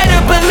 Better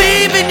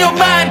believe in your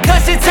mind,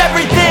 cause it's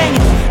everything.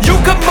 You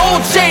can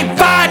mold, shape,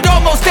 find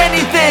almost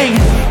anything.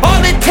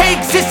 All it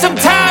takes is some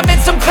time and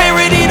some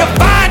clarity to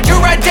find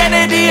your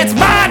identity. It's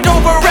mind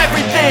over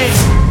everything.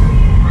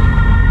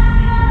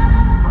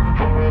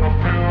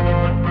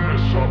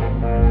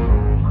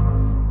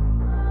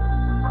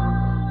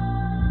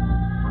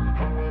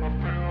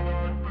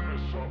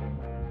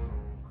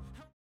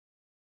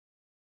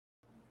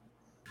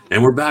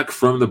 And we're back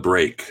from the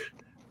break.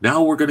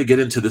 Now we're going to get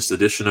into this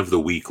edition of the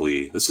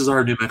weekly. This is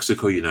our New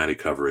Mexico United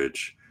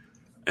coverage.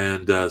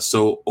 And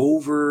so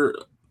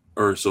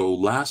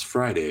last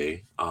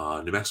Friday,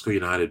 New Mexico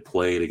United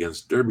played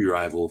against Derby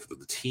rival for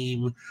the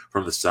team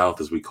from the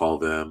South, as we call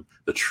them,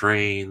 the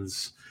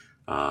Trains,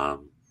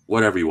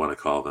 whatever you want to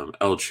call them,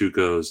 El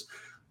Chucos,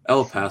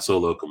 El Paso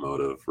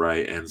Locomotive,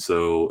 right? And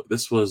so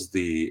this was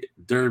the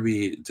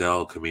Derby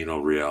del Camino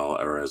Real,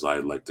 or as I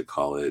like to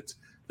call it,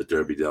 the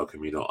Derby del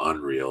Camino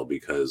Unreal,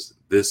 because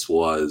this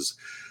was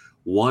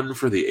one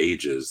for the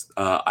ages.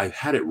 I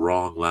had it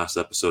wrong last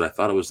episode. I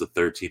thought it was the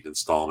 13th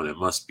installment. It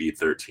must be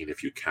 13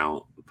 if you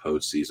count the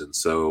postseason.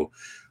 So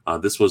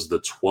this was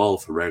the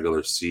 12th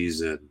regular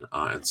season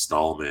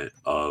installment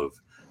of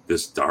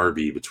this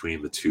derby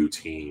between the two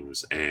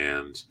teams.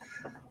 And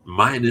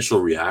my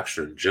initial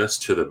reaction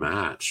just to the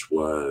match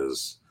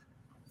was,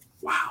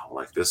 wow,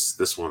 like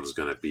this one's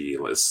going to be,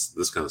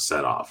 this going to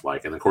set off.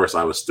 Like, and of course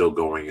I was still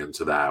going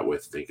into that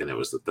with thinking it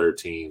was the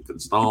 13th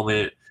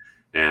installment.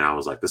 And I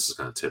was like, this is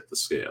going to tip the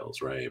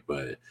scales, right?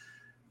 But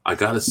I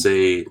got to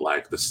say,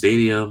 like, the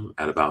stadium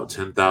at about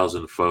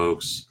 10,000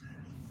 folks,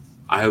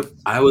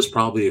 I was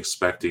probably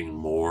expecting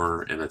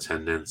more in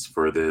attendance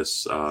for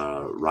this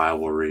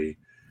rivalry.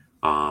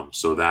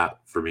 So that,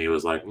 for me,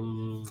 was like,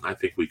 I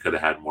think we could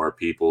have had more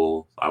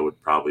people. I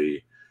would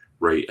probably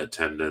rate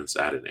attendance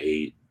at an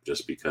 8,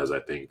 just because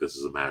I think this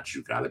is a match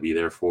you got to be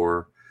there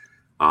for.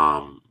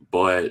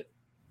 But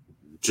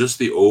just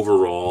the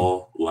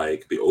overall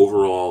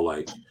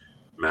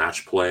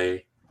match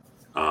play,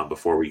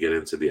 before we get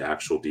into the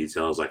actual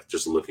details, like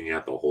just looking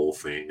at the whole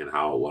thing and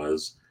how it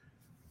was,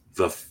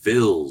 the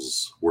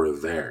feels were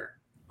there.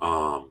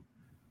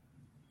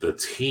 The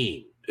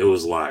team, it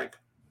was like,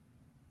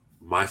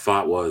 my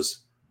thought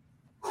was,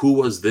 who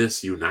was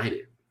this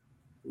United?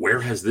 Where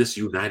has this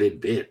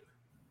United been?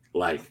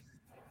 Like,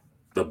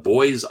 the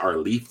boys are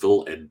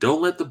lethal, and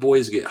don't let the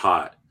boys get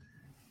hot,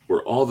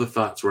 were all the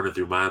thoughts running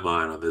through my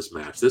mind on this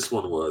match. This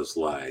one was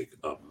like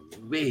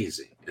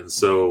amazing. And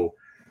so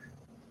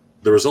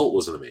the result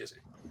wasn't amazing,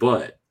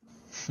 but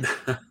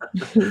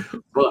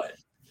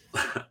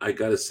I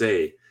gotta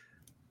say,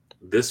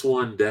 this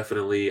one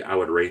definitely, I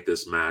would rate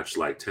this match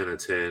like 10 out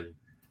of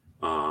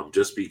 10,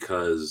 just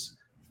because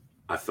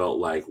I felt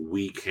like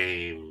we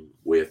came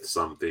with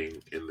something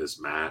in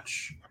this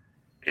match,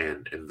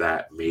 and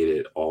that made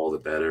it all the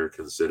better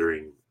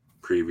considering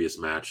previous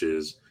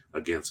matches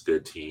against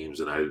good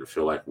teams, and I didn't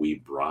feel like we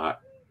brought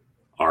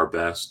our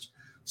best.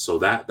 So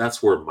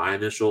that's where my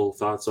initial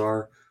thoughts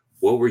are.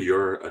 What were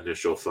your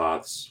initial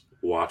thoughts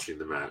watching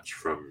the match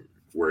from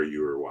where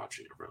you were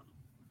watching it from?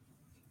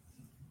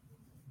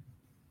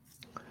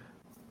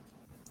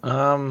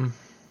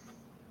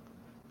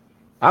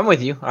 I'm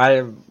with you.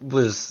 I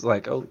was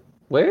like, oh,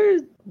 where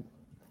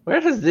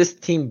has this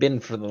team been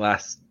for the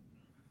last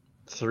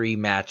 3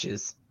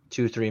 matches?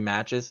 2-3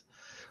 matches?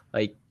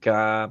 Like,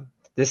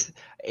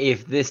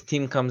 if this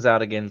team comes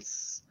out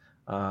against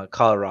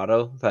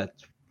Colorado,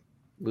 that's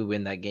we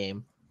win that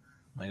game.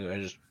 Like I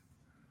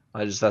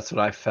just that's what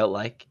I felt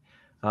like.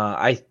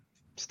 I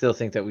still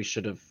think that we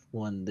should have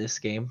won this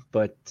game,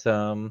 but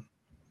the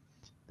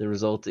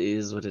result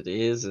is what it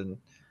is, and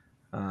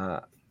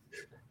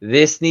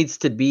this needs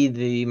to be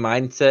the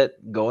mindset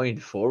going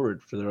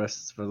forward for the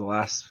last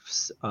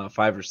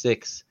 5 or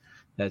 6,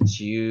 that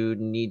you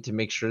need to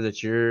make sure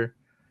that you're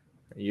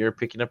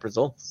picking up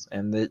results,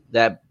 and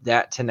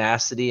that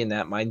tenacity and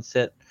that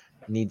mindset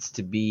needs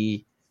to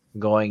be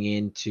going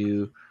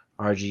into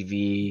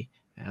RGV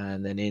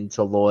and then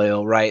into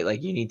Loyal, right?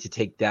 Like you need to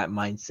take that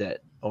mindset,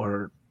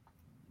 or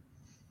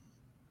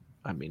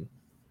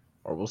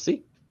we'll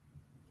see.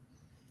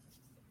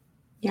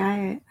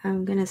 Yeah,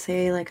 I'm gonna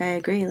say, like, I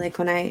agree. Like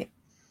when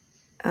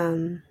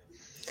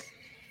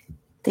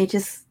they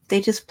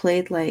just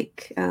played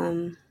like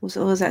what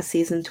was that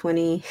season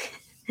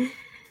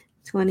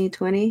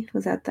 2020?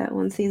 Was that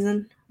one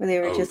season where they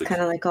were just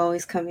kind of like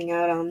always coming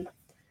out on,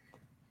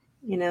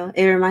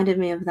 it reminded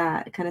me of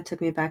that. It kind of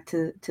took me back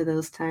to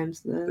those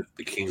times, the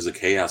Kings of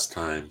Chaos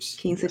times.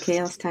 Kings of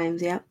Chaos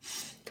times, yeah.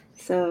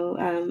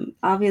 So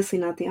obviously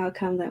not the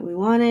outcome that we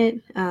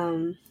wanted,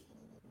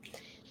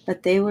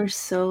 but they were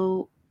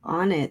so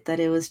on it that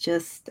it was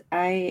just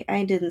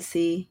I didn't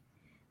see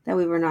that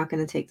we were not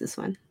going to take this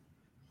one.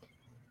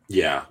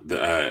 Yeah,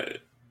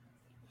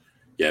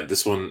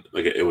 this one,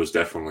 like, it was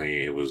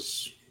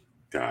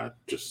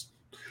just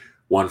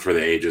one for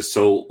the ages.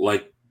 So,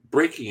 like,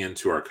 breaking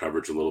into our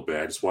coverage a little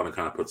bit, I just want to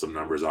kind of put some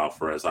numbers out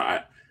for us.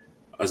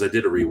 As I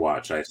did a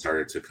rewatch, I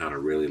started to kind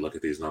of really look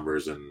at these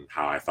numbers and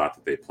how I thought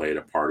that they played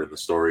a part in the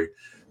story.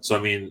 So,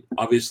 I mean,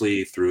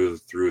 obviously through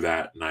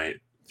that night,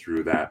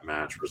 through that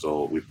match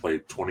result, we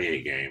played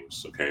 28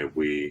 games. Okay,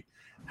 we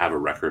have a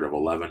record of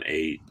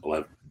 11-8,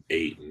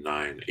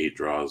 11-8-9, 8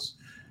 draws.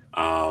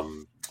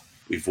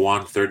 We've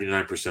won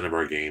 39% of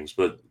our games,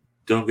 but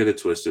don't get it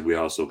twisted. We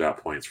also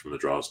got points from the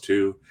draws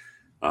too.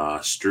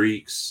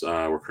 Streaks,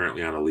 we're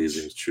currently on a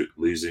losing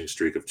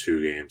streak of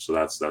 2 games, so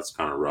that's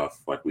kind of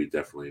rough. Like, we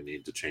definitely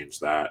need to change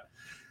that.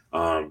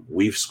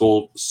 We've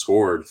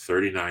scored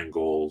 39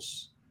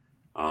 goals.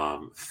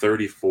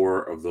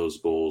 34 of those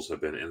goals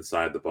have been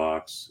inside the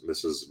box.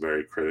 This is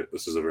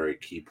This is a very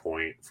key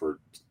point for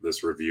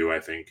this review, I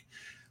think.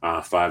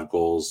 5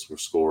 goals were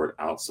scored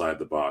outside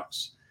the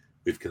box.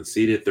 We've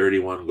conceded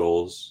 31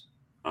 goals.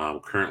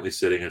 Currently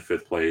sitting in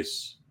 5th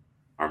place.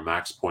 Our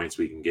max points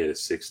we can get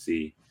is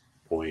 60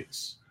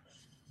 points.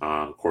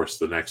 Of course,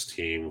 the next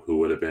team who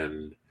would have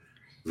been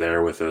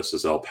there with us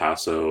is El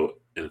Paso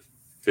in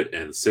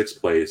 6th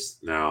place.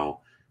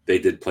 Now, they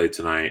did play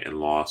tonight and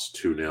lost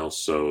 2-0,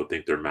 so I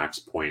think their max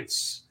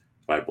points,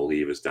 I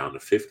believe, is down to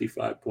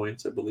 55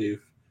 points, I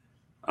believe,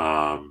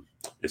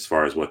 as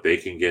far as what they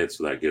can get.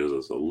 So that gives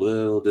us a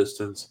little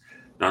distance.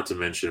 Not to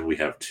mention we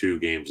have 2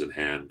 games in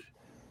hand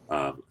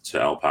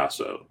to El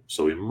Paso.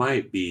 So we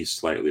might be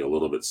slightly a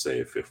little bit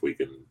safe if we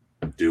can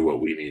do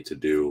what we need to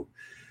do.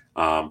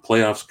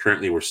 Playoffs,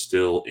 currently we're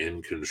still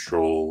in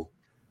control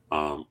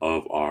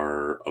of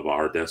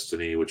our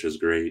destiny, which is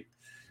great.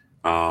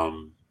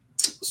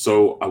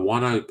 So I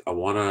want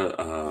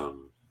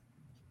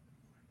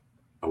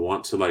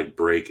to like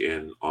break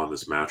in on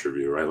this match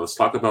review, right? Let's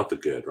talk about the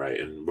good, right?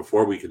 And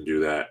before we can do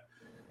that,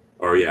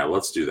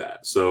 let's do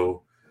that.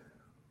 So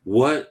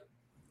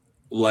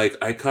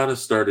I kind of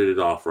started it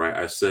off, right?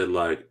 I said,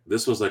 like,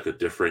 this was like a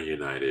different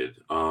United.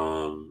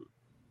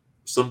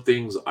 Some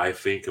things I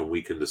think, and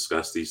we can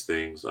discuss these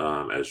things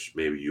as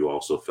maybe you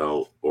also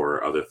felt,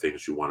 or other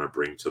things you want to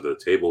bring to the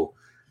table.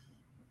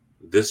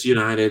 This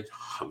United,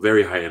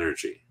 very high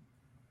energy.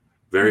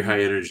 Very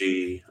high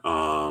energy,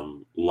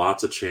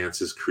 lots of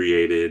chances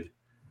created.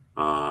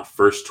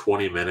 First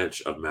 20 minutes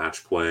of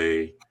match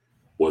play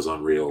was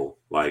unreal.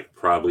 Like,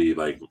 probably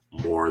like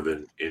more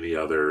than any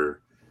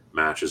other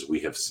matches we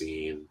have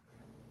seen.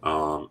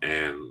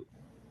 And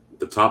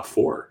the top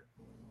 4,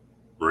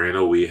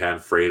 Moreno, Wehan,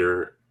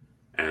 Frater,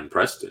 and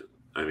Preston.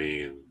 I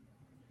mean,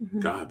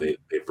 God, they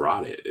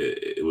brought it.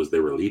 They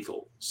were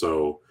lethal.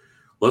 So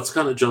let's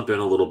kind of jump in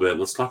a little bit.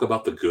 Let's talk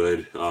about the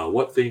good.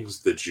 What things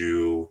did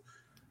you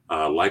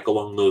like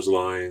along those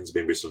lines?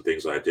 Maybe some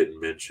things I didn't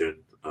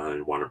mention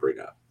and want to bring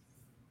up.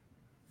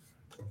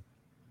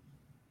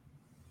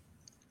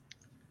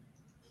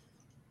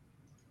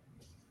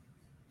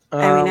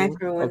 I mean, I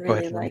for one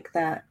really like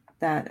that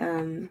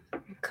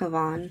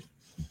Cavan.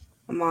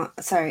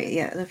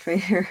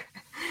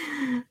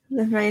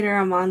 The Frater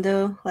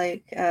Armando,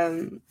 like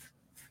that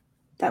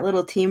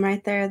little team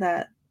right there.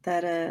 That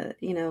they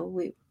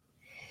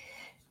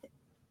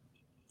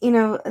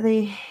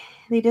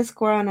did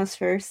score on us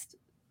first,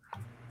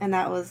 and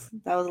that was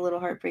a little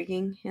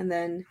heartbreaking.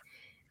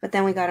 But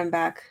then we got him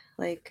back.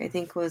 Like, I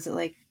think, was it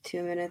like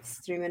 3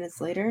 minutes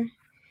later,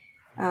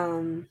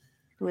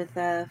 with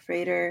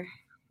Frater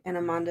and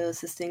Armando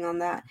assisting on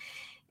that,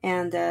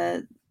 and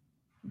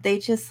they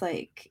just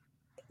like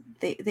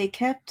they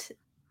kept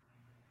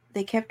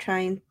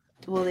trying.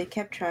 Well, they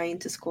kept trying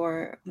to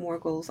score more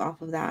goals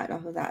off of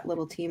that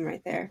little team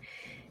right there,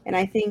 And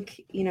I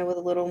think, with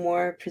a little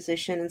more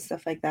precision and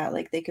stuff like that,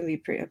 like they can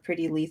be a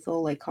pretty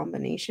lethal like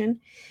combination.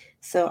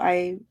 So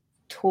I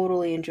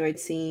totally enjoyed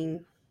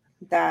seeing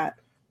that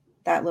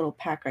little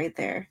pack right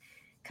there,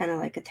 kind of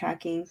like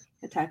attacking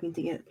to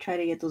try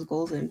to get those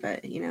goals in.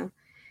 But I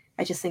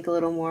just think a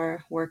little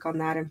more work on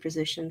that and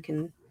precision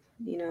can,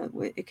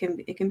 it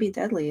can be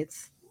deadly. It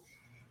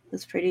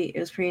was pretty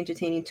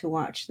entertaining to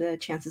watch the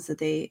chances that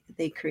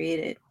they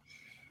created.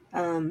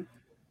 So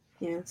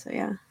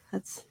yeah,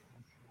 that's.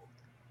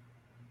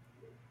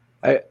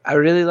 I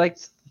really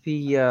liked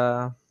the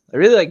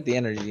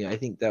energy. I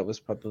think that was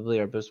probably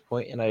our best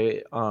point.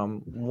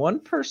 And one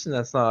person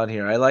that's not on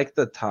here, I like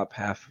the top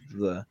half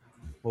of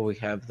we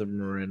have the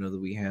Moreno, the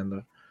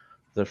Wehan,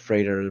 the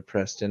Freighter, the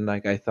Preston.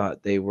 Like I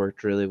thought they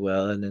worked really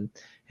well, and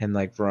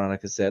like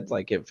Veronica said,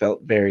 like it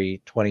felt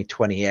very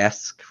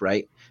 2020-esque,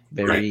 right?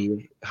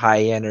 Very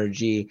high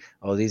energy.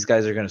 Oh, these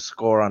guys are going to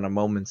score on a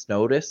moment's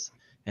notice,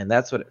 and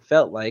that's what it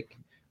felt like.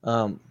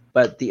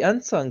 But the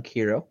unsung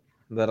hero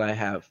that I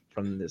have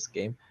from this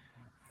game,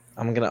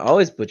 I'm gonna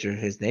always butcher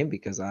his name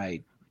because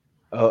Ovuka,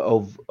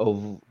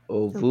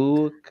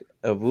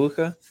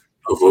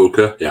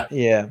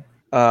 yeah.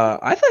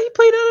 I thought he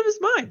played out of his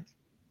mind.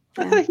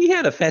 I thought he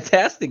had a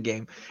fantastic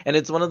game, and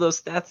it's one of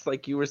those stats,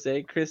 like you were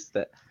saying, Chris,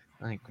 that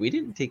like we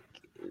didn't take.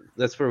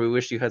 That's where we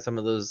wish you had some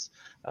of those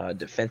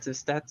defensive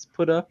stats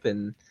put up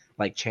and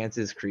like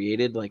chances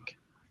created. Like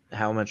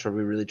how much are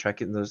we really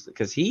tracking those?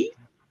 Because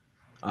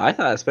I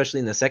thought, especially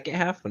in the second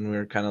half, when we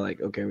were kind of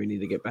like, okay, we need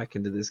to get back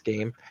into this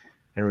game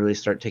and really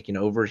start taking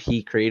over,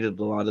 he created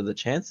a lot of the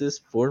chances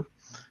for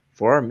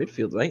our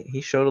midfield, right? He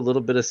showed a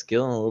little bit of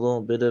skill and a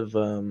little bit of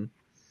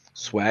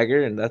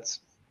swagger, and that's,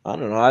 I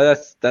don't know,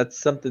 that's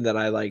something that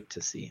I like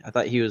to see. I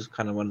thought he was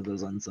kind of one of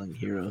those unsung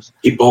heroes.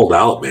 He balled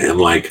out, man.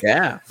 Like,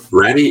 yeah,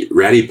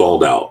 Ratty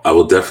balled out. I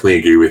will definitely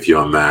agree with you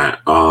on that.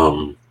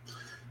 And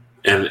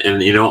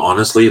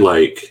honestly,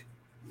 like,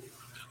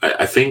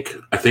 I think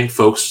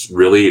folks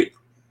really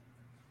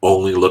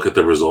only look at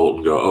the result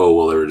and go, oh,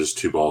 well, there were just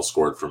 2 balls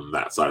scored from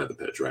that side of the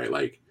pitch, right?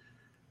 Like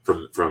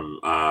from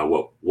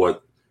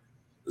what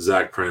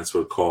Zach Prince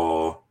would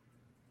call,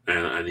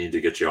 and I need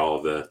to get you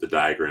all of the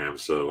diagram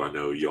so I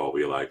know you all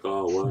be like,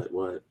 oh,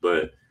 what?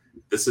 But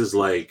this is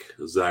like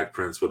Zach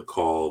Prince would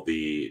call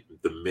the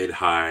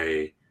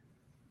mid-high,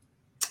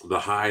 the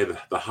high,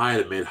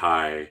 the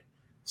mid-high.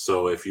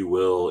 So if you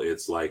will,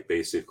 it's like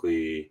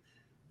basically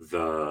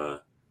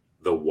the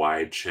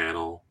wide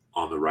channel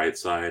on the right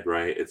side,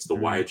 right? It's the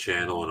wide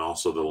channel and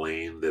also the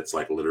lane that's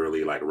like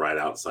literally like right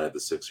outside the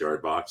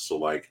 6-yard box. So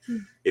like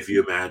if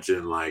you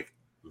imagine like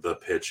the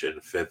pitch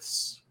in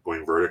fifths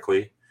going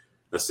vertically,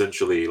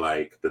 essentially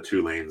like the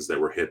 2 lanes that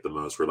were hit the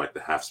most were like the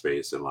half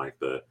space and like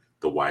the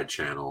wide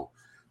channel.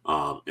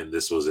 And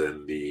this was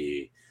in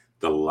the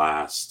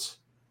last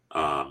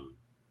half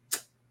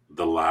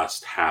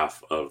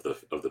of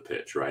the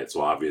pitch, right?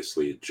 So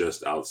obviously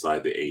just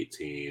outside the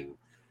 18,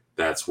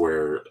 that's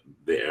where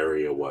the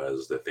area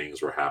was that things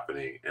were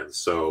happening. And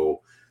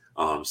so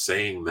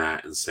saying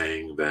that,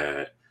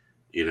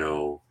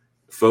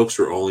 folks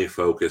were only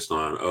focused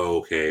on,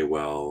 okay,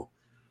 well,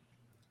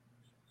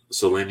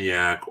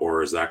 Solignac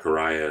or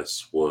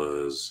Zacharias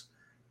was,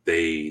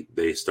 they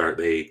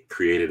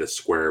created a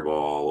square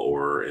ball,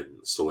 or in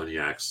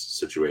Solignac's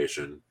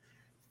situation,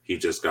 he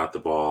just got the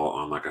ball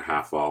on like a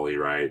half volley,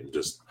 right? And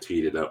just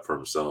teed it up for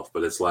himself.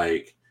 But it's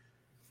like,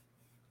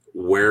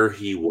 where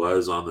he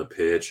was on the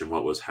pitch and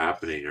what was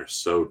happening are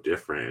so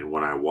different. And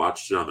when I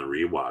watched it on the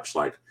rewatch,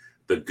 like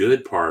the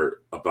good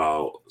part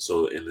about,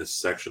 so in this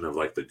section of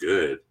like the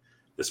good,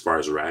 as far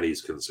as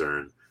Ratty's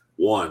concerned,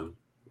 one,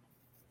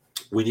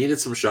 we needed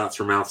some shots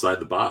from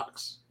outside the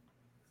box.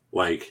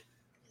 Like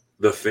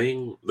the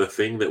thing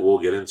that we'll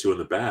get into in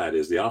the bad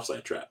is the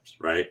offside traps,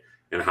 right?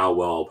 And how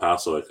well El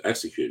Paso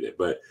executed it.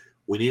 But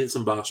we needed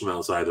some shots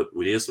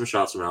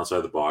from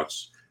outside the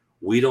box.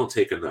 We don't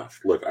take enough.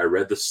 Look, I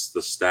read the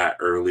stat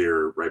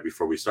earlier, right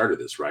before we started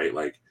this, right?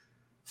 Like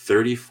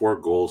 34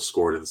 goals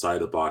scored inside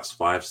the box,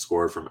 5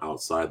 scored from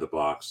outside the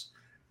box.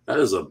 That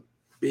is a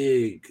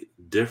big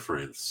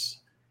difference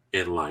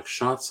in like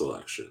shot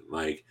selection.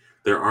 Like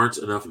there aren't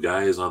enough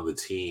guys on the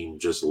team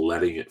just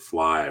letting it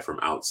fly from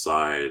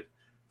outside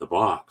the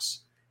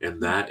box. And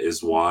that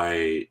is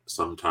why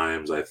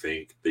sometimes I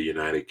think the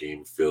United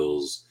game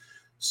feels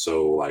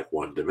so like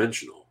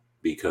one-dimensional,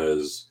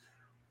 because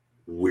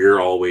we're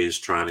always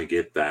trying to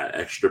get that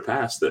extra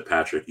pass that,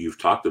 Patrick, you've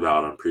talked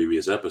about on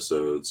previous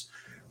episodes.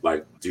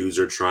 Like dudes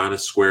are trying to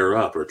square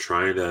up or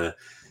trying to,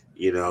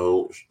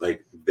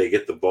 like they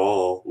get the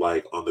ball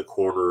like on the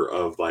corner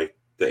of like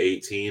the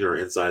 18 or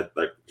inside,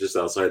 like just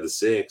outside the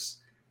 6.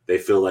 They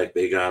feel like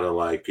they gotta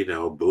like,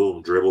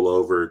 boom, dribble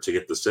over to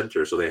get the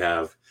center so they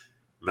have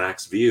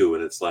max view.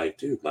 And it's like,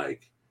 dude,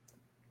 like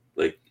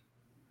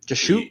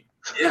just shoot.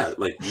 Yeah,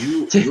 like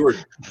you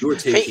are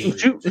taking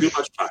too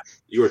much time.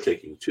 You are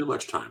taking too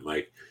much time.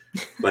 Like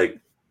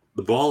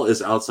the ball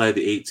is outside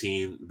the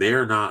 18.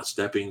 They're not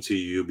stepping to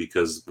you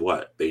because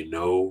what? They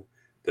know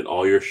that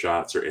all your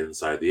shots are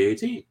inside the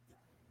 18.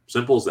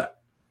 Simple as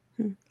that.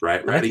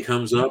 right? Ratty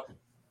comes up,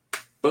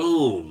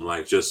 boom,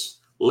 like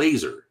just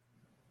laser.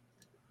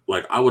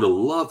 Like I would have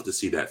loved to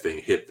see that thing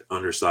hit the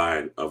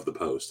underside of the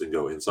post and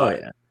go inside. Oh,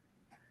 yeah.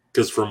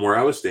 Because from where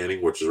I was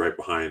standing, which is right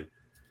behind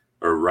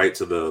or right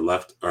to the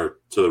left or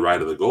to the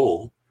right of the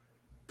goal,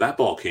 that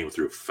ball came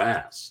through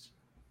fast.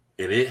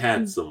 And it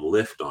had some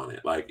lift on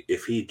it. Like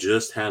if he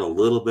just had a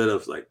little bit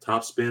of like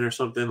top spin or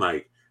something,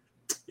 like,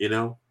 you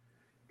know,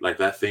 like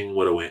that thing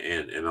would have went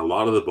in. And a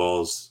lot of the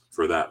balls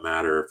for that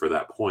matter, for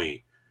that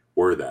point,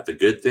 were that. The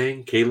good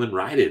thing, Kalen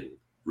Ryden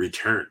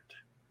returned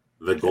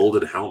the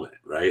golden helmet,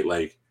 right?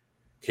 Like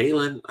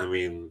Kalen, I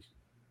mean,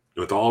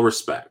 with all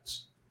respect,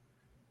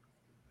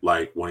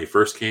 like when he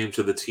first came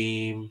to the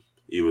team,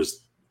 he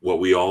was what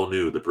we all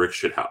knew, the brick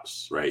shit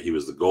house, right? He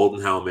was the golden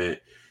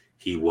helmet.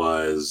 He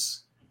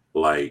was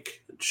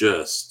like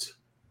just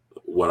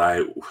what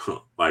I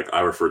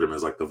refer to him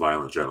as like the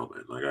violent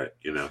gentleman. Like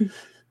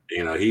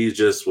he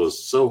just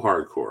was so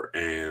hardcore.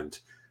 And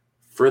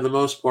for the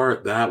most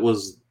part, that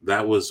was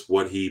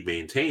what he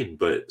maintained.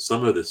 But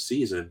some of the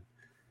season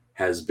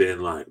has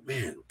been like,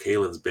 man,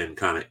 Kalen's been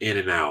kind of in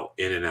and out,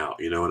 and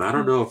I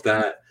don't know if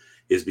that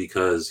is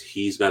because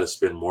he's got to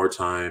spend more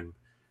time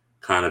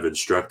kind of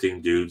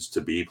instructing dudes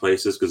to be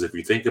places. Because if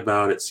you think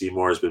about it,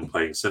 Seymour has been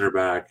playing center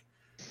back,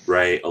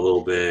 right, a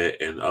little bit,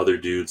 and other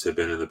dudes have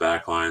been in the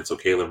back line. So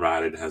Kalen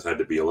Ryden has had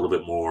to be a little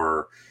bit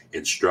more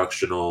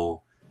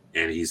instructional,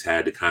 and he's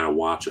had to kind of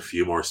watch a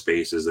few more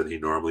spaces than he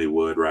normally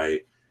would,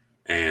 right?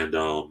 And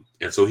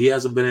so he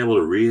hasn't been able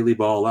to really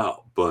ball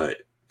out. But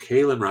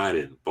Kalen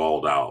Ryden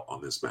balled out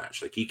on this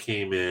match. Like he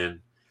came in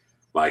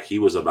like he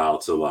was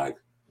about to like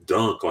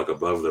dunk like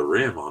above the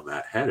rim on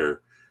that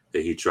header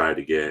that he tried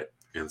to get.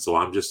 And so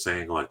I'm just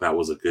saying like that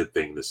was a good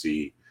thing to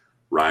see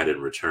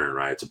Ryden return,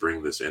 right? To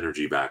bring this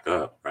energy back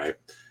up, right?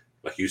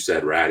 Like you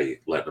said, Ratty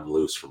letting him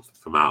loose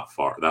from out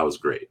far. That was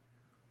great.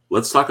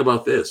 Let's talk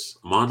about this.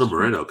 Amando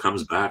Moreno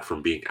comes back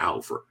from being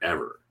out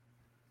forever,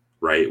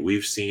 right?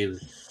 We've seen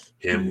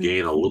him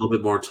gain a little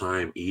bit more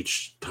time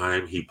each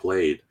time he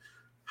played.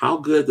 How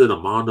good did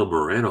Amando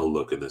Moreno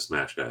look in this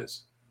match,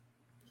 guys?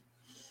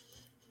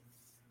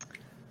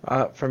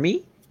 For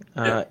me,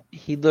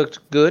 he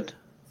looked good.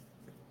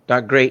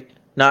 Not great.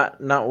 Not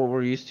what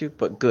we're used to,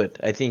 but good.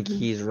 I think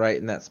he's right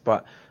in that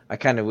spot. I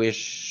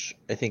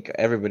think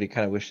everybody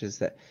kind of wishes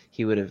that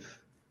he would have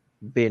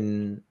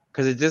been,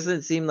 because it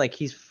doesn't seem like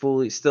he's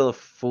still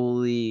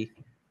fully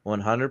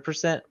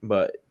 100%,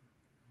 but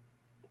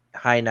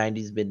high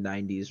 90s, mid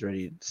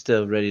 90s,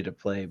 still ready to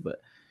play.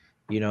 But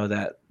you know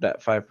that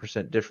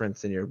 5%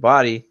 difference in your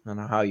body and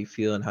how you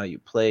feel and how you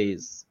play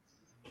is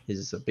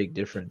a big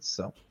difference.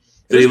 So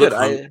he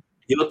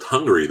looked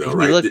hungry though,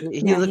 right?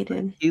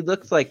 He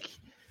looked like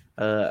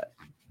I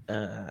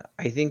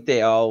think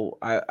they all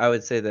I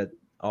would say that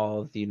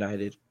all of the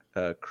United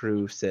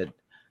crew said,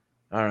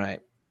 all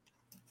right,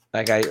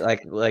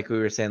 like we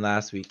were saying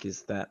last week,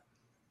 is that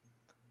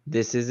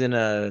this isn't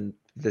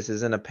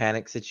a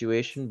panic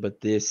situation,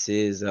 but this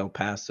is El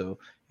Paso,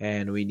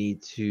 and we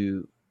need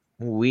to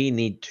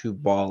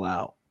ball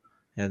out.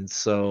 And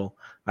so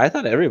I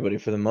thought everybody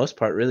for the most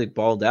part really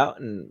balled out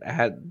and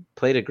had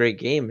played a great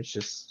game. It's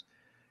just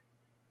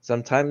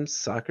sometimes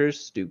soccer's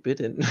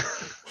stupid, and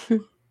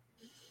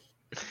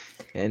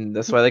and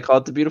that's why they call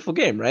it the beautiful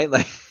game, right?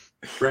 Like,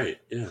 right,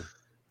 yeah.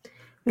 I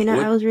mean,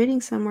 I was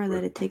reading somewhere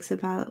that it takes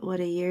about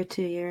a year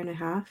to a year and a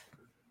half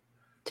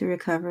to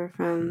recover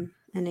from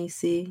an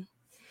AC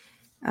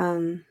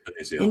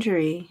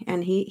injury,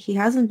 and he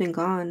hasn't been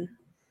gone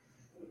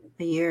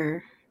a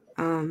year,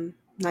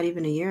 not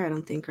even a year, I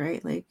don't think,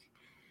 right? Like,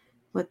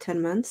 what,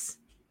 10 months?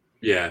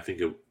 Yeah, I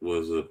think it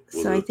was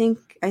I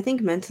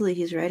think mentally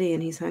he's ready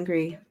and he's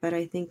hungry, but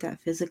I think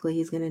that physically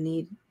he's going to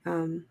need,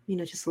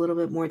 just a little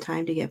bit more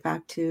time to get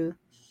back to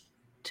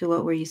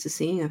what we're used to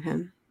seeing of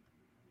him.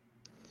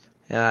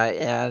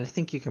 Yeah, I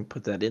think you can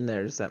put that in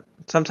there. Is that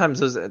sometimes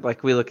those,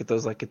 like we look at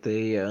those like at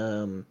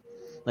the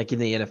like in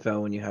the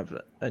NFL when you have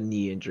a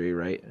knee injury,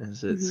 right?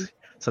 It's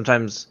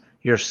sometimes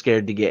you're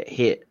scared to get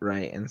hit,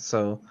 right? And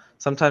so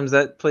sometimes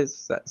that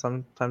plays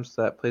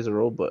a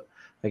role, but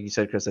like you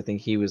said, Chris, I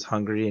think he was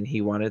hungry and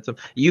he wanted some.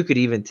 You could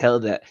even tell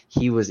that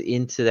he was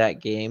into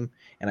that game,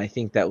 and I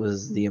think that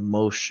was the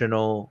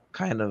emotional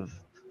kind of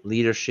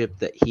leadership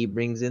that he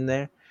brings in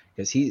there.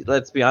 Because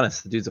let's be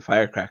honest, the dude's a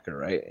firecracker,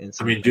 right? And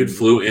dude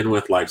flew in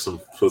with like some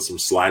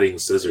sliding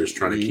scissors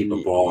trying to keep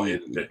a ball in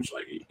pitch.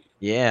 Like,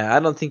 yeah, I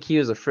don't think he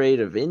was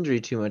afraid of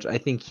injury too much. I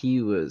think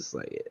he was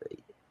like,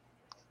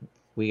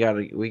 we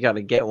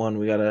gotta get one.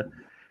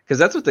 Because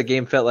that's what the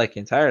game felt like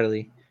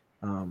entirely.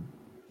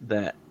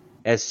 That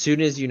as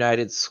soon as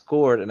United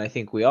scored, and I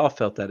think we all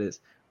felt that is,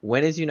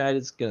 when is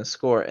United going to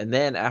score? And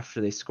then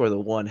after they score the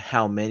one,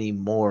 how many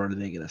more are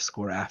they going to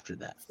score after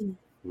that?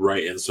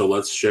 Right, and so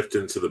let's shift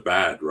into the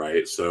bad,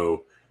 right?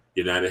 So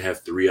United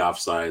have 3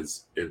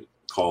 offsides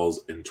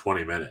calls in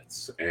 20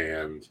 minutes,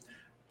 and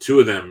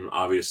 2 of them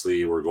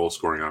obviously were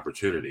goal-scoring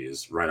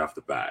opportunities right off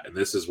the bat. And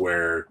this is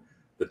where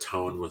the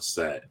tone was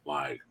set,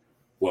 like,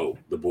 whoa,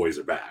 the boys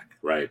are back,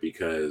 right?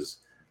 Because,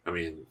 I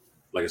mean,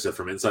 like I said,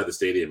 from inside the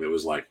stadium, it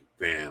was like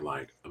man,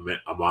 like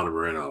Amanda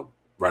Moreno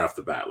right off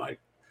the bat,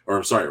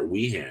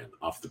 Weehan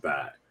off the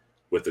bat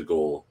with the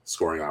goal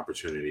scoring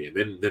opportunity, and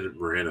then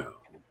Moreno,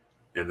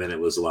 and then it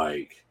was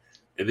like,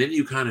 and then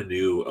you kind of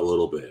knew a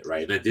little bit,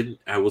 right? And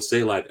I will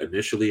say, like,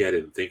 initially I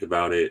didn't think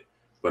about it,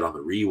 but on the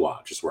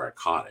rewatch is where I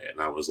caught it,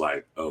 and I was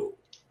like, oh,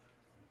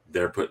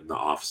 they're putting the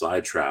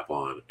offside trap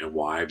on, and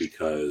why?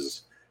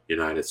 Because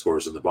United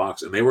scores in the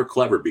box, and they were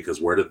clever because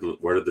where did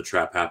the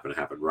trap happen? It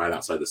happened right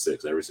outside the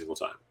 6 every single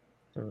time.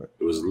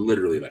 It was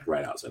literally like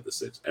right outside the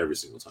 6 every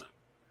single time,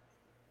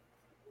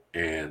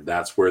 and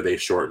that's where they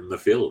shorten the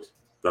field.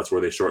 That's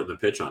where they shorten the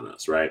pitch on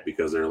us, right?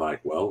 Because they're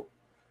like, well,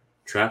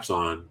 trap's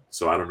on,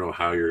 so I don't know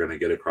how you're going to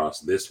get across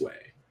this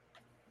way.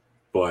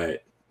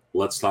 But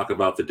let's talk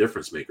about the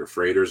difference maker.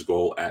 Frater's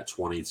goal at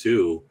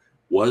 22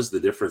 was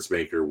the difference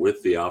maker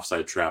with the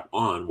offside trap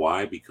on.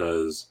 Why?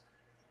 Because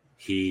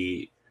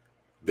they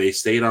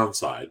stayed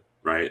onside,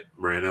 right?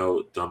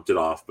 Moreno dumped it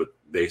off, but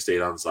they stayed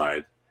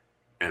onside.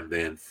 And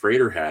then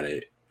Frater had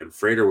it, and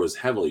Frater was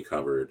heavily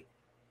covered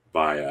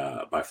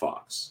by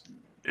Fox,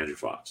 Andrew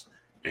Fox.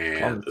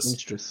 And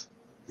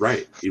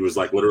right, he was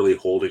like literally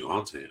holding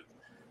onto him.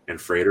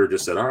 And Frater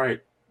just said, all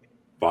right,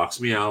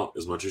 box me out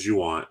as much as you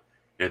want.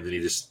 And then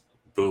he just,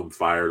 boom,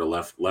 fired a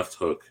left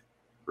hook,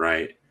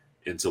 right,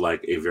 into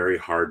like a very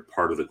hard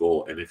part of the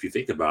goal. And if you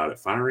think about it,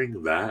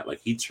 firing that,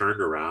 like he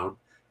turned around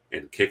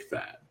and kicked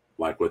that,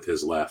 like with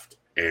his left.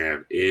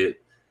 And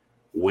it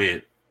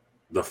went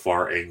the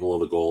far angle of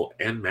the goal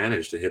and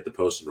managed to hit the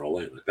post and roll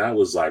in. Like that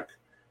was like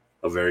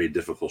a very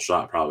difficult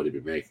shot probably to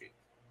be making.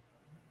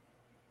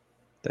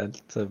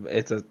 It's a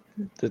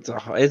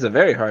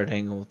very hard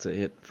angle to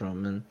hit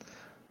from,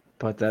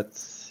 but that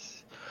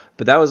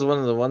was one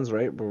of the ones,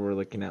 right, where we're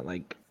looking at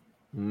like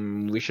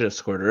we should have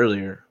scored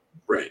earlier,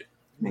 right?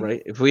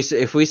 If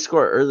we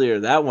score earlier,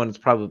 that one's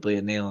probably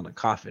a nail in a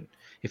coffin.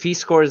 If he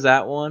scores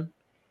that one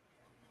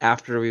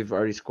after we've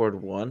already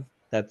scored one,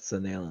 that's a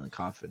nail in the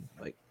coffin,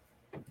 like.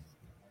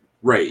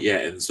 Right, yeah,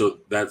 and so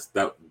that's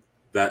the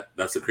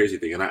crazy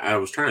thing, and I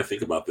was trying to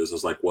think about this. I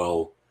was like,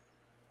 well,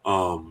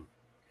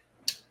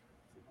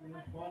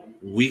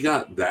 we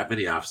got that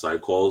many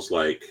offside calls.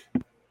 Like,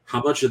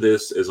 how much of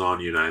this is on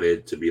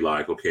United to be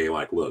like, okay,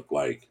 like, look,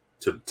 like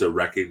to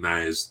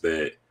recognize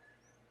that,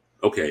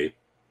 okay,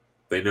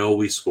 they know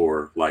we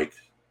score. Like,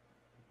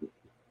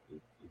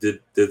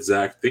 did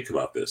Zach think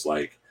about this?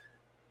 Like,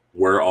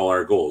 where are all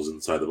our goals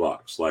inside the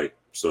box? Like,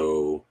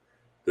 so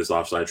this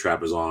offside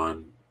trap is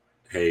on.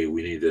 Hey,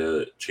 we need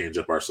to change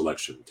up our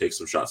selection, take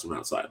some shots from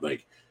outside.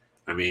 Like,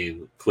 I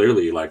mean,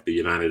 clearly, like the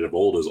United of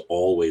old has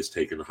always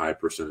taken high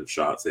percentage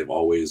shots. They've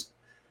always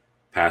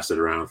passed it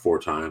around 4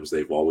 times.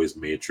 They've always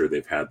made sure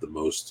they've had the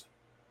most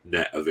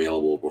net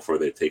available before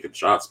they've taken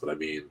shots. But I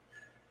mean,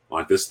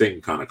 like this thing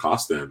kind of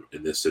cost them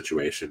in this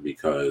situation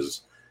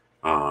because,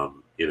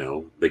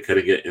 they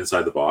couldn't get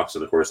inside the box.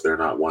 And of course, they're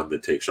not one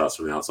that takes shots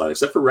from the outside,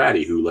 except for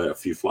Ratty, who let a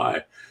few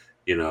fly,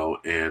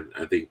 and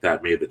I think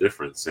that made the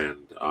difference. And,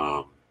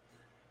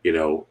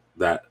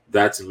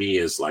 that to me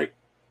is like,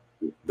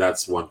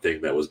 that's one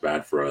thing that was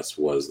bad for us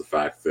was the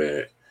fact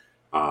that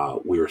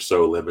we were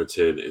so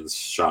limited in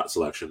shot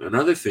selection.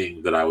 Another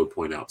thing that I would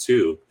point out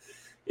too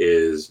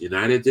is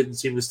United didn't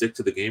seem to stick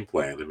to the game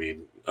plan. I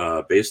mean,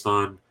 based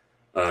on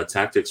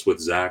tactics with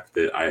Zach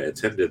that I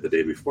attended the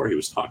day before, he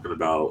was talking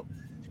about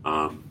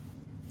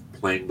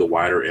playing the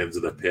wider ends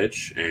of the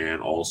pitch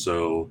and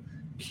also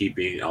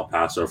keeping El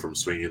Paso from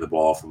swinging the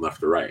ball from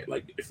left to right.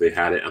 Like if they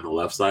had it on the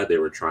left side, they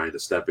were trying to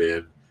step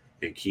in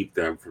and keep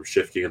them from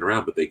shifting it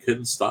around, but they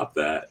couldn't stop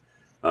that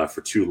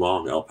for too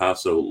long. El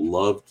Paso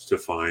loved to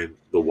find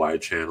the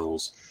wide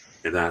channels,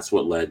 and that's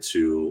what led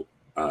to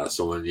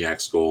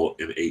Solignyac's goal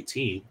in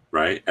 18,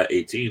 right? At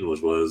 18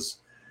 was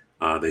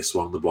they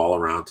swung the ball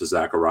around to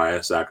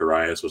Zacharias.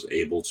 Zacharias was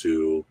able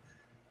to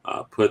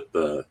put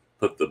the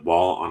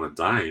ball on a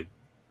dime,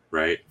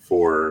 right,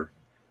 for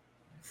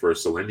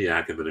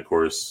Solignac, and then of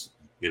course,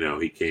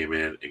 he came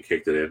in and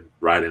kicked it in.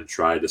 Ryden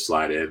tried to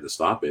slide in to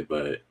stop it,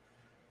 but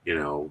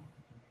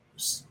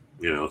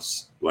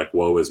like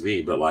woe is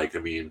me. But like, I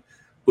mean,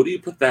 who do you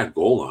put that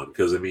goal on?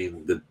 Because I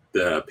mean,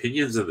 the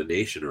opinions of the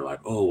nation are like,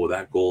 oh, well,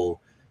 that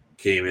goal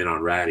came in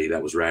on Ratty.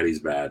 That was Ratty's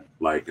bad.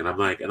 Like, and I'm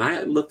like, and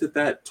I looked at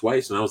that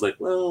twice, and I was like,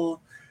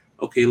 well,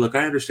 okay, look,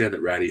 I understand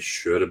that Ratty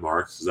should have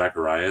marked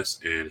Zacharias,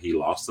 and he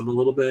lost him a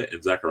little bit,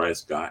 and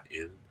Zacharias got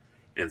in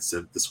and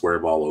sent the square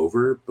ball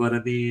over. But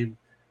I mean,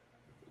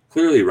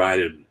 clearly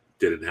Ryden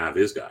didn't have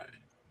his guy,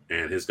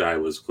 and his guy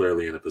was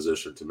clearly in a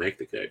position to make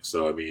the kick.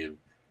 So I mean,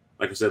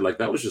 like I said, like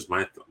that was just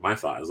my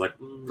thought. I was like,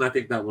 I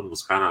think that one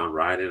was kind of on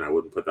Ryden. I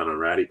wouldn't put that on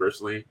Ratty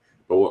personally.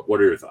 But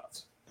what are your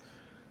thoughts?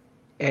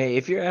 Hey,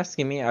 if you're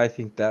asking me, I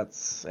think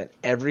that's an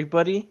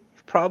everybody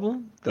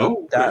problem.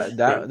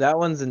 That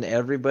one's an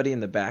everybody in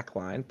the back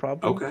line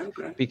problem.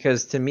 Okay.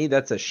 Because to me,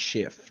 that's a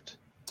shift.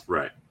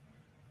 Right.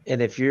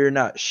 And if you're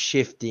not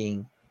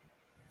shifting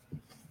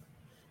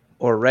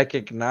or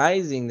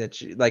recognizing that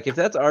like if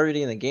that's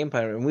already in the game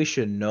plan, and we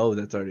should know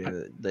that's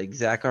already like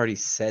Zach already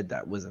said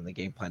that was in the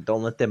game plan.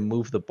 Don't let them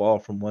move the ball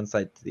from one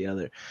side to the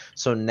other.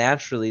 So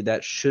naturally,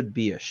 that should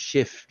be a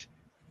shift.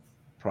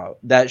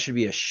 That should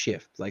be a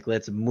shift. Like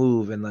let's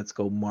move and let's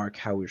go mark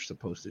how we're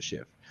supposed to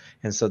shift.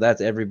 And so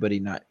that's everybody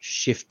not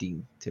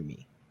shifting to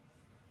me.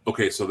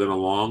 Okay, so then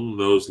along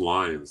those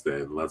lines,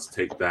 then let's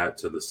take that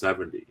to the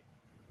 70.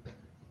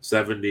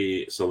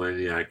 70,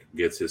 Soleniak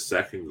gets his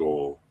second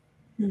goal.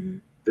 Mm-hmm.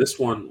 This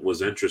one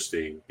was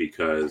interesting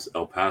because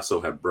El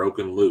Paso had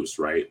broken loose,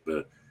 right?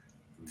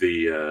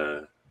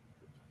 The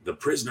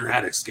prisoner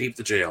had escaped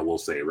the jail, we'll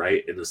say,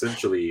 right? And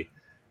essentially,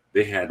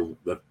 they had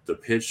the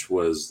pitch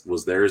was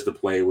theirs to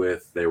play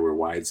with. There were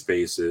wide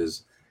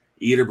spaces.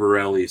 Eder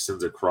Borelli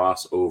sends a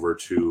cross over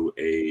to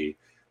a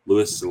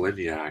Luis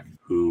Soleniak,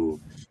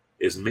 who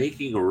is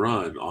making a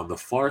run on the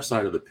far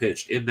side of the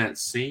pitch in that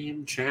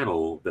same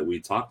channel that we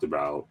talked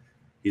about.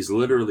 He's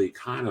literally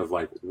kind of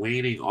like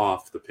waning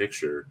off the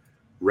picture.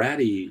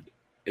 Ratty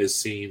is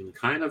seen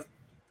kind of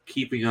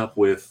keeping up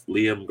with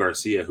Liam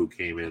Garcia, who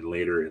came in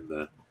later in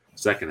the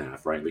second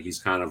half, right? But he's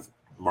kind of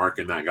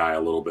marking that guy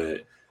a little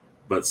bit.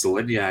 But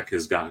Soleniak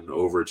has gotten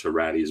over to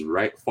Ratty's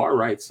far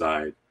right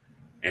side,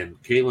 and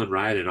Kalen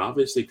Ryden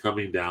obviously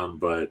coming down,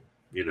 but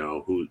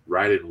who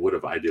Ryden would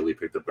have ideally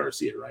picked up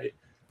Garcia, right?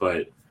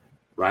 But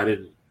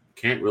Ryden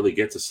can't really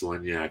get to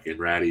Soleniak, and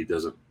Ratty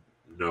doesn't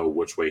know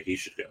which way he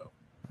should go.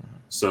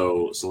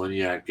 So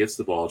Soleniak gets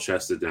the ball,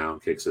 chested down,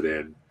 kicks it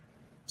in.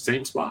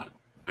 Same spot.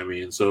 I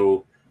mean,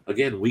 so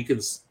again,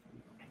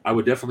 I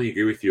would definitely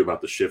agree with you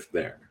about the shift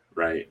there,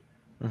 right?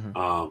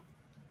 Mm-hmm.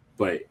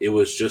 But it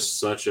was just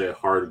such a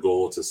hard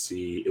goal to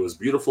see. It was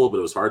beautiful, but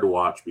it was hard to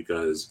watch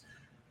because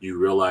you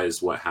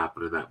realize what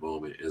happened in that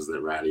moment is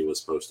that Ratty was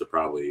supposed to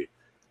probably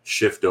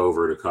shift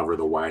over to cover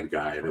the wide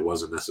guy, and it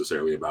wasn't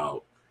necessarily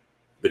about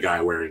the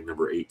guy wearing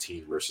number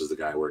 18 versus the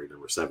guy wearing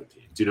number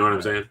 17. Do you know what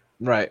I'm saying?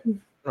 Right.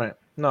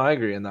 No, I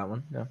agree in that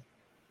one. Yeah.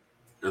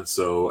 And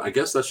so I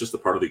guess that's just a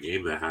part of the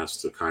game that has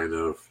to kind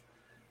of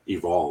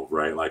evolve,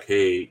 right? Like,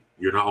 hey,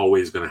 you're not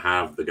always going to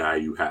have the guy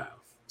you have.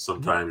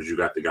 Sometimes you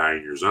got the guy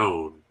in your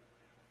zone,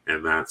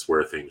 and that's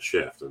where things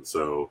shift. And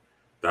so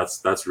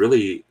that's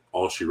really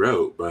all she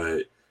wrote.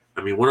 But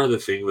I mean, one other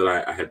thing that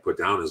I had put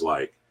down is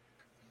like,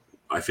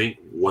 I think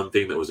one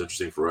thing that was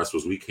interesting for us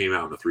was we came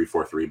out in a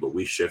 3-4-3, but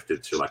we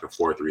shifted to like a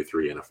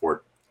 4-3-3 and a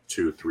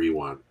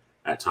 4-2-3-1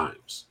 at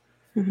times.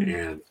 Mm-hmm.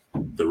 And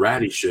the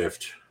Ratty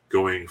shift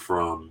going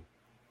from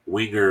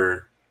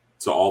winger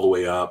to all the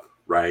way up,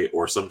 right?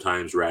 Or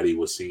sometimes Ratty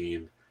was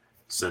seen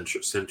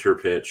center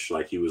pitch,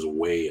 like he was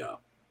way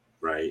up,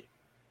 right?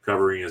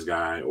 Covering his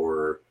guy,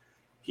 or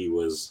he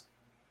was,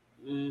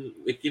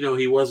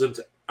 he wasn't,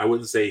 I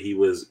wouldn't say he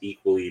was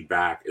equally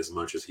back as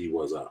much as he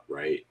was up,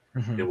 right?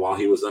 Mm-hmm. And while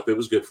he was up, it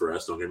was good for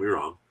us, don't get me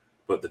wrong.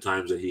 But the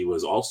times that he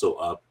was also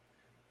up,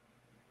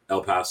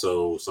 El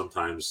Paso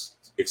sometimes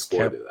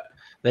exploited that.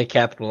 They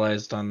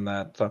capitalized on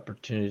that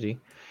opportunity.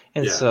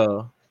 And Yeah.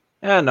 so,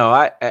 no,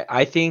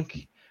 I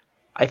think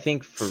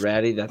for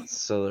Ratty,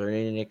 that's a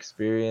learning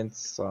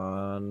experience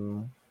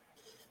on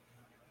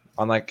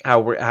like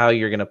how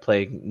you're going to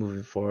play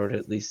moving forward,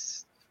 at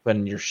least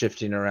when you're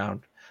shifting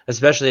around,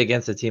 especially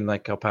against a team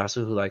like El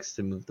Paso who likes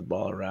to move the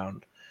ball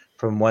around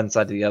from one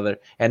side to the other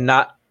and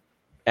not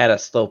at a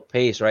slow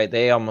pace, right?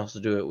 They almost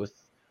do it with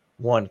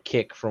one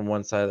kick from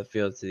one side of the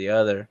field to the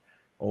other,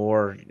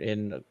 or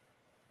in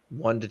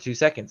 1 to 2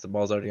 seconds, the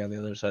ball's already on the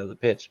other side of the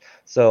pitch.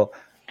 So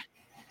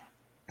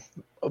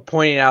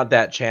pointing out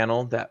that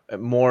channel, that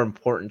more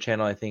important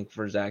channel, I think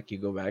for Zach, you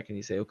go back and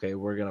you say, okay,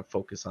 we're going to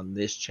focus on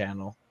this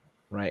channel,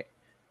 right?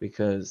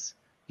 Because,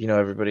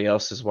 everybody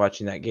else is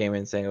watching that game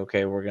and saying,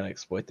 okay, we're going to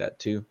exploit that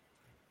too.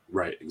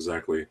 Right,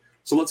 exactly.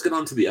 So let's get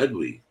on to the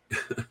ugly.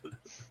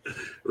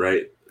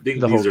 Right? I think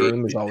the whole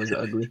game is always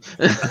ugly.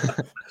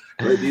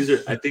 Right,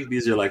 I think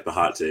these are like the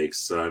hot takes.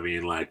 So I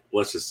mean, like,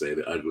 let's just say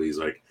the uglies,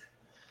 like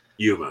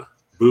Yuma.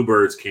 Boo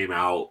Birds came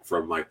out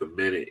from like the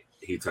minute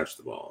he touched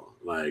the ball.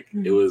 Like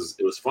it was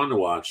fun to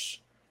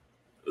watch.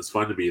 It was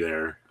fun to be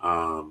there.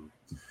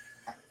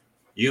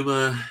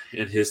 Yuma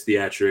and his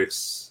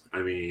theatrics,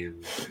 I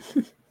mean,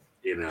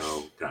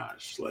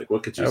 gosh, like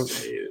what could you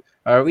say?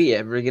 Are we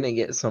ever gonna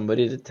get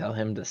somebody to tell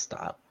him to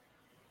stop?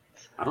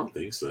 I don't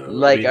think so.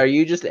 Like, are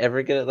you just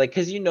ever gonna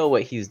because you know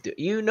what he's doing?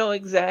 You know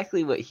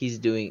exactly what he's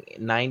doing.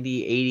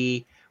 90,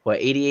 80,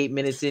 88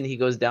 minutes in, he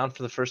goes down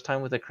for the first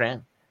time with a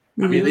cramp.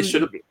 I mean, they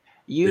should have.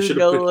 You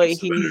know what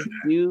he's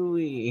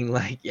doing.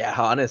 Like, yeah,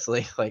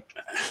 honestly, like,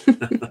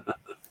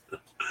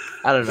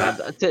 I don't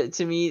know.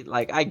 To me,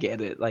 like, I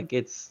get it. Like,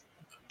 it's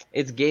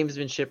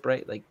gamesmanship,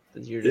 right? Like,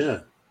 you're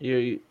just,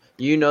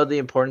 you know the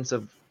importance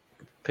of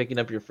picking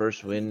up your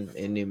first win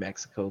in New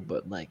Mexico,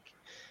 but like,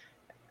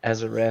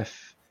 as a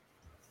ref,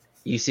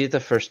 you see it the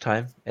first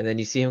time, and then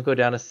you see him go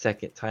down a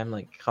second time.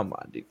 Like, come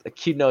on, dude!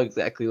 Like, you know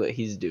exactly what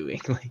he's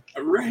doing. Like,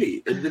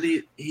 right, and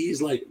then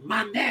he's like,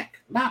 my neck,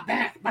 my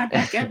back,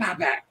 and my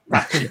back.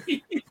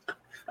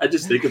 I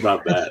just think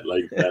about that,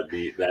 like that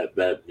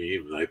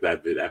meme, like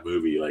that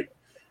movie. Like,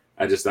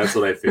 That's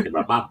what I think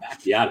about. Mom,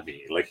 back you out of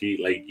me.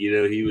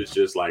 He was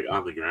just like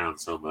on the ground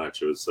so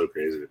much. It was so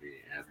crazy to me.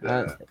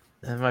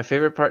 And my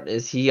favorite part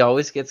is he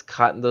always gets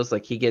caught in those,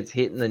 like he gets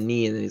hit in the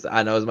knee and then he's,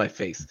 I know it's my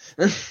face.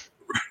 right.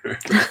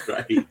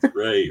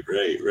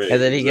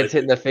 And then he gets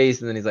hit in the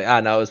face and then he's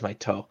like, no, it was my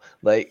toe.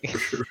 Like,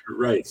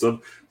 right.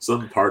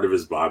 Some part of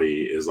his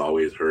body is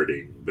always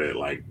hurting that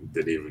like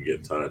didn't even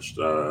get touched.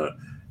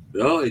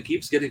 It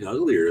keeps getting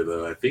uglier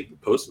though. I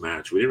think post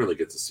match we didn't really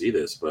get to see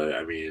this, but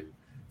I mean,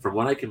 from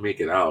what I can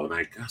make it out, and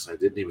I guess I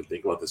didn't even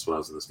think about this when I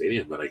was in the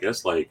stadium, but I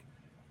guess like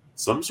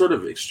some sort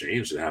of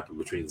exchange that happened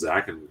between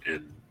Zach and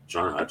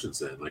John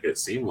Hutchinson. Like it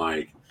seemed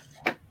like,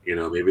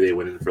 maybe they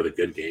went in for the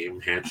good game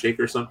handshake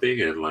or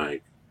something, and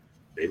like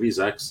maybe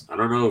Zach's, I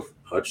don't know if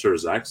Hutch or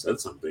Zach said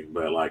something,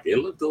 but like it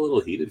looked a little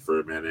heated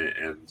for a minute,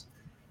 and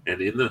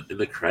in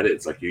the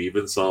credits, like you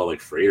even saw like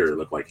Frater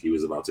look like he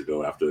was about to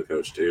go after the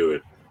coach too,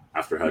 and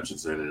after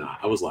Hutchinson, and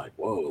I was like,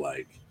 whoa,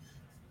 like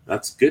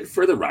that's good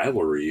for the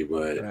rivalry,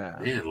 but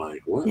man,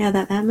 like what? Yeah,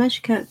 that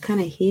match got kind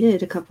of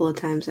heated a couple of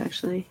times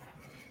actually.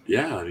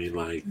 Yeah, I mean,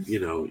 like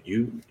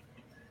you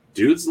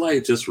dudes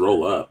like just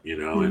roll up,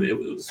 and it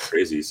was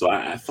crazy. So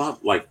I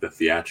thought like the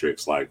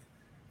theatrics, like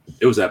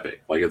it was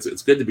epic. Like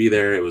it's good to be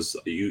there. It was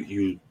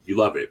you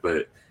love it,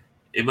 but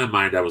in my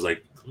mind I was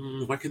like,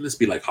 why can't this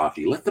be like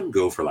hockey? Let them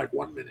go for like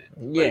 1 minute.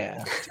 Yeah,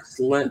 like, just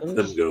let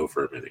them go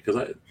for a minute because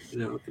it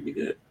could be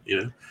good.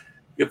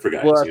 Good for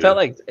guys. Well,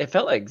 it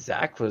felt like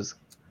Zach was,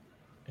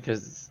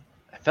 because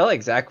I felt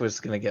like Zach was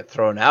gonna get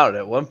thrown out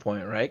at one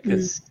point, right?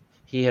 Because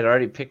he had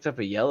already picked up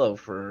a yellow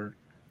for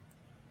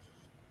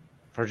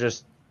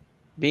just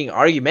being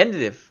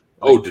argumentative.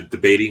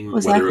 Debating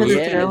whether it was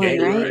a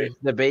throw-in, right?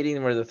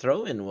 Debating where the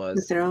throw-in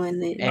was. The throw-in.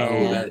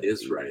 That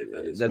is right.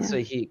 That's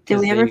what he. Did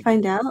we ever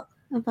find out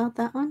about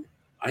that one?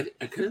 I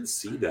couldn't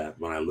see that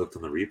when I looked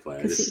on the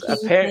replay.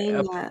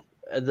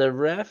 The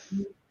ref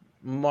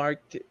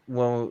marked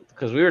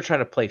because we were trying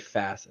to play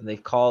fast, and they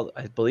called.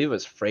 I believe it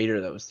was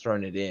Frater that was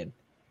throwing it in,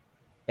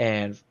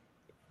 and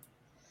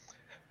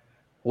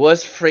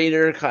was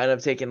Frater kind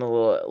of taking a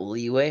little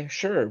leeway?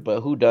 Sure, but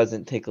who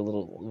doesn't take a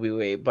little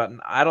leeway? But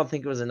I don't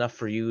think it was enough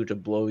for you to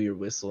blow your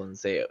whistle and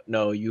say,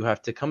 no, you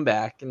have to come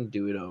back and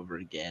do it over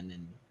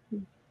again.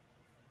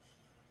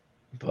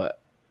 But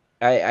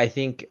I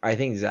think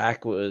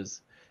Zach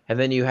was, and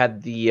then you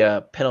had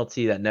the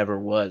penalty that never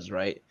was,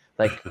 right?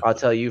 Like I'll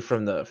tell you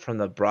from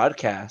the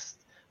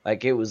broadcast,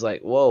 like it was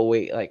like, whoa,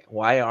 wait, like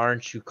why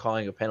aren't you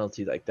calling a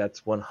penalty? Like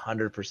that's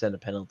 100% a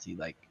penalty,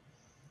 like.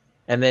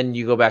 And then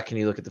you go back and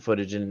you look at the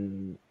footage,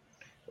 and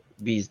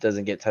Bees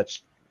doesn't get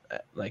touched,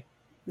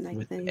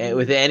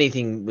 with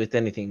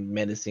anything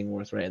menacing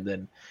worth, right? And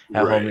then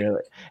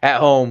at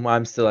home,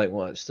 I'm still like,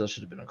 well, it still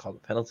should have been called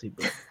a penalty,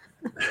 but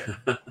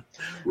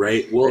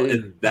right. Well,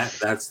 and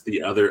that's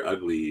the other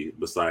ugly,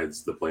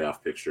 besides the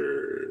playoff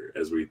picture,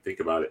 as we think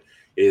about it,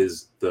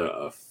 is the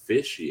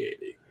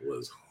officiating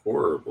was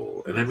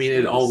horrible, and I mean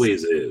it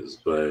always is,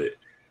 but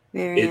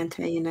very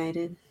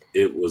anti-United.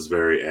 It was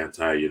very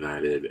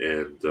anti-United,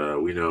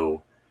 and we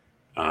know,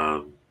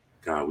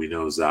 we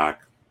know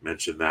Zach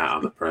mentioned that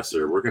on the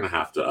presser. We're going to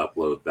have to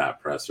upload that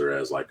presser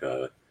as like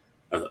a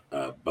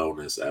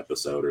bonus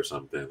episode or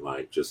something,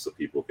 like just so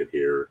people could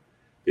hear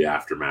the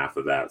aftermath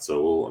of that.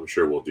 So I'm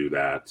sure we'll do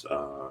that.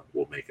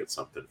 We'll make it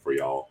something for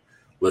y'all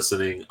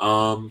listening.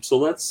 So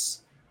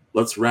let's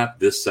wrap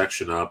this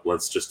section up.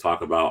 Let's just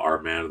talk about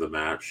our man of the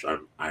match.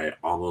 I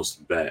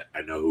almost bet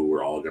I know who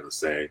we're all going to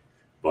say,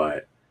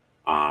 but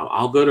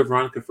I'll go to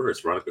Veronica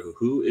first. Veronica,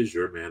 who is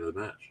your man of the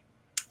match?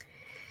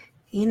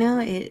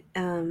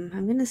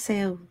 I'm gonna say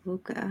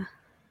Owuka.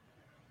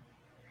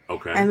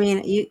 Okay. I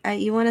mean,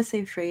 you want to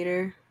say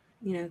Frater,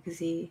 because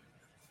he,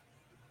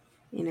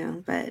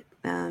 but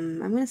I'm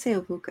gonna say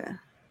Owuka.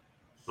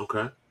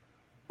 Okay.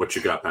 What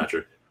you got,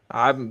 Patrick?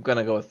 I'm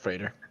gonna go with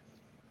Frater.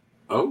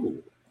 Oh,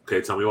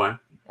 okay. Tell me why.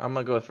 I'm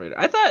gonna go with Frater.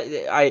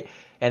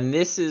 And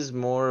this is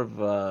more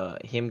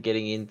of him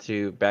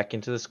getting back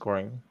into the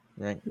scoring,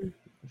 right?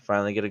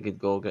 Finally get a good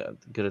goal,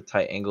 get a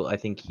tight angle. I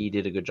think he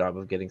did a good job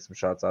of getting some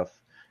shots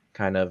off,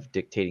 kind of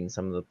dictating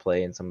some of the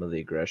play and some of the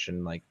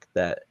aggression like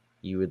that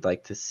you would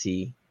like to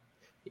see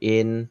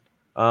in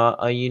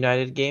a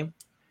United game.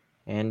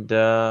 And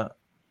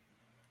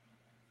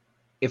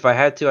if I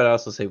had to, I'd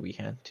also say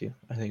Wehan too.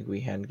 I think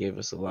Wehan gave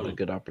us a lot of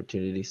good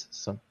opportunities.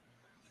 So,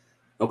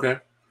 okay,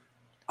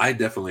 I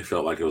definitely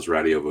felt like it was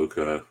Radio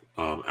Owuka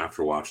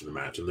after watching the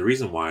match, and the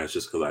reason why is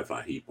just because I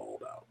thought he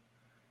balled out.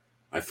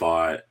 I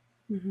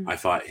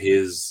thought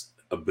his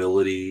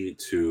ability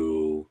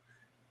to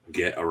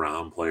get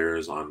around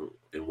players in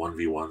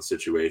 1v1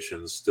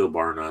 situations still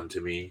bar none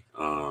to me.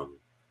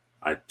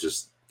 I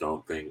just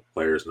don't think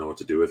players know what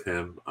to do with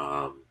him.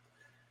 I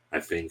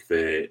think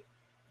that,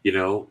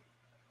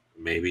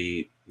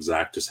 maybe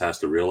Zach just has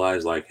to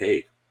realize, like,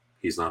 hey,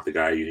 he's not the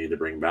guy you need to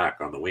bring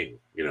back on the wing,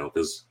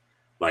 because,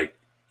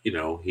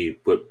 he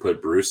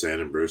put Bruce in,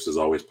 and Bruce is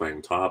always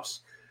playing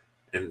tops.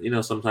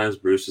 And, sometimes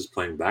Bruce is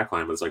playing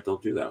backline, but it's like,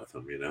 don't do that with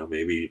him,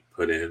 maybe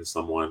put in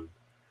someone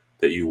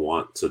that you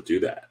want to do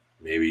that,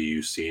 maybe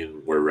you've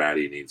seen where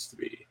Ratty needs to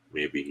be.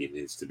 Maybe he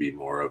needs to be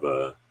more of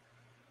a,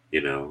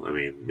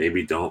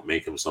 maybe don't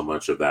make him so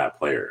much of that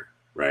player,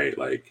 right?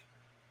 Like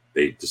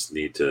they just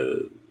need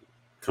to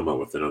come up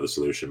with another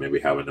solution, maybe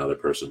have another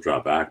person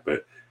drop back.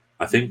 But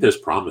I think there's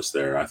promise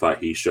there. I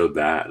thought he showed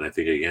that. And I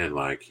think, again,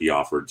 like he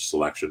offered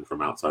selection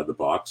from outside the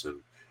box, and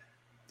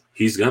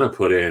he's going to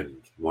put in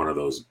one of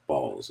those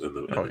balls in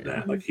the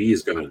net. Like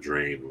he's going to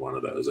drain one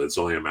of those. It's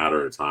only a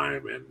matter of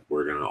time, and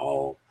we're going to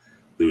all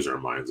lose our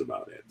minds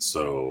about it.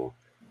 So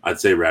I'd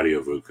say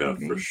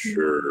Radiovuka for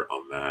sure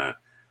on that.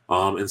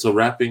 And so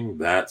wrapping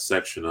that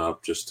section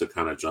up, just to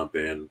kind of jump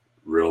in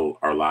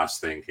our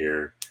last thing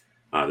here.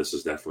 This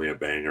is definitely a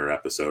banger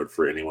episode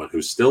for anyone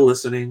who's still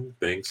listening.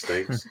 Thanks.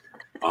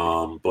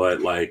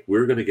 But like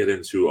we're going to get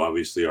into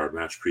obviously our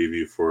match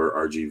preview for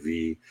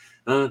RGV,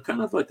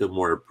 kind of like a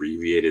more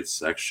abbreviated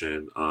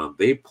section.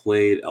 They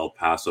played El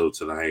Paso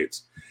tonight,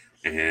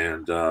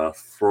 and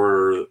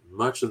for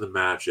much of the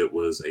match, it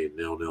was a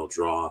 0-0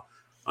 draw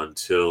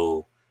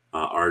until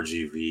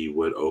RGV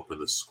would open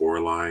the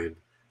scoreline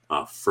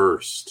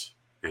first,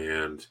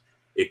 and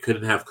it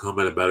couldn't have come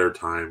at a better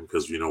time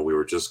because, we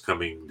were just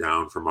coming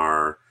down from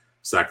our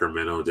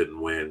Sacramento didn't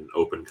win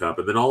Open Cup.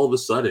 And then all of a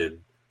sudden,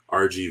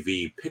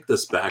 RGV picked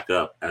us back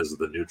up as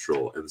the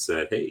neutral and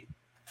said, hey,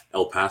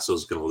 El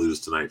Paso's going to lose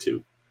tonight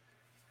too.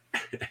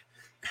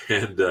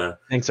 And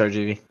thanks,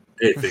 RGV.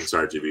 Hey, thanks,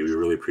 RGV. We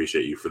really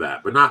appreciate you for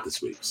that, but not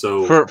this week.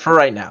 So for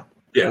right now.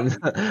 Yeah,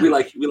 we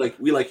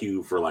like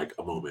you for like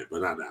a moment,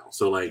 but not now.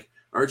 So like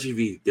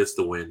RGV gets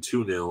the win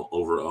 2-0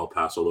 over El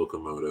Paso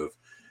Locomotive.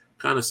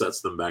 Kind of sets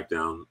them back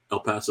down.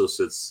 El Paso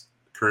sits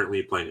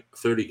currently playing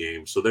 30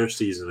 games, so their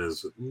season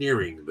is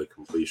nearing the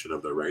completion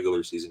of their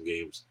regular season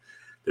games.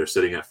 They're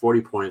sitting at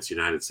 40 points.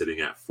 United sitting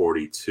at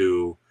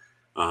 42.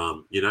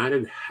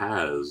 United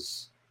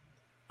has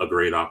a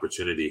great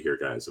opportunity here,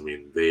 guys. I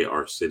mean, they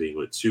are sitting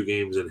with 2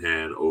 games in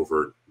hand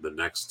over the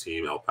next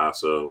team, El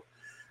Paso.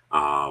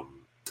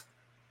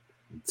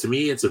 To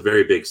me, it's a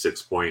very big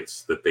 6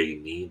 points that they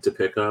need to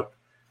pick up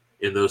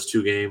in those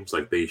 2 games.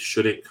 Like they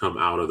shouldn't come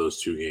out of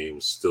those 2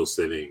 games still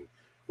sitting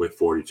with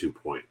 42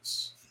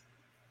 points.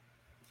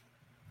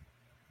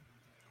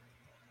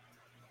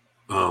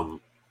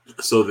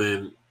 So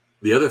then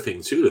the other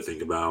thing too to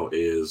think about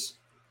is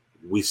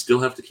we still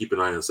have to keep an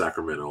eye on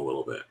Sacramento a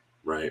little bit,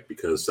 right?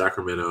 Because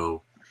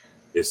Sacramento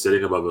is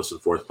sitting above us in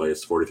 4th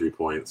place, 43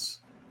 points.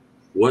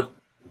 What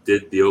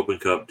did the Open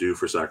Cup do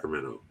for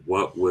Sacramento?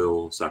 What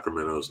will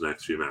Sacramento's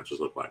next few matches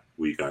look like?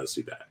 We got to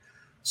see that.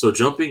 So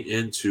jumping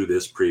into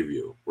this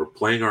preview, we're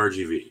playing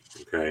RGV,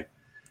 okay?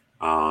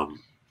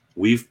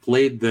 We've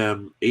played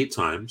them 8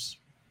 times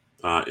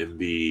in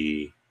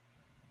the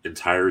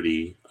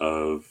entirety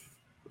of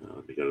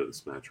let me go to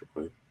this match real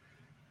quick.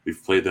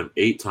 We've played them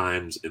 8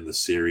 times in the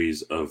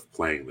series of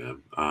playing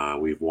them.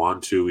 We've won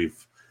 2,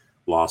 we've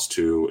lost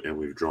 2, and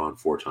we've drawn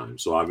 4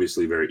 times. So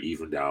obviously very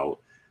evened out.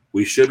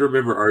 We should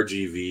remember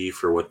RGV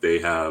for what they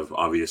have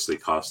obviously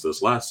cost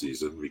us last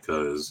season,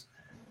 because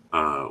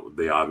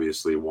they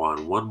obviously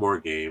won 1 more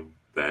game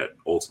that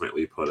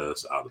ultimately put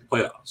us out of the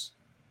playoffs.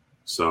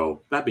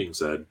 So that being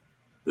said,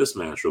 this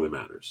match really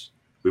matters.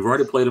 We've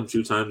already played them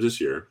 2 times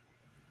this year.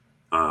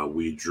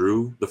 We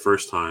drew the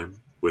first time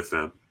with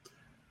them,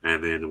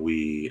 and then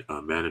we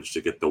managed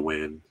to get the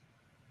win.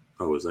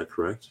 Oh, is that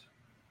correct?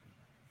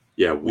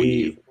 Yeah,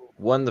 we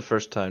won the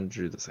first time,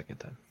 drew the second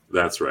time.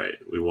 That's right.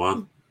 We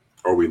won,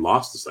 or we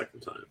lost the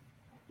second time.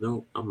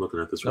 No, I'm looking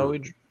at this wrong. No,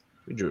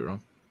 we drew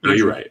wrong. No,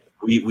 you're right.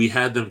 We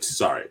had them.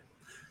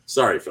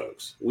 Sorry,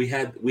 folks. We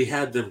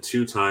had them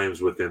 2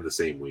 times within the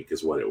same week,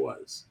 is what it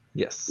was.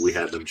 Yes. We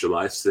had them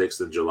July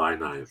 6th and July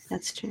 9th.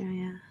 That's true.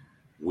 Yeah.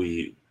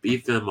 We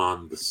beat them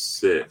on the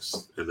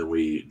 6th, and then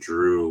we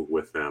drew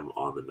with them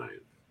on the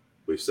 9th.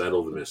 We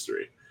settled the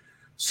mystery.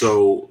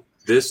 So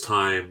this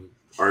time,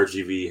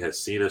 RGV has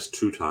seen us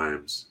 2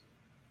 times.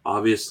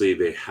 Obviously,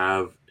 they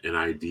have an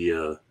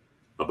idea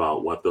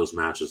about what those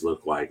matches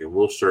look like, and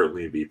we'll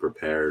certainly be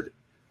prepared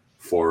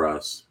for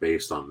us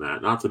based on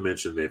that. Not to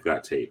mention they've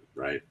got tape,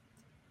 right?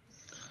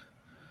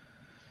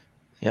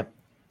 Yep.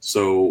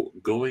 So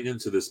going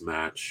into this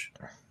match,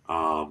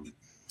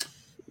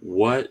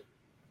 what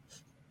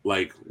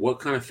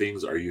kind of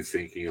things are you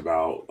thinking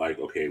about? Like,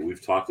 okay,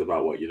 we've talked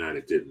about what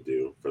United didn't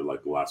do for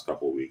like the last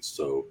couple of weeks.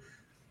 So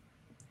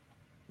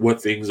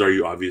what things are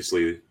you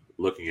obviously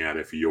looking at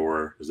if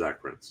you're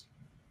Zach Prince?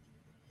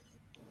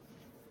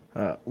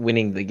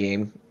 Winning the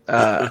game.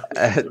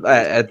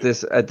 At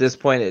this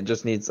point, it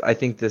just needs. I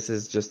think this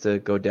is just to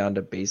go down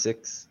to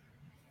basics.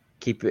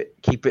 Keep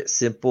it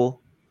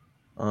simple,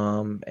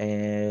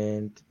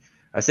 and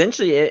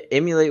essentially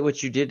emulate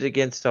what you did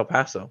against El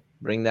Paso.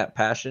 Bring that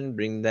passion.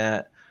 Bring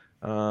that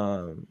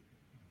a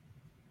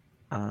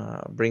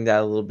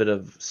little bit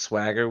of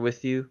swagger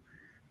with you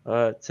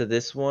to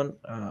this one.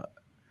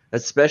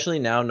 Especially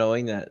now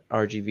knowing that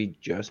RGV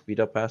just beat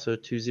El Paso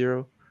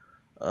 2-0,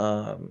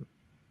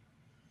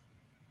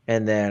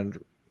 and then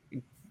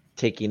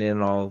taking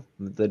in all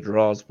the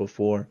draws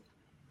before,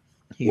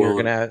 you're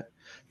gonna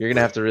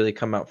have to really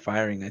come out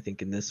firing, I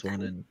think, in this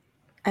one. And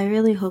I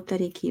really hope that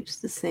he keeps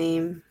the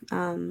same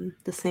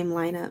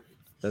lineup.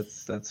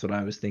 That's what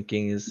I was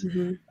thinking. Is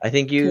Mhm. I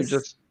think you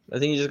just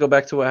go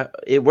back to what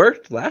it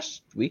worked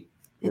last week.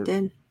 It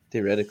did.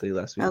 Theoretically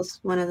last week. That was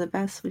one of the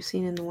best we've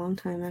seen in a long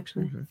time,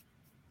 actually. Mhm.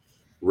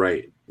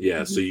 Right.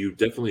 Yeah. So you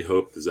definitely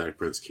hope that Zach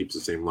Prince keeps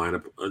the same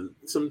lineup.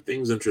 Some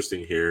things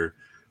interesting here.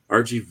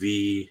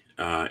 RGV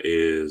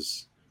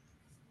is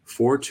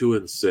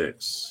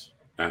 4-2-6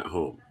 at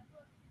home.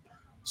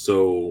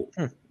 So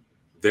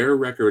their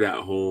record at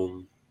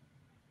home,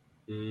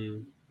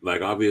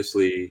 like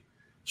obviously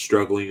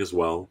struggling as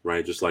well,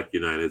 right? Just like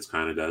United's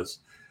kind of does.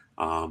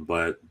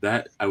 But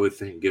that I would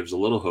think gives a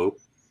little hope.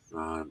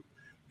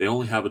 They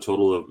only have a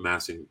total of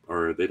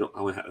they don't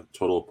only have a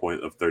total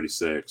point of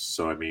 36.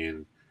 So I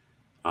mean,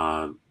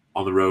 on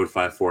the road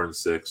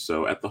 5-4-6.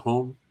 So at the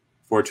home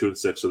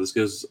 4-2-6. So this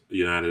gives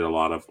United a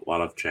lot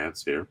of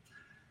chance here.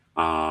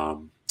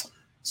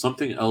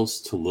 Something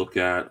else to look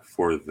at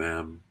for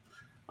them,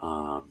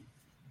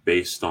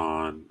 based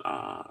on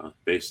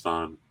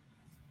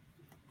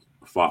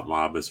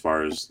FOTMob as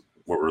far as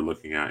what we're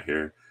looking at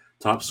here.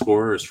 Top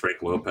scorer is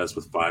Frank Lopez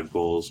with 5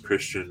 goals,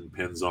 Christian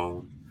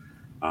Pinzon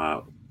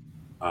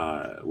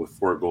with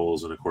 4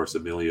 goals, and of course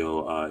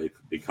Emilio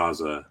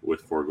Icaza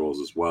with 4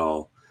 goals as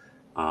well.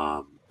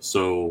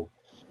 So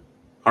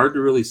hard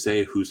to really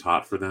say who's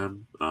hot for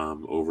them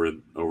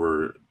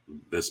over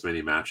this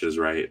many matches,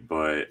 right?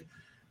 But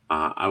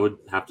I would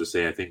have to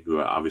say I think we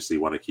obviously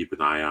want to keep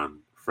an eye on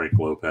Frank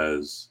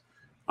Lopez,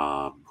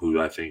 who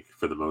I think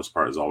for the most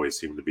part has always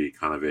seemed to be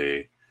kind of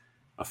a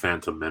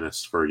phantom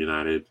menace for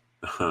United.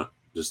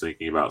 Just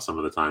thinking about some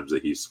of the times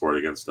that he scored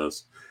against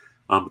us.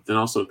 But then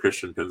also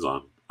Christian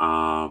Pinzon.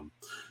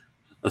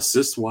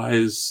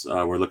 Assist-wise,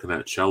 we're looking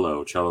at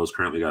Cello. Cello's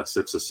currently got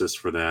 6 assists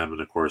for them,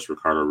 and of course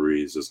Ricardo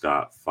Ruiz has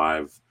got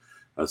 5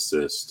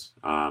 assists.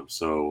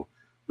 So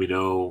we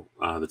know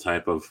the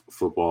type of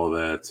football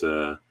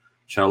that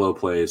Cello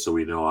plays, so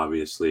we know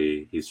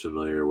obviously he's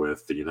familiar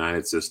with the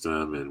United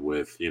system and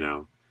with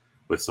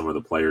some of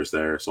the players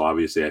there. So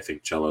obviously I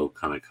think Cello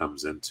kind of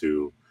comes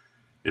into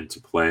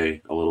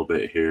play a little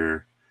bit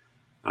here.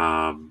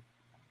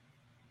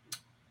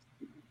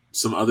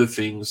 Some other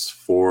things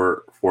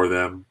for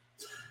them,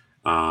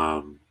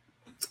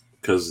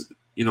 because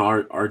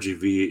our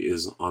RGV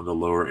is on the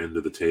lower end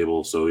of the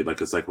table, so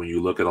it's like when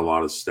you look at a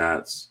lot of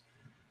stats,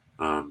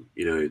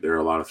 there are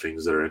a lot of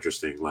things that are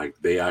interesting. Like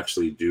they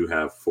actually do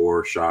have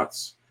 4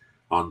 shots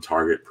on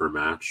target per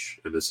match,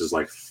 and this is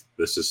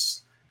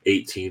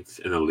 18th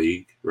in the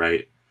league,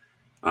 right?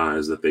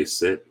 Is that they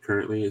sit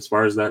currently as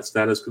far as that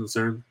stat is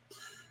concerned.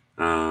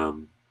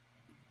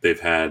 They've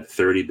had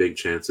 30 big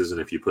chances, and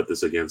if you put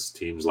this against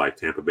teams like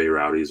Tampa Bay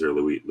Rowdies or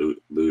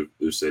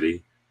Lou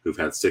City, who've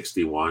had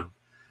 61,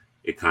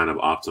 it kind of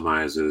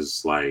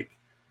optimizes like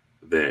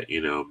that.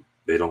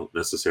 They don't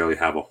necessarily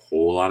have a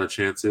whole lot of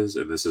chances,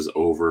 and this is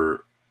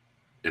over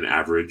an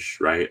average,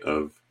 right,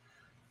 of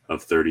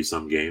 30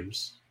 some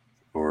games,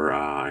 or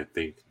I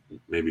think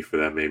maybe for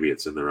them, maybe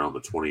it's in the realm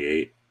of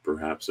 28,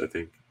 perhaps. I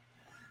think,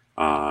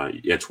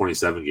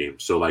 27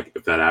 games. So like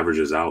if that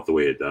averages out the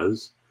way it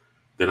does,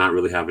 they're not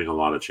really having a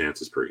lot of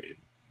chances per game,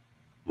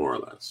 more or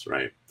less,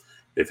 right?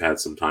 They've had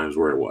some times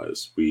where it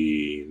was.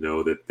 We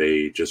know that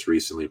they just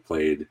recently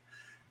played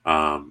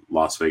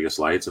Las Vegas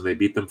Lights, and they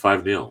beat them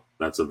 5-0.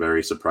 That's a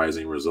very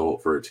surprising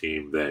result for a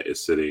team that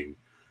is sitting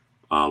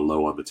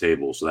low on the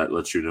table. So that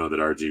lets you know that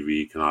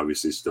RGV can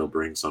obviously still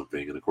bring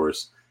something. And, of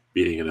course,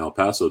 beating an El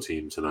Paso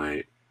team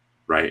tonight,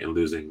 right, and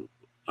losing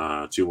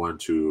 2-1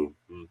 to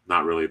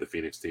not really the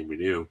Phoenix team we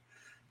knew,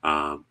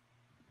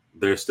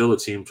 they're still a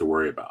team to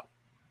worry about.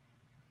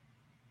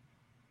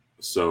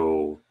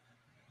 So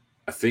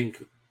I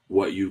think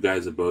what you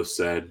guys have both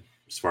said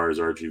as far as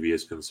RGV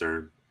is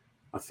concerned,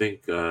 I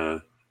think,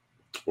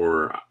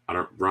 Veronica, I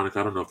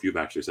don't know if you've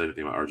actually said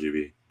anything about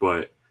RGV,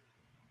 but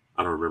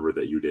I don't remember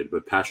that you did.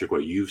 But Patrick,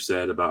 what you've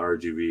said about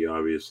RGV,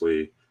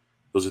 obviously,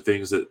 those are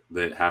things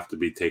that have to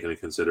be taken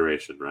into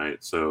consideration,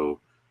 right?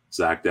 So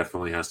Zach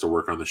definitely has to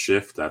work on the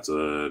shift. That's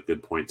a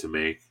good point to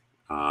make.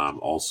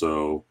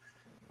 Also,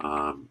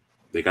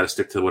 they got to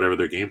stick to whatever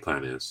their game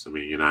plan is. I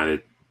mean,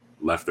 United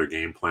left their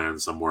game plan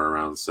somewhere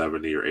around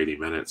 70 or 80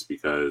 minutes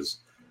because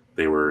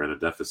they were in a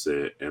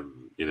deficit,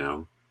 and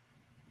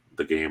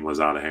the game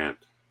was out of hand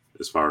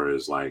as far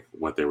as like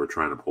what they were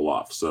trying to pull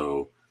off.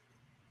 So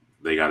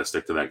they got to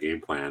stick to that game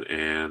plan.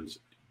 And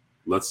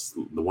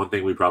the one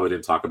thing we probably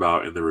didn't talk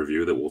about in the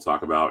review that we'll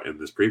talk about in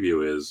this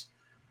preview is,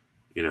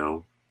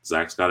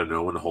 Zach's got to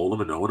know when to hold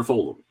them and know when to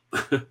fold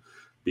them.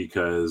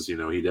 Because,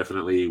 he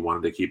definitely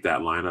wanted to keep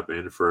that lineup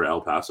in for El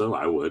Paso.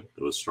 I would.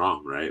 It was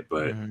strong, right?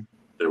 But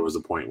there was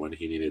a point when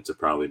he needed to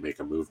probably make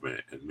a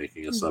movement, and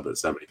making a sub at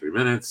 73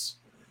 minutes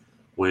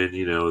when,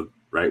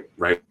 right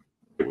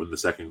when the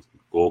second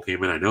goal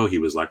came in, I know he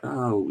was like,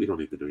 oh, we don't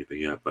need to do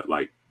anything yet. But,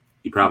 like,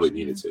 he probably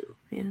needed to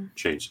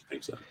change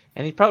things up.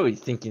 And he's probably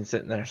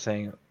sitting there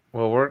saying,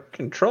 well, we're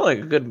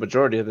controlling a good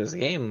majority of this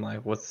game.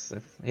 Like,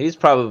 he's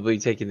probably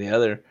taking the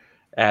other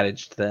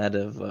adage to that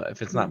of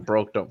if it's not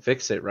broke, don't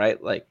fix it,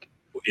 right? Like,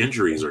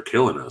 injuries are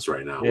killing us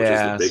right now, which is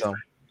the big thing.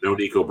 No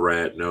Nico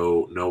Brett,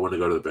 no one to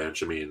go to the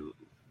bench. I mean,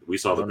 we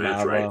saw the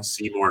bench, right?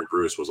 Seymour and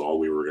Bruce was all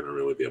we were going to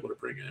really be able to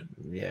bring in.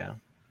 Yeah.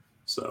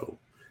 So,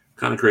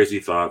 kind of crazy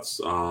thoughts.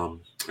 I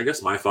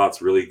guess my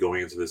thoughts really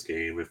going into this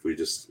game, if we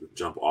just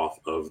jump off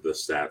of the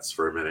stats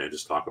for a minute and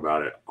just talk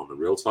about it on the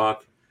real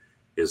talk,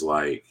 is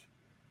like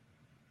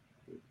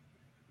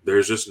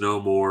there's just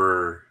no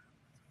more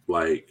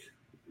we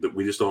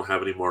just don't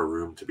have any more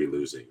room to be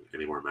losing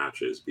any more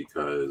matches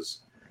because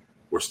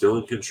we're still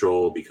in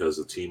control because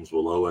the teams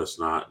below us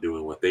not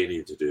doing what they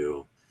need to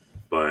do.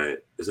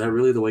 But is that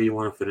really the way you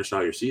want to finish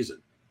out your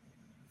season?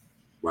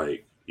 You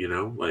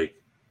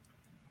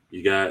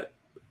got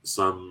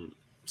some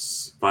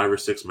 5 or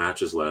 6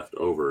 matches left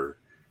over,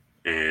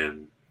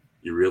 and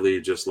you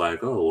really just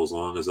as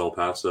long as El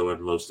Paso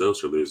and Los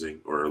Dos are losing,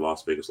 or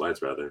Las Vegas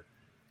Lights rather,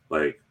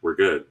 we're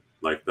good.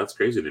 That's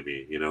crazy to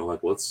me.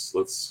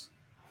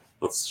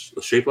 Let's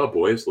shape up,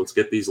 boys. Let's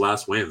get these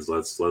last wins.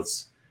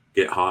 Let's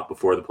get hot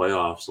before the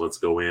playoffs. Let's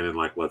go in and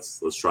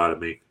let's try to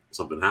make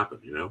something happen.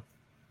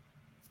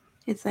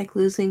 It's like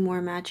losing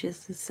more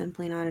matches is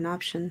simply not an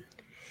option.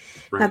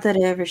 Right. Not that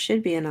it ever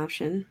should be an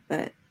option,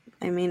 but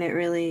I mean,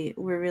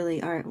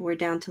 we're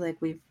down to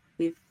we've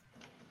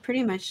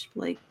pretty much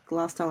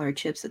lost all our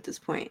chips at this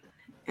point.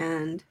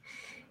 And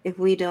if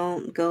we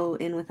don't go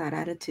in with that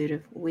attitude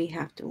of we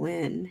have to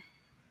win,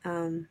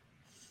 I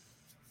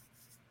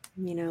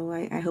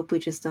hope we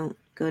just don't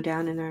go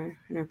down in our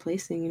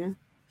placing,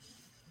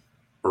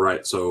 All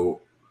right.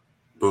 So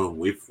boom,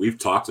 we've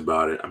talked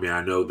about it. I mean,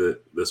 I know that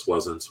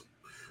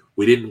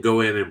we didn't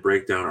go in and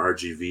break down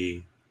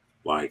RGV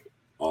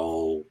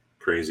all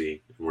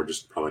crazy, and we're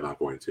just probably not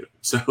going to.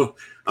 So,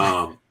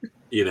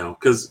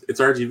 because it's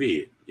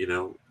RGV,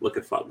 look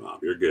at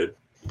FODMOB. You're good.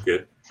 We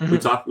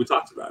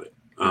talked about it.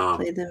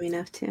 Played them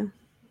enough too.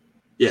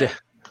 Yeah.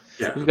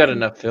 We've got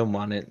enough film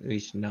on it. We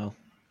should know.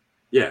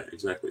 Yeah,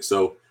 exactly.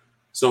 So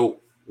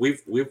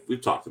we've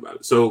talked about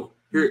it. So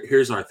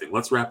here's our thing.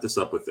 Let's wrap this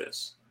up with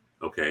this.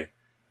 Okay.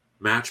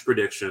 Match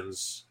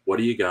predictions. What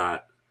do you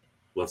got?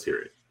 Let's hear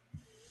it.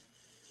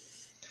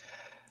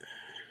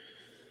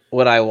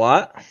 What I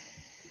want?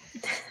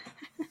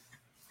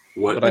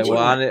 What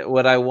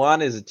I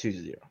want is a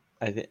 2-0.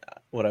 I think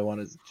what I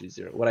want is a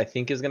 2-0. What I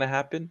think is going to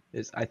happen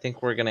is I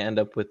think we're going to end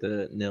up with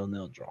a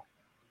 0-0 draw.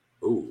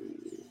 Ooh.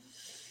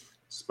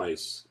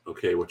 Spice.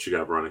 Okay, what you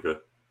got,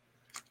 Veronica?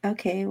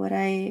 Okay,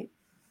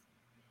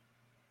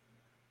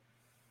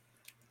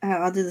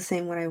 I'll do the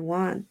same. What I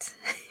want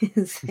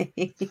is a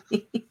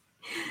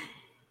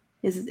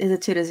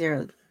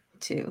 2-0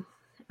 too.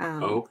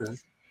 Okay.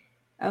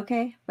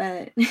 Okay,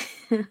 but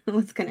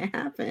what's gonna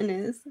happen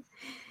is,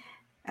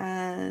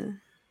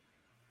 man,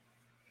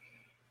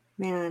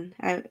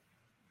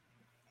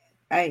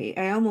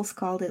 I almost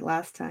called it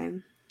last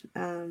time.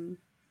 I'm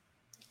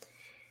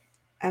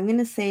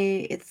gonna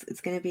say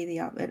it's gonna be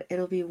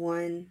it'll be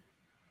 1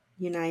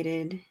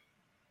 United,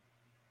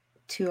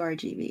 2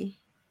 RGV.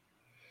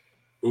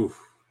 Oof.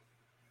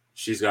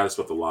 She's got us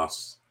with the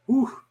loss.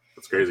 Ooh,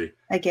 that's crazy.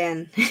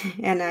 Again,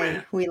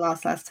 and we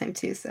lost last time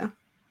too, so.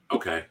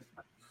 Okay.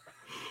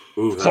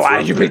 Ooh, so why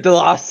did you pick the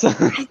loss? You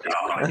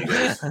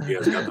guys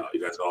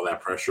got all that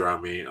pressure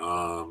on me.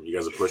 You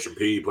guys are pushing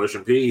P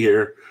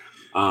here.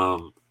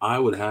 I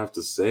would have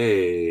to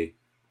say,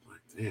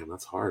 damn,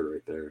 that's hard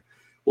right there.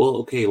 Well,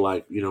 okay,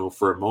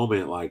 for a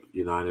moment,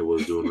 United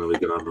was doing really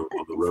good on the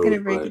road. It's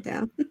gonna break it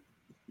down.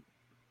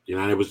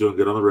 United was doing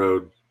good on the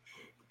road,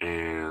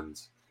 and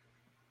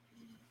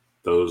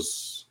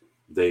those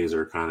days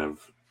are kind of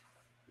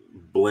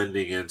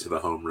blending into the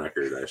home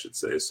record, I should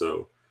say.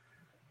 So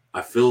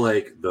I feel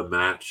like the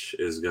match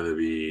is going to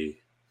be.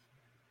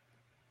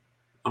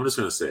 I'm just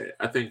going to say it.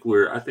 I think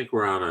we're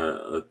on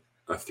a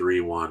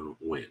 3-1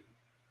 win.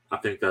 I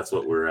think that's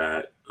what we're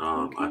at.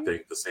 Okay. I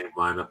think the same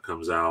lineup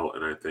comes out,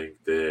 and I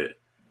think that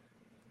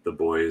the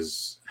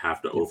boys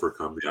have to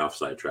overcome the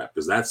offside trap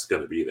because that's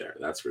going to be there.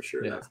 That's for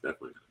sure. Yeah. That's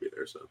definitely going to be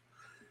there. So,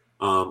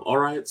 all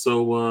right.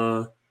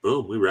 So,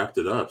 boom, we wrapped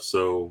it up.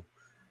 So,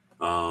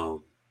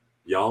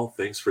 y'all,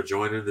 thanks for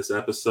joining this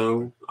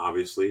episode.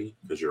 Obviously,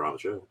 because you're on the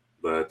show.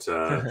 But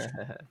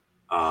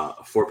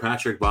for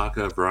Patrick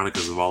Baca, Veronica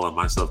Zavala,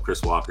 myself,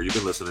 Chris Walker, you've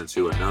been listening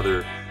to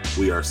another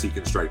We Are Seek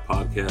and Strike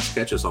podcast.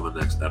 Catch us on the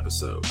next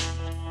episode.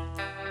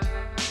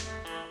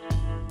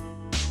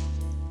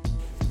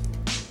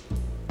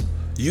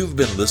 You've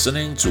been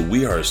listening to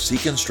We Are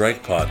Seek and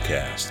Strike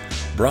podcast,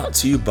 brought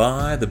to you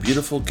by the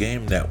Beautiful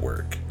Game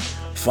Network.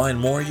 Find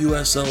more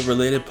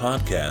USL-related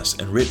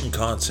podcasts and written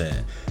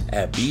content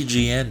at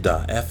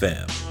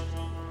bgn.fm.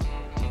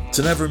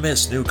 To never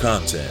miss new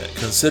content,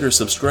 consider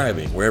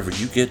subscribing wherever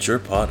you get your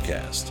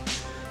podcast.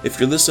 If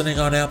you're listening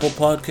on Apple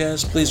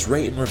Podcasts, please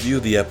rate and review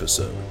the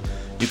episode.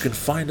 You can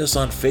find us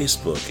on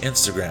Facebook,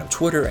 Instagram,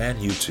 Twitter, and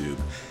YouTube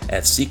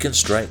at Seek and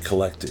Strike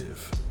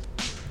Collective.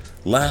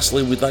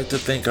 Lastly, we'd like to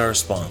thank our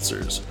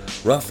sponsors,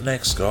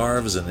 Roughneck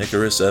Scarves and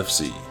Icarus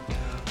FC.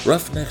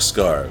 Roughneck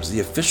Scarves, the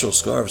official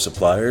scarf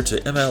supplier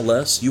to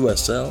MLS,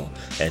 USL,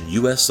 and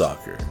US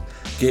Soccer.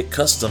 get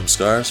custom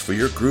scarves for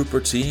your group or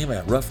team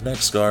at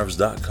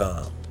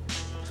roughneckscarves.com.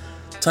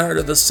 Tired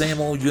of the same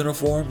old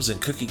uniforms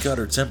and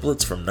cookie-cutter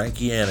templates from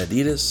Nike and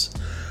Adidas?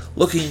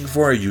 Looking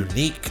for a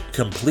unique,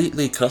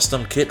 completely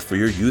custom kit for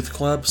your youth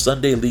club,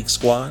 Sunday league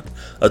squad,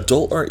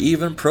 adult, or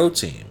even pro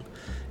team?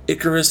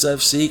 Icarus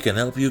FC can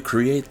help you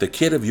create the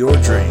kit of your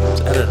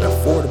dreams at an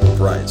affordable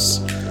price.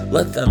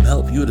 Let them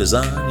help you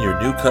design your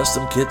new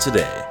custom kit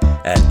today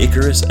at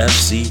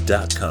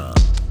IcarusFC.com.